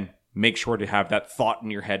 But again, make sure to have that thought in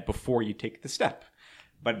your head before you take the step.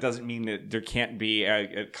 But it doesn't mean that there can't be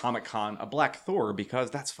at Comic-Con a Black Thor, because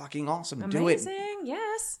that's fucking awesome. Do it. Amazing,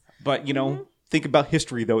 yes. But, you know, think about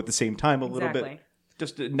history, though, at the same time a little Exactly. bit.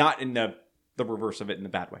 Just not in the reverse of it in the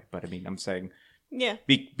bad way. But, I mean, I'm saying Yeah.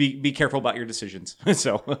 be careful about your decisions.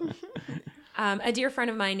 So, A dear friend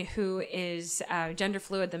of mine who is gender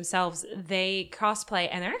fluid themselves, they cosplay,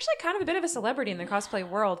 and they're actually kind of a bit of a celebrity in the cosplay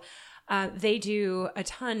world. They do a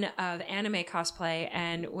ton of anime cosplay,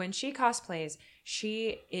 and when she cosplays,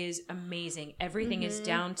 she is amazing. Everything is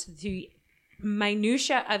down to the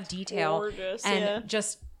minutia of detail. Gorgeous, and yeah.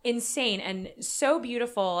 just insane and so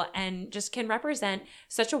beautiful, and just can represent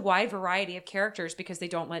such a wide variety of characters because they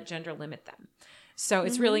don't let gender limit them. So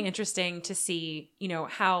it's really interesting to see, you know,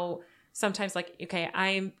 how sometimes, like, okay,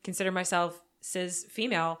 I consider myself cis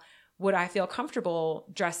female. Would I feel comfortable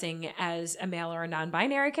dressing as a male or a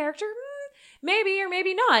non-binary character? Maybe or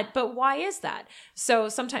maybe not. But why is that? So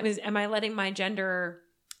sometimes, am I letting my gender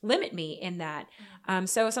limit me in that?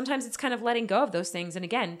 So sometimes it's kind of letting go of those things. And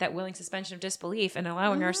again, that willing suspension of disbelief and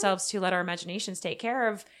allowing ourselves to let our imaginations take care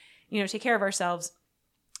of ourselves,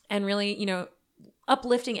 and really, you know,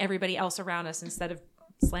 uplifting everybody else around us instead of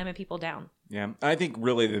slamming people down. yeah, I think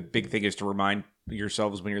really the big thing is to remind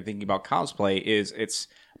yourselves when you're thinking about cosplay is it's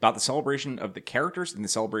about the celebration of the characters and the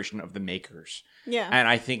celebration of the makers. Yeah. And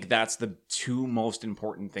I think that's the two most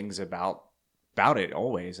important things about it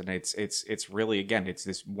always. And it's really, again, it's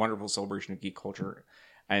this wonderful celebration of geek culture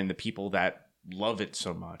and the people that love it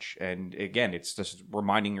so much. And again, it's just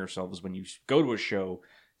reminding yourselves when you go to a show,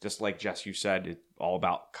 just like Jess, you said, it's all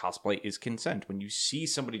about cosplay is consent. When you see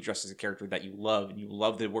somebody dressed as a character that you love and you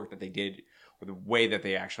love the work that they did or the way that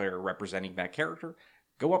they actually are representing that character,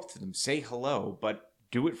 go up to them, say hello, but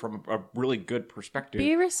do it from a really good perspective.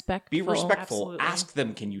 Be respectful. Be respectful. Absolutely. Ask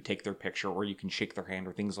them, can you take their picture, or you can shake their hand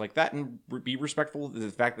or things like that, and be respectful of the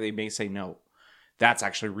fact that they may say no. That's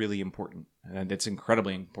actually really important, and it's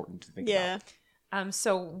incredibly important to think about.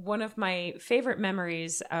 So one of my favorite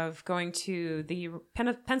memories of going to the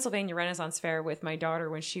Pennsylvania Renaissance Fair with my daughter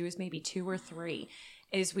when she was maybe 2 or 3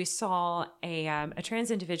 is we saw a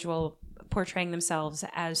trans individual portraying themselves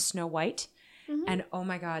as Snow White. And oh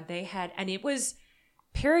my God, and it was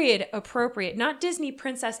period appropriate, not Disney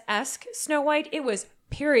princess-esque Snow White. It was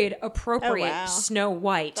period appropriate Snow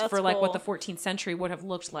White That's for like cool. what the 14th century would have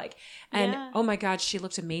looked like. And oh my God, she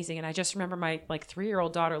looked amazing. And I just remember my like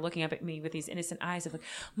 3-year-old daughter looking up at me with these innocent eyes of like,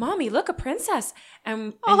 Mommy, look, a princess.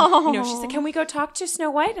 And you know, she said, can we go talk to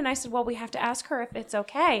Snow White? And I said, well, we have to ask her if it's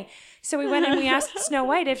okay. So we went and we asked Snow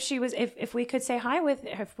White if we could say hi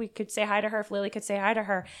to her, if Lily could say hi to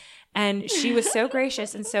her. And she was so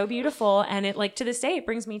gracious and so beautiful. And it like to this day, it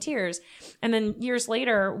brings me tears. And then years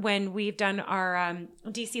later, when we've done our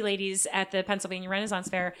DC ladies at the Pennsylvania Renaissance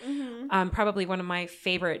Fair, probably one of my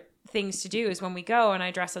favorite things to do is when we go and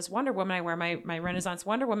I dress as Wonder Woman, I wear my Renaissance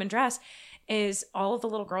Wonder Woman dress, is all of the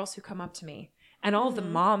little girls who come up to me. And all of the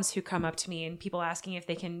moms who come up to me and people asking if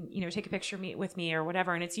they can, you know, take a picture with me or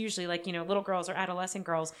whatever. And it's usually like, you know, little girls or adolescent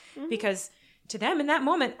girls because to them in that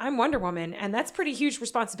moment, I'm Wonder Woman. And that's pretty huge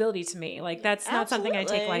responsibility to me. Like that's not something I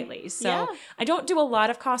take lightly. So I don't do a lot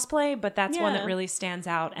of cosplay, but that's one that really stands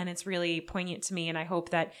out and it's really poignant to me. And I hope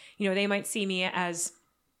that, you know, they might see me as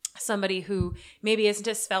somebody who maybe isn't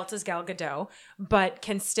as svelte as Gal Gadot, but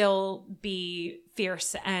can still be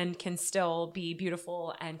fierce and can still be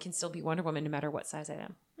beautiful and can still be Wonder Woman no matter what size I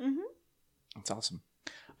am. That's awesome.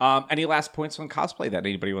 Any last points on cosplay that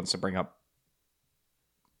anybody wants to bring up?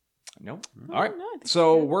 No? All right.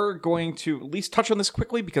 So we're going to at least touch on this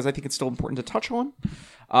quickly because I think it's still important to touch on,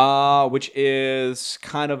 which is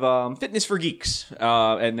kind of fitness for geeks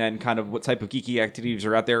and then kind of what type of geeky activities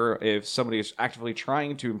are out there if somebody is actively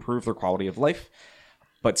trying to improve their quality of life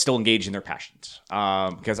but still engage in their passions.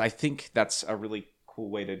 Because I think that's a really cool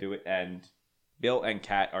way to do it. And Bill and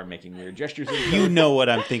Kat are making weird gestures. You know what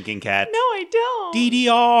I'm thinking, Kat. No, I don't.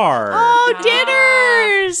 DDR. Oh,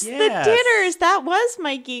 dinners! Yes. The dinners. That was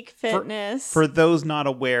my geek fitness. For those not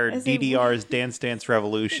aware, As DDR is Dance Dance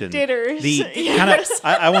Revolution. Dinners. The Yes.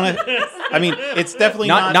 kind of I want to. I mean, it's definitely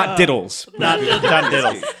not diddles. Not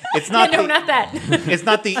diddles. It's not. No, the, not that. It's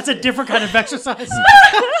not the. That's a different kind of exercise.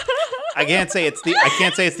 I can't say it's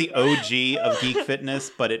the OG of geek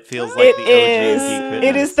fitness, but it feels like the OG of geek fitness.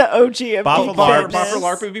 It is the OG of Bob geek LaLarp. fitness. Bob for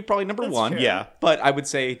LARP would be probably number one. true. Yeah. But I would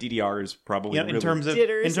say DDR is probably Yeah, in really- terms of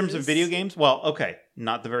Jitters. video games, well, okay,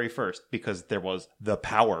 not the very first because there was the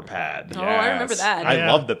Power Pad. Oh, I remember that. I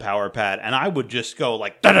love the Power Pad, and I would just go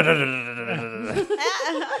like Running.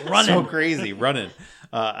 so crazy running.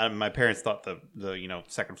 And my parents thought the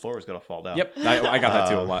second floor was gonna fall down. Yep, I got that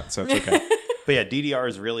too a lot, so it's okay. But yeah, DDR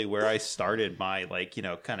is really where I started my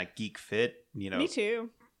kind of geek fit Me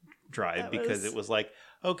too. drive That because was- it was like,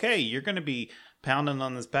 okay, you're gonna be pounding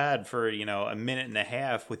on this pad for a minute and a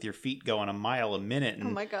half with your feet going a mile a minute. And,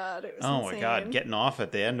 Oh my god, it was oh insane. my god, getting off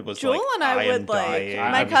at the end was Joel like, and I am would like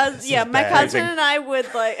dying. my cousin. Yeah, my bad. cousin and I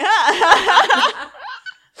would like.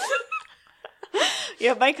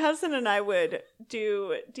 Yeah, my cousin and I would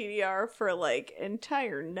do DDR for like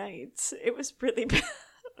entire nights. It was really bad.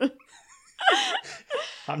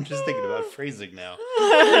 I'm just thinking about phrasing now.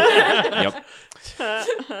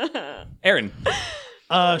 Yep. Aaron.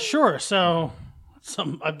 Sure. So,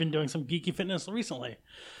 I've been doing some geeky fitness recently.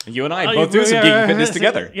 You and I both do some geeky fitness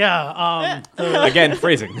together. Yeah. Again,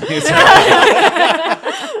 phrasing.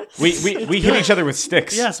 we hit each other with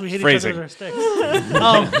sticks. Yes, we hit Phrasing. each other with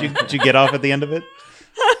our sticks. Did you get off at the end of it?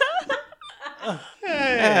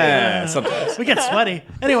 Sometimes. We get sweaty.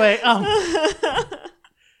 Anyway,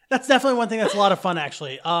 that's definitely one thing that's a lot of fun,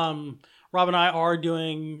 actually. Rob and I are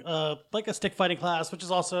doing like a stick fighting class, which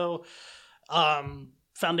is also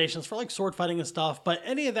foundations for like sword fighting and stuff. But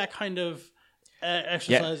any of that kind of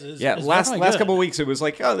exercise is last definitely good. couple of weeks it was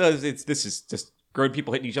like, oh, this is just grown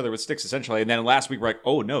people hitting each other with sticks essentially, and then last week we're like,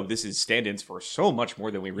 oh no, this is stand-ins for so much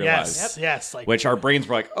more than we realized. Yes. Like Which our brains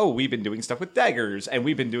were like, oh, we've been doing stuff with daggers, and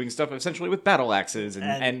we've been doing stuff essentially with battle axes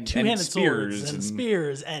and two-handed spears swords and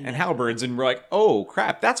spears and halberds, and we're like, oh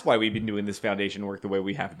crap, that's why we've been doing this foundation work the way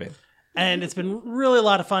we have been. And it's been really a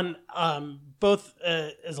lot of fun, both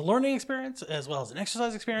as a learning experience as well as an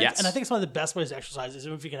exercise experience. Yes. And I think it's one of the best ways to exercise is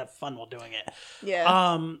if you can have fun while doing it.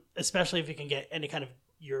 Yeah. Especially if you can get any kind of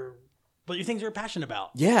what you think you're passionate about.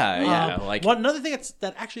 Yeah, like Another thing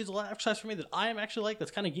that actually is a lot of exercise for me that I am actually like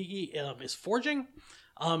that's kind of geeky is forging,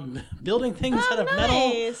 building things out of metal.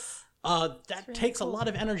 Nice. That takes a lot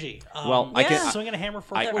to energy. Well, I can- swinging a hammer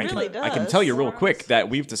for I, that I, really can, I can does. tell you real quick that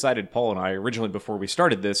we've decided, Paul and I, originally before we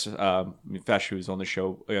started this, Fesh, who's on the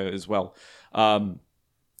show as well,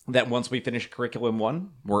 that once we finish Curriculum 1,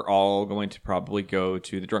 we're all going to probably go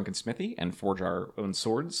to the Drunken Smithy and forge our own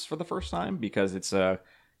swords for the first time, because it's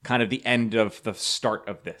kind of the end of the start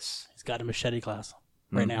of this. He's got a machete class.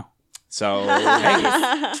 right now. So,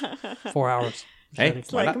 hey, 4 hours. hey, Ready?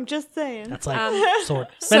 why not? I'm just saying. That's like sword.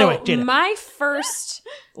 But So anyway, Jada. my first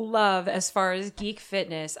love as far as geek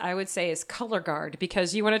fitness, I would say, is color guard,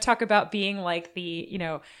 because you want to talk about being like the,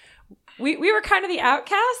 we were kind of the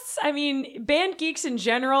outcasts. I mean, band geeks in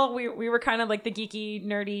general, we were kind of like the geeky,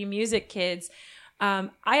 nerdy music kids. I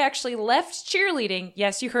actually left cheerleading.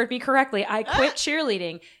 Yes, you heard me correctly. I quit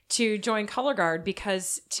cheerleading to join color guard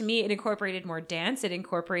because to me it incorporated more dance. It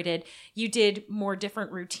incorporated, you did more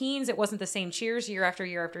different routines. It wasn't the same cheers year after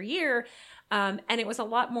year after year. And it was a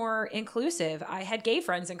lot more inclusive. I had gay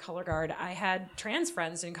friends in color guard. I had trans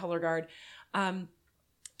friends in color guard. And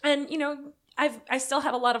I still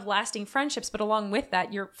have a lot of lasting friendships, but along with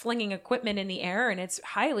that, you're flinging equipment in the air, and it's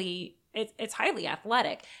highly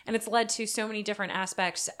athletic, and it's led to so many different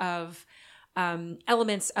aspects of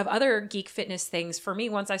elements of other geek fitness things. For me,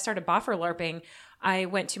 once I started boffer LARPing, I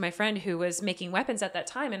went to my friend who was making weapons at that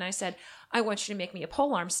time, and I said, I want you to make me a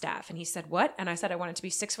polearm staff. And he said, what? And I said, I want it to be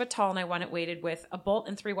 6 foot tall, and I want it weighted with a bolt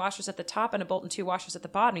and 3 washers at the top and a bolt and 2 washers at the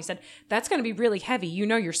bottom. He said, that's going to be really heavy. You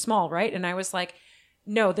know you're small, right? And I was like,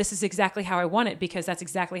 no, this is exactly how I want it, because that's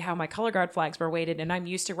exactly how my color guard flags were weighted. And I'm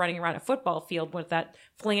used to running around a football field with that,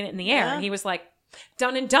 flinging it in the air. Yeah. And he was like,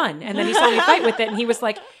 done and done. And then he saw me fight with it, and he was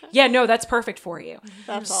like, yeah, no, that's perfect for you.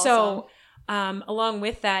 That's So along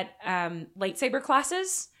with that, lightsaber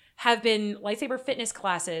fitness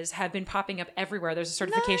classes have been popping up everywhere. There's a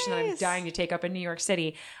certification that I'm Nice. dying to take up in New York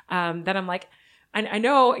City that I'm like, I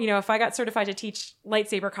know, if I got certified to teach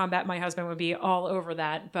lightsaber combat, my husband would be all over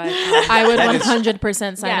that. But I would That is-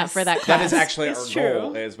 100% sign up Yes. for that class. That is actually It's our true.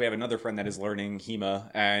 goal. Is we have another friend that is learning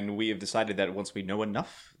HEMA, and we have decided that once we know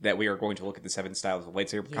enough, that we are going to look at the 7 styles of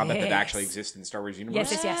lightsaber combat that Yes. actually exist in the Star Wars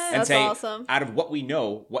universe. yes. And That's say, awesome. out of what we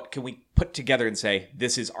know, what can we put together and say,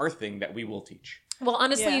 this is our thing that we will teach? Well,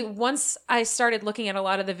 honestly, Yeah. once I started looking at a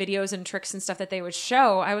lot of the videos and tricks and stuff that they would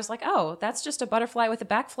show, I was like, oh, that's just a butterfly with a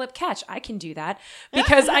backflip catch. I can do that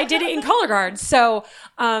because I did it in color guard. So,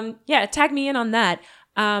 tag me in on that.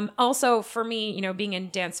 Also, for me, being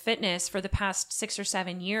in dance fitness for the past 6 or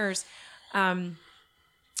 7 years,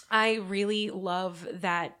 I really love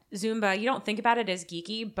that Zumba, you don't think about it as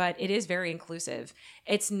geeky, but it is very inclusive.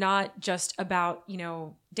 It's not just about,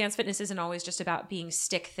 dance fitness isn't always just about being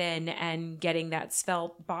stick thin and getting that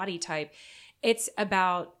svelte body type. It's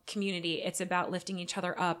about community. It's about lifting each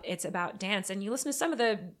other up. It's about dance. And you listen to some of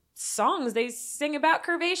the songs, they sing about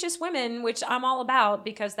curvaceous women, which I'm all about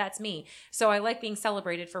because that's me. So I like being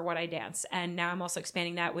celebrated for what I dance. And now I'm also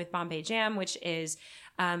expanding that with Bombay Jam, which is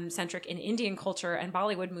centric in Indian culture, and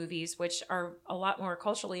Bollywood movies, which are a lot more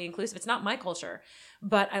culturally inclusive. It's not my culture,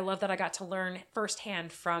 but I love that I got to learn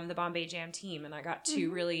firsthand from the Bombay Jam team, and I got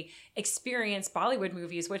to really experience Bollywood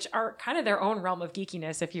movies, which are kind of their own realm of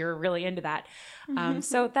geekiness if you're really into that.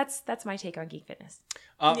 So that's my take on geek fitness.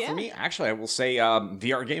 For me, actually, I will say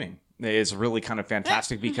VR gaming is really kind of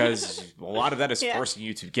fantastic because a lot of that is Yeah. forcing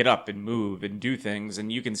you to get up and move and do things,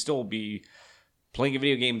 and you can still be playing a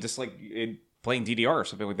video game just like playing DDR or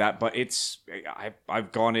something like that. But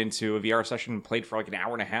I've gone into a VR session and played for like an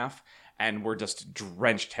hour and a half, and we're just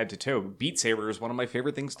drenched head to toe. Beat Saber is one of my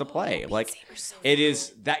favorite things to play.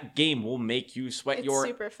 That game will make you sweat It's your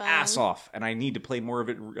super fun. ass off, and I need to play more of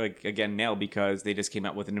it again now because they just came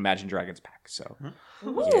out with an Imagine Dragons pack. So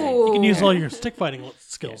You can use all your stick fighting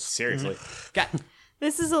skills. seriously, God.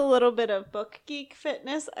 This is a little bit of book geek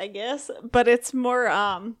fitness, I guess, but it's more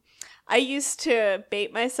I used to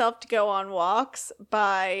bait myself to go on walks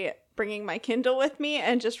by bringing my Kindle with me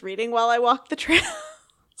and just reading while I walked the trails.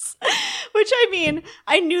 Which, I mean,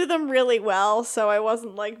 I knew them really well, so I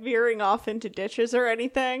wasn't like veering off into ditches or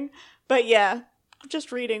anything. But yeah,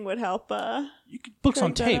 just reading would help. Books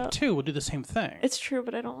on Drag that tape out. too would do the same thing. It's true,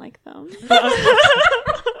 but I don't like them.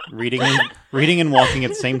 Reading and walking at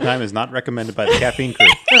the same time is not recommended by the caffeine crew.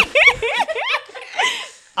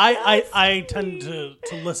 I tend to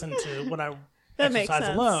listen to when I That makes exercise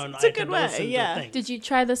sense. alone. It's a I good tend to way, listen to yeah. things. Did you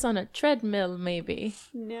try this on a treadmill, maybe?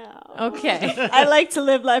 No. Okay. I like to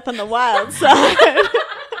live life on the wild side.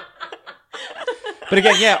 But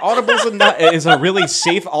again, Audible is a really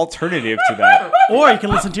safe alternative to that. Or you can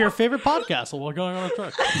listen to your favorite podcast while going on a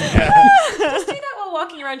trek. Just do that while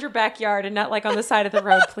walking around your backyard and not like on the side of the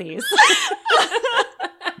road, please.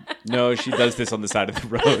 No, she does this on the side of the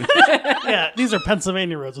road. Yeah, these are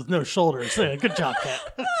Pennsylvania roads with no shoulders. Yeah, good job,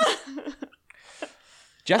 Kat.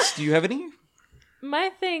 Jess, do you have any? My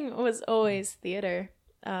thing was always theater.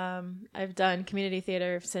 I've done community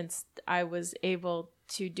theater since I was able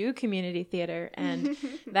to do community theater, and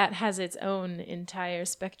that has its own entire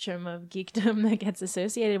spectrum of geekdom that gets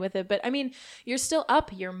associated with it. But I mean, you're still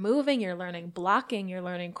up, you're moving, you're learning blocking, you're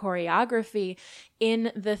learning choreography.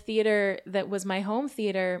 In the theater that was my home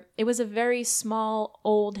theater, it was a very small,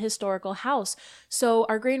 old historical house. So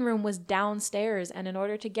our green room was downstairs, and in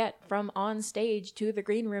order to get from on stage to the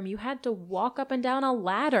green room, you had to walk up and down a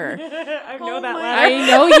ladder. I know that I ladder.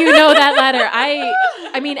 know you know that ladder.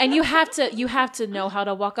 I mean, and you have to know how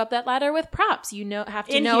to walk up that ladder with props. You have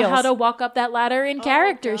to In know heels. how to walk up that ladder in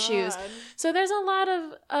character God. shoes. So there's a lot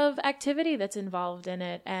of activity that's involved in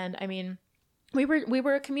it. And I mean, we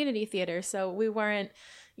were a community theater, so we weren't,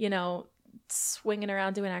 swinging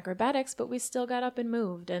around doing acrobatics, but we still got up and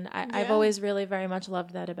moved. And I've Yeah. always really very much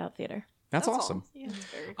loved that about theater. That's awesome. Yeah, it's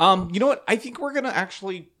very cool. You know what? I think we're gonna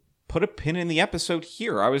actually put a pin in the episode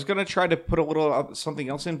here. I was gonna try to put a little something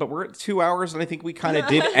else in, but we're at 2 hours, and I think we kind of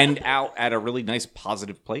did end out at a really nice,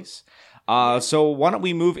 positive place. So why don't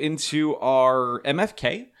we move into our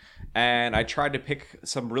MFK? And I tried to pick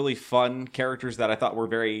some really fun characters that I thought were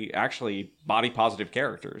very actually body positive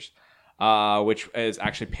characters. Which is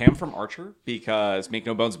actually Pam from Archer, because make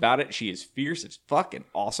no bones about it, she is fierce. It's fucking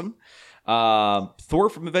awesome. Thor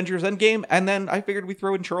from Avengers Endgame, and then I figured we'd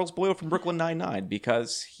throw in Charles Boyle from Brooklyn Nine-Nine,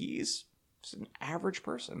 because he's just an average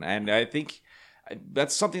person. And I think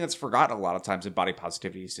that's something that's forgotten a lot of times in body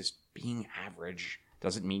positivity, is just being average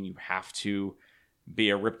doesn't mean you have to be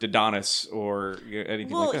a ripped Adonis or anything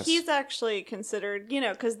like this. He's actually considered,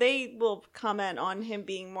 because they will comment on him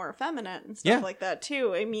being more effeminate and stuff Yeah. like that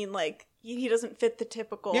too. I mean, like, he doesn't fit the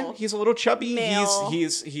typical. Yeah, he's a little chubby. Male.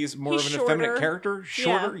 He's more He's of an effeminate shorter. character,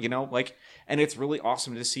 shorter, and it's really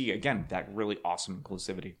awesome to see, again, that really awesome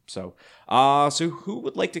inclusivity. So who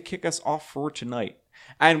would like to kick us off for tonight?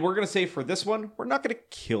 And we're going to say for this one, we're not going to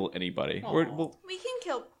kill anybody. We'll, We can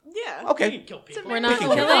kill. Yeah. You okay. can kill people. We're not can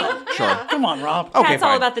kill killing. Sure. Yeah. Come on, Rob. Okay, That's all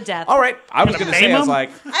fine. about the death. All right. I was going to say, maim I was him? like,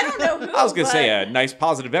 I don't know who. I was going to say but- a nice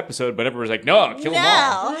positive episode, but everyone's like, no, kill them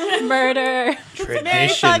all. No. Murder.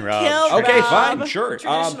 Tradition, Rob. kill. Okay, Rob. fine, sure.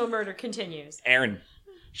 Traditional murder continues. Aaron.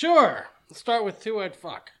 Sure. Let's start with two I'd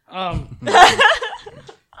fuck.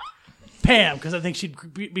 Pam, because I think she'd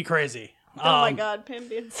be crazy. Oh my God, Pam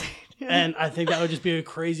be insane. And I think that would just be a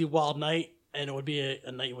crazy wild night, and it would be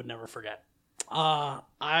a night you would never forget.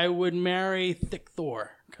 I would marry Thick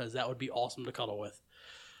Thor, because that would be awesome to cuddle with.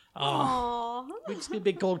 Aww. We'd just be a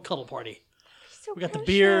big gold cuddle party. So We got the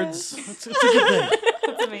precious. beards. It's a good thing.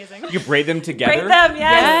 That's amazing. You braid them together? Break them,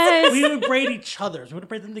 yes. We would braid each other's. We would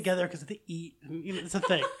braid them together because they eat. It's a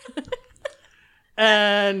thing.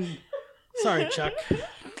 And sorry, Chuck.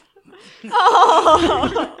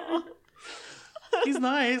 Oh. He's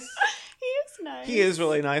nice. He is nice. He is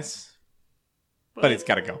really nice. But he's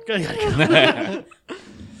got to go.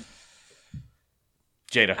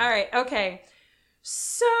 Jada. All right, okay.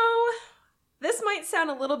 So this might sound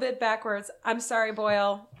a little bit backwards. I'm sorry,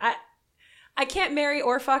 Boyle. I can't marry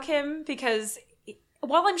or fuck him because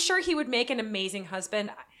while I'm sure he would make an amazing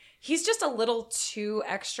husband, he's just a little too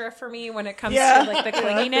extra for me when it comes to like the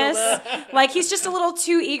clinginess. Like he's just a little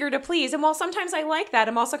too eager to please. And while sometimes I like that,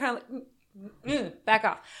 I'm also kind of like, back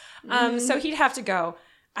off. So he'd have to go.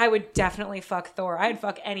 I would definitely fuck Thor. I'd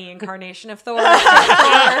fuck any incarnation of Thor.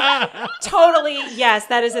 Totally, yes,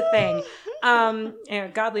 that is a thing.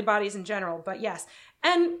 Godly bodies in general, but yes.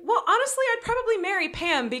 And, well, honestly, I'd probably marry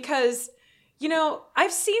Pam because,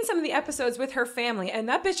 I've seen some of the episodes with her family, and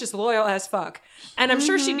that bitch is loyal as fuck. And I'm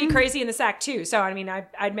sure she'd be crazy in the sack, too. So, I mean,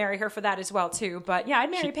 I'd marry her for that as well, too. But, yeah, I'd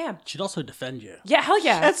marry Pam. She'd also defend you. Yeah, hell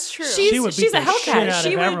yeah. That's true. She would beat She's a the shit Hellcat. out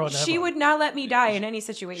of everyone She ever. would not let me die in any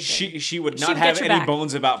situation. She would She'd not get have your any back.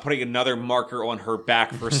 bones about putting another marker on her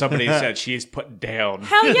back for somebody that she's put down.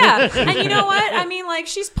 Hell yeah. And you know what? I mean, like,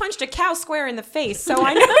 she's punched a cow square in the face, so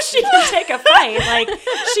I know she can take a fight. Like,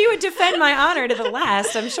 she would defend my honor to the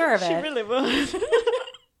last, I'm sure of it. She really would.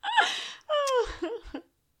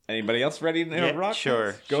 Anybody else ready to rock?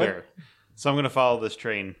 Sure, Go sure. ahead. So I'm going to follow this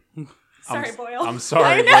train. Sorry, Boyle. I'm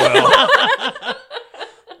sorry, Boyle.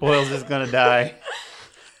 Boyle's just going to die.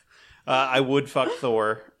 I would fuck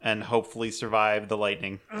Thor and hopefully survive the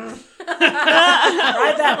lightning. Ride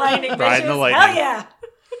that lightning, bitches. Riding the lightning. Hell yeah.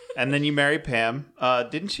 And then you marry Pam.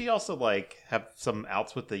 Didn't she also have some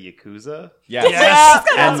outs with the Yakuza? Yes. Yes.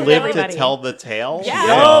 And with live to everybody. tell the tale? Yeah.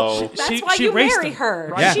 So- That's She- why she you raced marry them.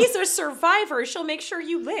 her. Yeah. She's a survivor. She'll make sure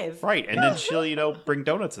you live. Right, and then she'll, bring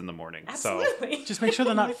donuts in the morning. Absolutely. Just make sure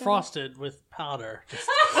they're not frosted with powder. Just,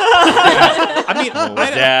 I mean,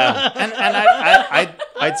 Yeah. and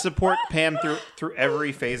I'd support Pam through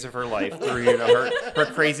every phase of her life, through her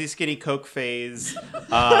crazy skinny Coke phase,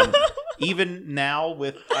 even now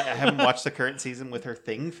I haven't watched the current season with her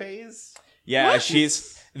thing phase. Yeah,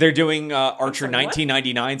 they're doing Archer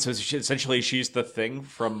 1999, so essentially she's the Thing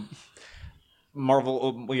from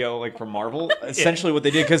Marvel, like from Marvel. Essentially what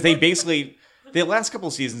they did, because they basically... The last couple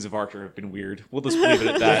seasons of Archer have been weird. We'll just leave it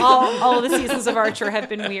at that. All of the seasons of Archer have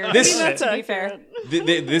been weird. To be fair.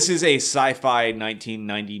 This is a sci-fi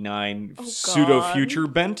 1999 pseudo-future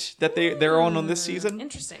bent that they're on this season.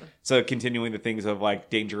 Interesting. So continuing the things of like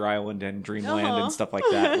Danger Island and Dreamland and stuff like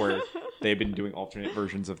that, where they've been doing alternate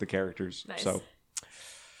versions of the characters. Nice. So,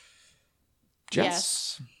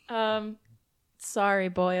 Jess. Sorry,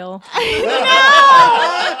 Boyle.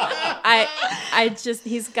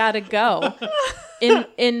 He's got to go.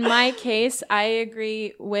 In my case, I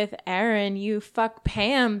agree with Aaron. You fuck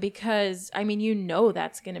Pam because, I mean,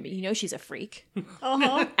 that's going to be, she's a freak.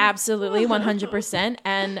 Absolutely, 100%.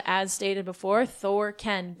 And as stated before, Thor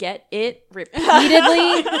can get it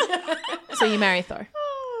repeatedly. So you marry Thor.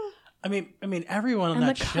 I mean, everyone on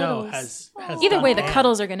that show has Either done way, the Pam.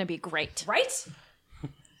 cuddles are going to be great. Right?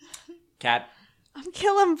 Cat. I'm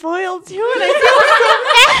killing Boyle too, and I feel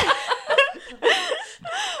so bad.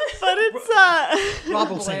 But it's Rob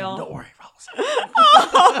will say, Boyle. don't worry, Rob will say.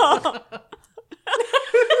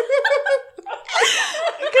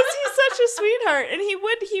 because he's such a sweetheart, and he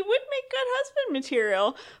would make good husband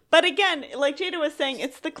material. But again, like Jada was saying,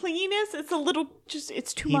 it's the clinginess. It's a little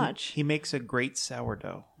it's too much. He makes a great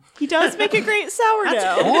sourdough. He does make a great sourdough.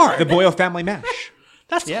 That's hard. The Boyle family mash.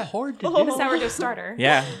 That's hard to The do. sourdough starter.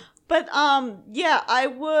 Yeah. But yeah, I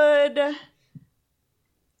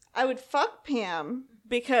would fuck Pam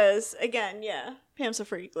because again, yeah, Pam's a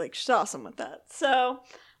freak. Like she's awesome with that. So,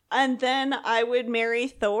 and then I would marry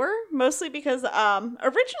Thor mostly because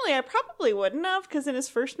originally I probably wouldn't have because in his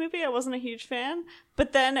first movie I wasn't a huge fan.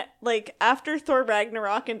 But then like after Thor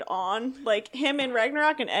Ragnarok and on, like him in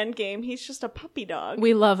Ragnarok and Endgame, he's just a puppy dog.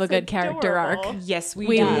 We love a good character adorable. arc. Yes, we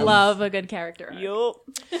We do. love a good character arc. Yup.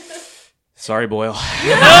 Sorry, Boyle.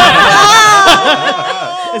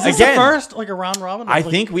 Is this Again, the first, like a round robin? I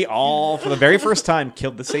think we all, for the very first time,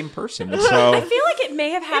 killed the same person. So I feel like it may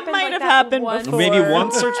have happened. might like have that happened once. before. maybe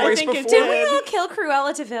once or I twice think it before. Did we all kill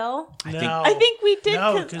Cruella DeVille? I think we did.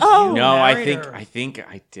 No, 'cause- 'cause oh, you- No, I married think her.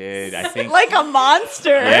 I did. I think. like a monster.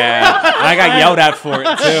 Yeah, I got yelled at for it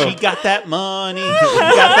She too. got that money. He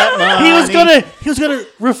got that money. He was gonna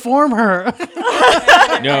reform her.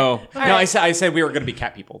 No, I said we were going to be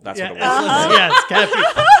cat people. That's what it was. Yes, Kathy.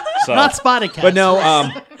 So. Not spotted cats. But no,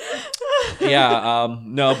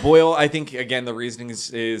 no, Boyle, I think, again, the reasoning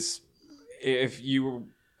is if you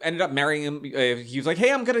ended up marrying him, he was like,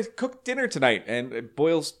 hey, I'm going to cook dinner tonight. And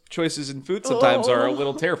Boyle's choices in food sometimes are a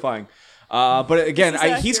little terrifying. But again,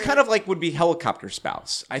 he's kind of like would be helicopter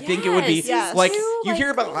spouse. I think it would be yes. like Too, you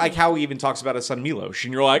hear about like how he even talks about his son Milos,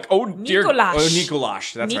 and you're like, oh dear, Nikolash.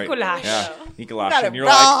 Nikolash, that's right, Nikolash. yeah, Nikolash, Got and it you're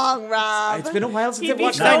like, wrong, Rob. it's been a while since He'd I've be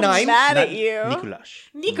watched so 9/9. mad at you.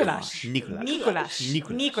 Nikolash. Nikolash.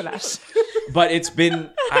 But it's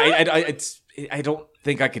been I don't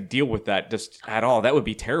think I could deal with that just at all. That would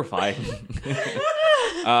be terrifying.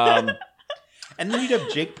 And then you'd have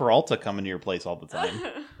Jake Peralta come into your place all the time.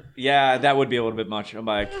 Yeah, that would be a little bit much. I'm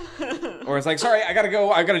like, or it's like, sorry, I gotta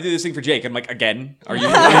go. I gotta do this thing for Jake. I'm like, again, are you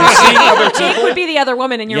seeing other Jake people? would be the other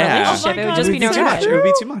woman in your Yeah. relationship. Oh my It would God, just It be would no be too much. good. It would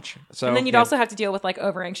be too much. So And then you'd yeah. also have to deal with like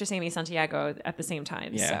over anxious Amy Santiago at the same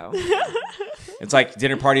time. Yeah. So It's like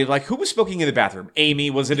dinner party. Like, who was smoking in the bathroom? Amy,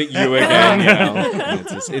 was it you again? You know,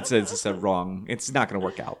 it's just a wrong. It's not going to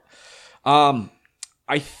work out.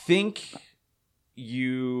 I think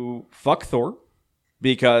you fuck Thor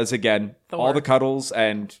because again, all the cuddles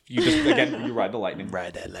and you just again you ride the lightning.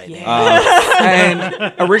 Ride that lightning.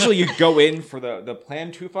 And originally you go in for the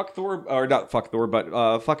plan to fuck Thor, or not fuck Thor,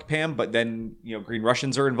 but fuck Pam. But then Green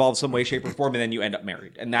Russians are involved some way, shape, or form, and then you end up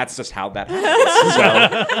married, and that's just how that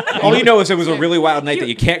happens. So all you know is it was a really wild night that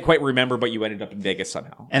you can't quite remember, but you ended up in Vegas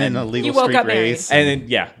somehow. And an illegal You woke street up married. race. And then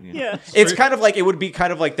yeah. It's kind of like it would be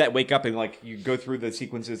kind of like that wake up and like you go through the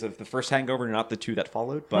sequences of the first hangover, not the two that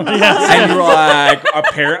followed, but and you're like,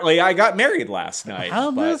 apparently I got married last night.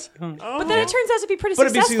 How but- this? But then it turns out to be pretty But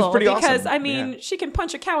it seems successful pretty because awesome. I mean Yeah. she can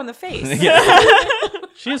punch a cow in the face.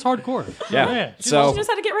 She is hardcore. Yeah. She's So She knows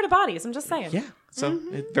how to get rid of bodies. I'm just saying. yeah. So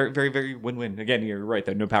it's very, very, very win-win. Again, you're right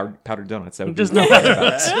though. No powdered donuts. That would Just be no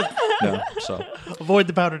no. So avoid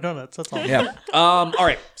the powdered donuts. That's all. yeah. All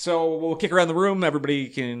right. So we'll kick around the room. Everybody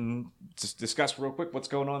can just discuss real quick what's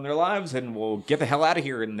going on in their lives, and we'll get the hell out of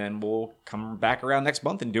here, and then we'll come back around next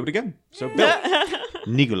month and do it again. So Bill.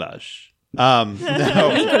 Nikolash. No.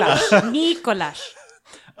 Nikolash.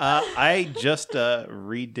 I just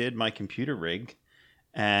redid my computer rig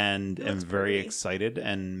and am very excited.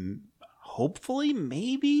 And hopefully,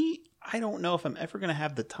 maybe, I don't know if I'm ever going to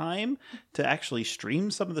have the time to actually stream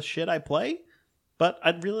some of the shit I play, but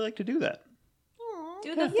I'd really like to do that.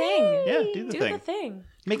 Do the thing. Yeah, do the Do thing. the thing.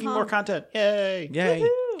 Making more content. Yay. Yay.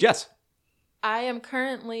 Jess. I am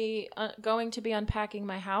currently going to be unpacking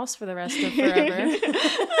my house for the rest of forever.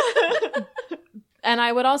 And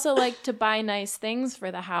I would also like to buy nice things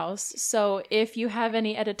for the house. So if you have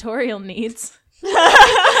any editorial needs,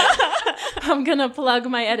 I'm going to plug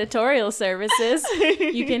my editorial services.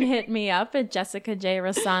 You can hit me up at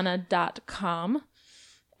jessicajrosana.com.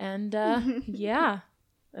 And yeah,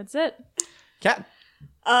 that's it. Kat.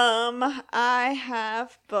 I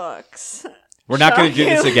have books. We're not going to do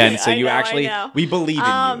this again, so I you know, actually, I know. we believe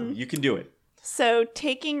in you. You can do it. So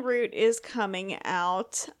Taking Root is coming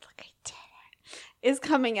out. Look, I did it. Is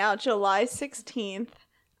coming out July 16th.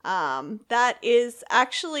 That is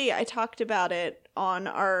actually, I talked about it on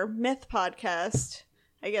our Myth podcast,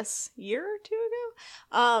 I guess, a year or two ago.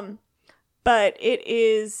 But it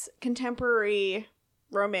is contemporary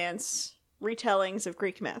romance retellings of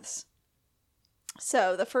Greek myths.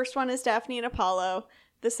 So the first one is Daphne and Apollo.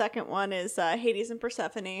 The second one is Hades and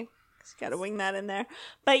Persephone. Just gotta wing that in there.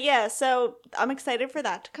 But yeah, so I'm excited for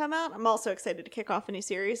that to come out. I'm also excited to kick off a new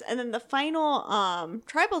series. And then the final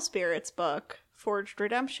Tribal Spirits book, Forged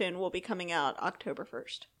Redemption, will be coming out October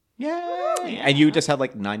 1st. Yay! And you just had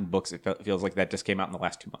like 9 books. It feels like that just came out in the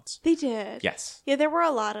last 2 months. They did. Yes. Yeah, there were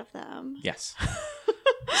a lot of them. Yes.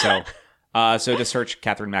 So to search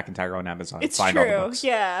Catherine McIntyre on Amazon. It's find true. all the books.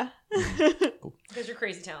 Yeah. Because you're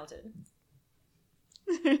crazy talented.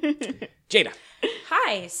 Jada.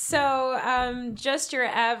 Hi. So, just your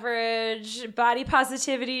average body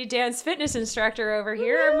positivity dance fitness instructor over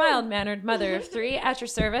here, mild-mannered mother of 3 at your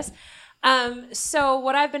service. So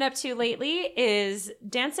what I've been up to lately is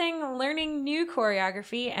dancing, learning new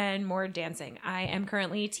choreography, and more dancing. I am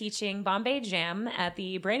currently teaching Bombay Jam at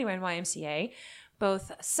the Brandywine YMCA,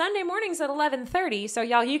 both Sunday mornings at 11:30. So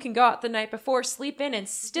y'all, you can go out the night before, sleep in, and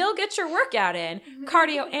still get your workout in.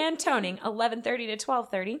 Cardio and toning, 11:30 to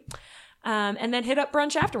 12:30. And then hit up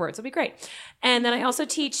brunch afterwards. It'll be great. And then I also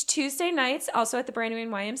teach Tuesday nights, also at the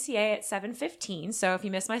Brandywine YMCA at 7:15. So if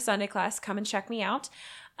you miss my Sunday class, come and check me out.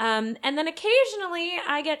 And then occasionally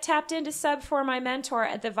I get tapped in to sub for my mentor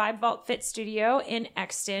at the Vibe Vault Fit Studio in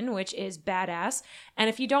Exton, which is badass. And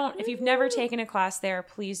if you've never taken a class there,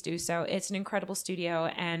 please do so. It's an incredible studio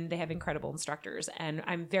and they have incredible instructors. And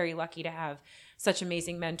I'm very lucky to have such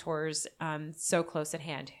amazing mentors so close at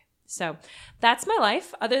hand. So that's my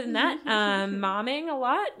life. Other than that, momming a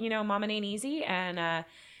lot. Momming ain't easy. And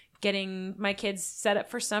getting my kids set up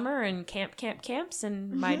for summer and camps.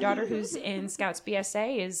 And my daughter, who's in Scouts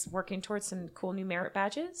BSA, is working towards some cool new merit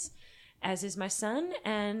badges, as is my son.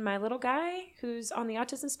 And my little guy, who's on the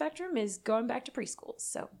autism spectrum, is going back to preschool.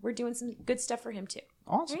 So we're doing some good stuff for him, too.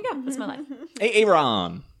 Awesome. There you go. That's my life. Hey,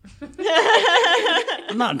 Aaron.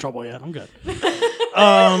 I'm not in trouble yet. I'm good.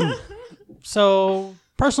 So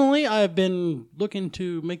personally, I've been looking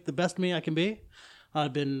to make the best me I can be.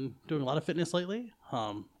 I've been doing a lot of fitness lately,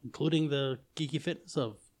 including the geeky fitness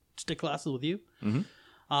of stick classes with you.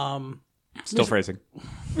 Mm-hmm. Still phrasing.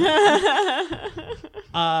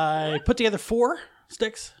 I put together 4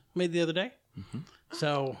 sticks made the other day. Mm-hmm.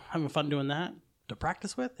 So having fun doing that to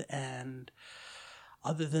practice with. And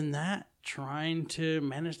other than that, trying to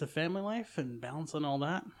manage the family life and balancing all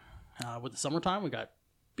that. With the summertime, we got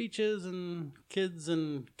beaches and kids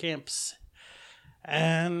and camps.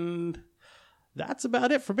 And that's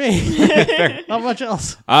about it for me. Not much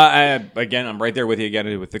else. Again, I'm right there with you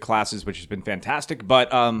again with the classes, which has been fantastic.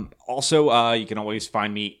 But also, you can always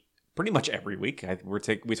find me pretty much every week. We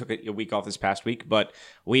took a week off this past week, but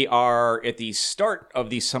we are at the start of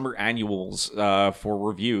the summer annuals for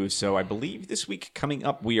review. So I believe this week coming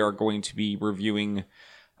up, we are going to be reviewing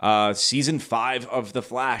season 5 of The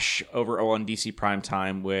Flash over on DC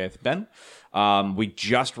Primetime with Ben. We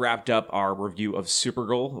just wrapped up our review of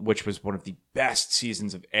Supergirl, which was one of the best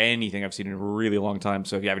seasons of anything I've seen in a really long time.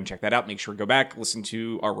 So if you haven't checked that out, make sure to go back, listen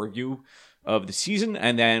to our review of the season,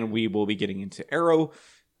 and then we will be getting into Arrow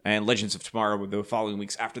and Legends of Tomorrow with the following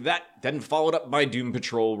weeks after that. Then followed up by Doom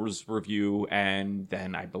Patrol's review, and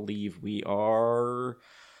then I believe we are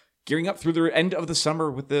gearing up through the end of the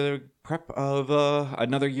summer with the prep of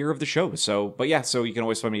another year of the show. So you can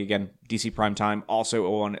always find me again, DC Primetime,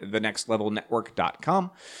 also on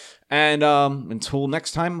thenextlevelnetwork.com. And until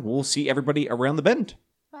next time, we'll see everybody around the bend.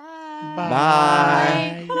 Bye.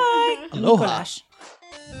 Bye. Bye. Aloha. Goulash.